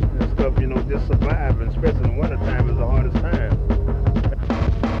boxes and stuff, you know, just surviving, especially in the wintertime is the hardest time.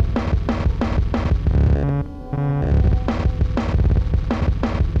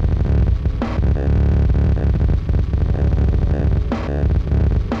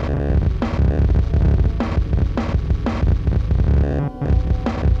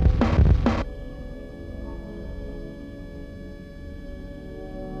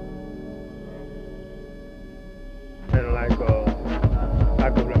 And like, I go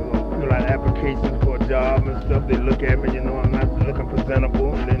fill out applications for a job and stuff. They look at me, you know, I'm not looking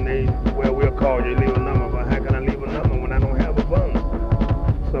presentable. And then we'll call you, leave a number. But how can I leave a number when I don't have a bundle?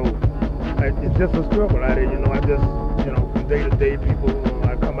 So it's just a struggle out there, you know. I just, you know, from day to day, people,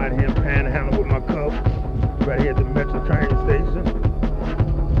 I come out here and panhandle with my cup right here at the Metro train station.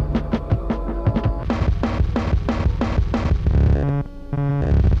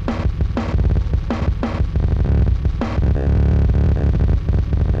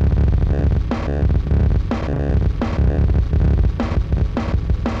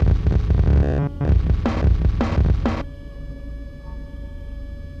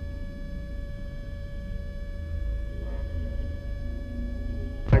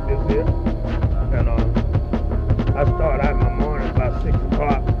 Like this here, and I start out my morning about 6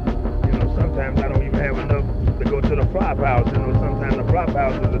 o'clock. You know, sometimes I don't even have enough to go to the flop house. You know, sometimes the flop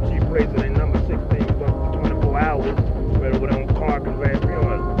house is a cheap place and they number 16 for 24 hours, where with on Clark and Van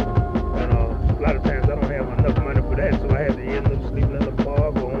Buren. And a lot of times I don't have enough money for that, so I have to end up sleeping in the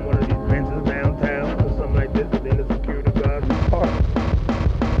park or on one of these benches downtown or something like this, and then the security guards in the park.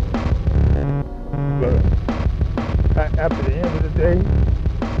 But after the end of the day,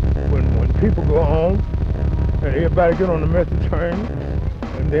 when people go home and everybody get on the Metro train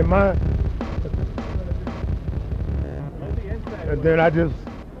and they might, and then I just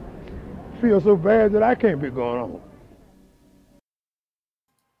feel so bad that I can't be going home.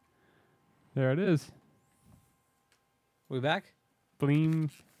 There it is. We back? Bleem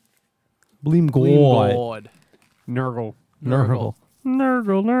God. Nurgle. Nurgle.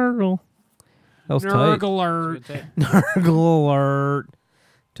 Nurgle. That was tight. Nurgle alert. Nurgle alert.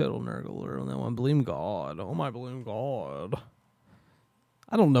 Total Nurgle alert on that one. Bleem God. Oh my Bleem God.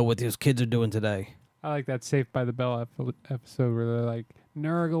 I don't know what these kids are doing today. I like that Saved by the Bell episode where they're like,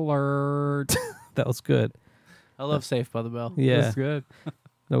 Nurgle alert. That was good. I love Safe by the Bell. Yeah. That's good.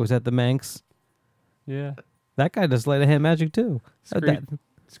 That was at the Manx. Yeah. That guy does sleight of hand magic too.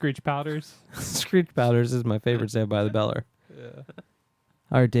 Screech Powders. Screech Powders is my favorite Saved by the Beller. Yeah.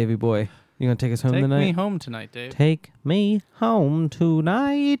 All right, Davey boy. You gonna take us home tonight? Take me home tonight, Dave. Take me home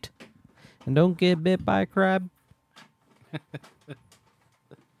tonight. And don't get bit by a crab.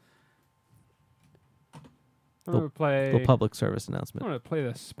 I'm going to play... Little public service announcement. I'm going to play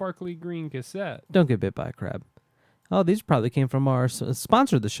the Sparkly Green cassette. Don't get bit by a crab. Oh, these probably came from our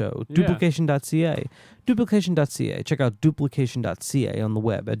sponsor of the show, Yeah. duplication.ca. Duplication.ca. Check out duplication.ca on the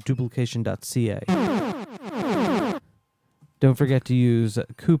web at duplication.ca. Don't forget to use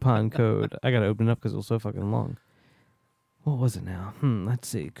coupon code. I gotta open it up because it was so fucking long. What was it now? Let's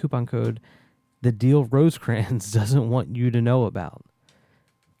see. Coupon code. The deal Rosecrans doesn't want you to know about.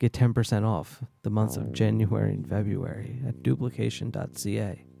 Get 10% off the months of January and February at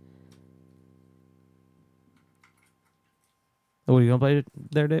duplication.ca. Oh, what are you gonna play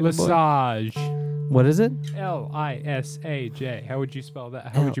there, David? boy? Lesage. What is it? Lisaj. How would you spell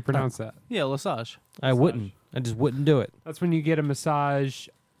that? How would you pronounce that? Yeah, Lesage. I wouldn't. I just wouldn't do it. That's when you get a massage,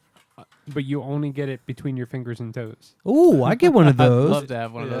 but you only get it between your fingers and toes. Ooh, I get one of I'd those. love to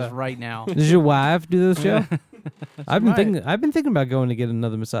have one of those right now. Does your wife do those, Joe? I've been right. thinking. I've been thinking about going to get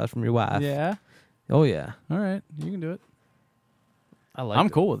another massage from your wife. Yeah. Oh yeah. All right, you can do it. I like. I'm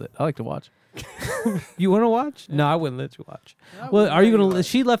cool with it. I like to watch. You want to watch? No, I wouldn't let you watch. I Well, wouldn't are you let you gonna? watch.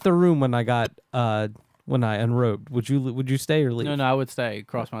 She left the room when I got when I unrobed. Would you stay or leave? No, I would stay,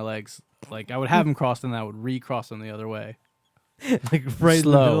 cross my legs. Like I would have them crossed, and then I would recross them the other way. Like right in the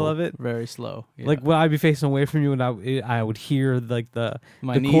Slow, middle of it. very slow. Yeah. Like when I'd be facing away from you, and I would hear like My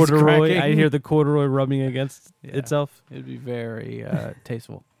the knees corduroy. cracking. I'd hear the corduroy rubbing against Yeah. itself. It'd be very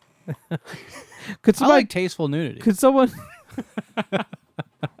tasteful. Could I somebody? like tasteful nudity. Could someone?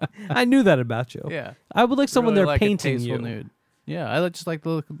 I knew that about you. Yeah, I would like someone Really there like a painting tasteful you. nude. Yeah, I just like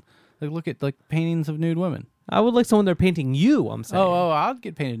to look at like paintings of nude women. I would like someone there painting you. I'm saying. Oh, I'll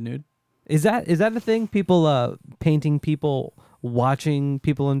get painted nude. Is that a thing? People painting people, watching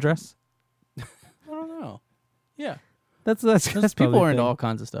people undress. I don't know. Yeah, That's Those probably people are a into thing. all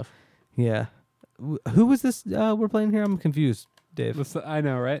kinds of stuff. Yeah. Who was this we're playing here? I'm confused, Dave. I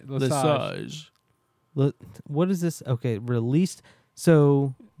know, right? Lesage. What is this? Okay, released.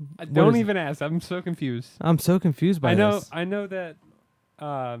 So what Don't is even ask. I'm so confused. I'm so confused by this. I know that.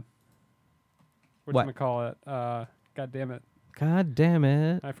 What? Whatchamacallit? God damn it! God damn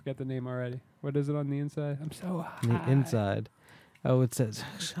it. I forgot the name already. What is it on the inside? I'm so high. The inside. Oh, it says,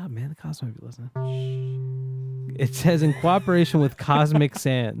 shut up, man. The cops might be listening. It says in cooperation with Cosmic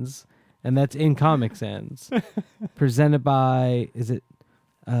Sans, and that's in Comic Sans. Presented by, is it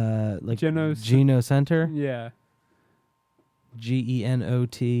like Geno Center? Yeah.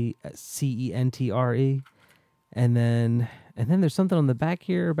 GENOTCENTRE. And then there's something on the back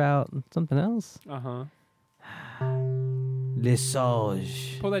here about something else.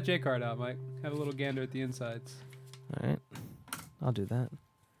 Lesage. Pull that J card out, Mike. Have a little gander at the insides. All right. I'll do that.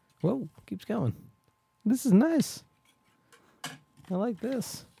 Whoa, keeps going. This is nice. I like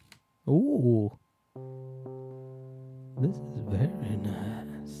this. Ooh. This is very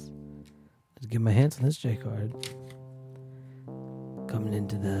nice. Let's get my hands on this J card. Coming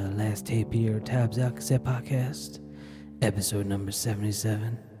into the last tape here, Tabs Out Cassette Podcast, episode number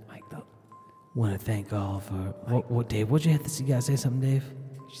 77. Mike, though. Want to thank all for what Dave? What'd you have to see? You guys say something, Dave?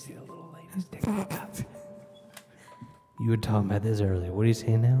 Did you see the little lady's dick in the cup? You were talking about this earlier. What are you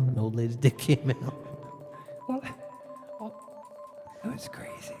saying now? An old lady's dick came out. Well, it was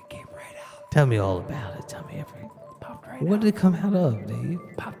crazy. It came right out. Tell me all about it. Tell me everything. Popped right What out. did it come out of, Dave?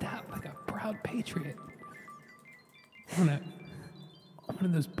 Popped out like a proud patriot. On one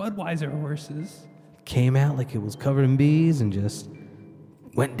of those Budweiser horses. Came out like it was covered in bees and just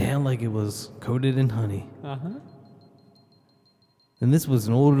went down like it was coated in honey. Uh-huh. And this was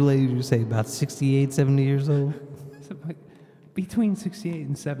an older lady, you say about 68, 70 years old? Something like between 68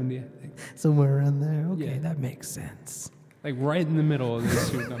 and 70, I think. Somewhere around there. Okay, Yeah. that makes sense. Like right in the middle of those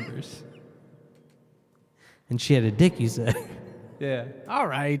two numbers. And she had a dick, you said? Yeah. All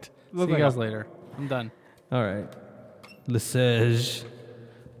right. Look See you like guys a- later. I'm done. All right. Lesage.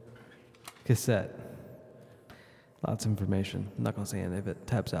 Cassette. Lots of information. I'm not going to say any of it.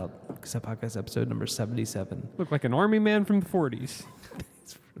 Taps Out. Cassette Podcast episode number 77. Looked like an army man from the 40s.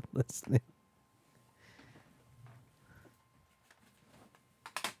 Thanks for listening.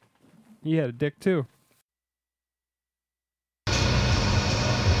 He had a dick too.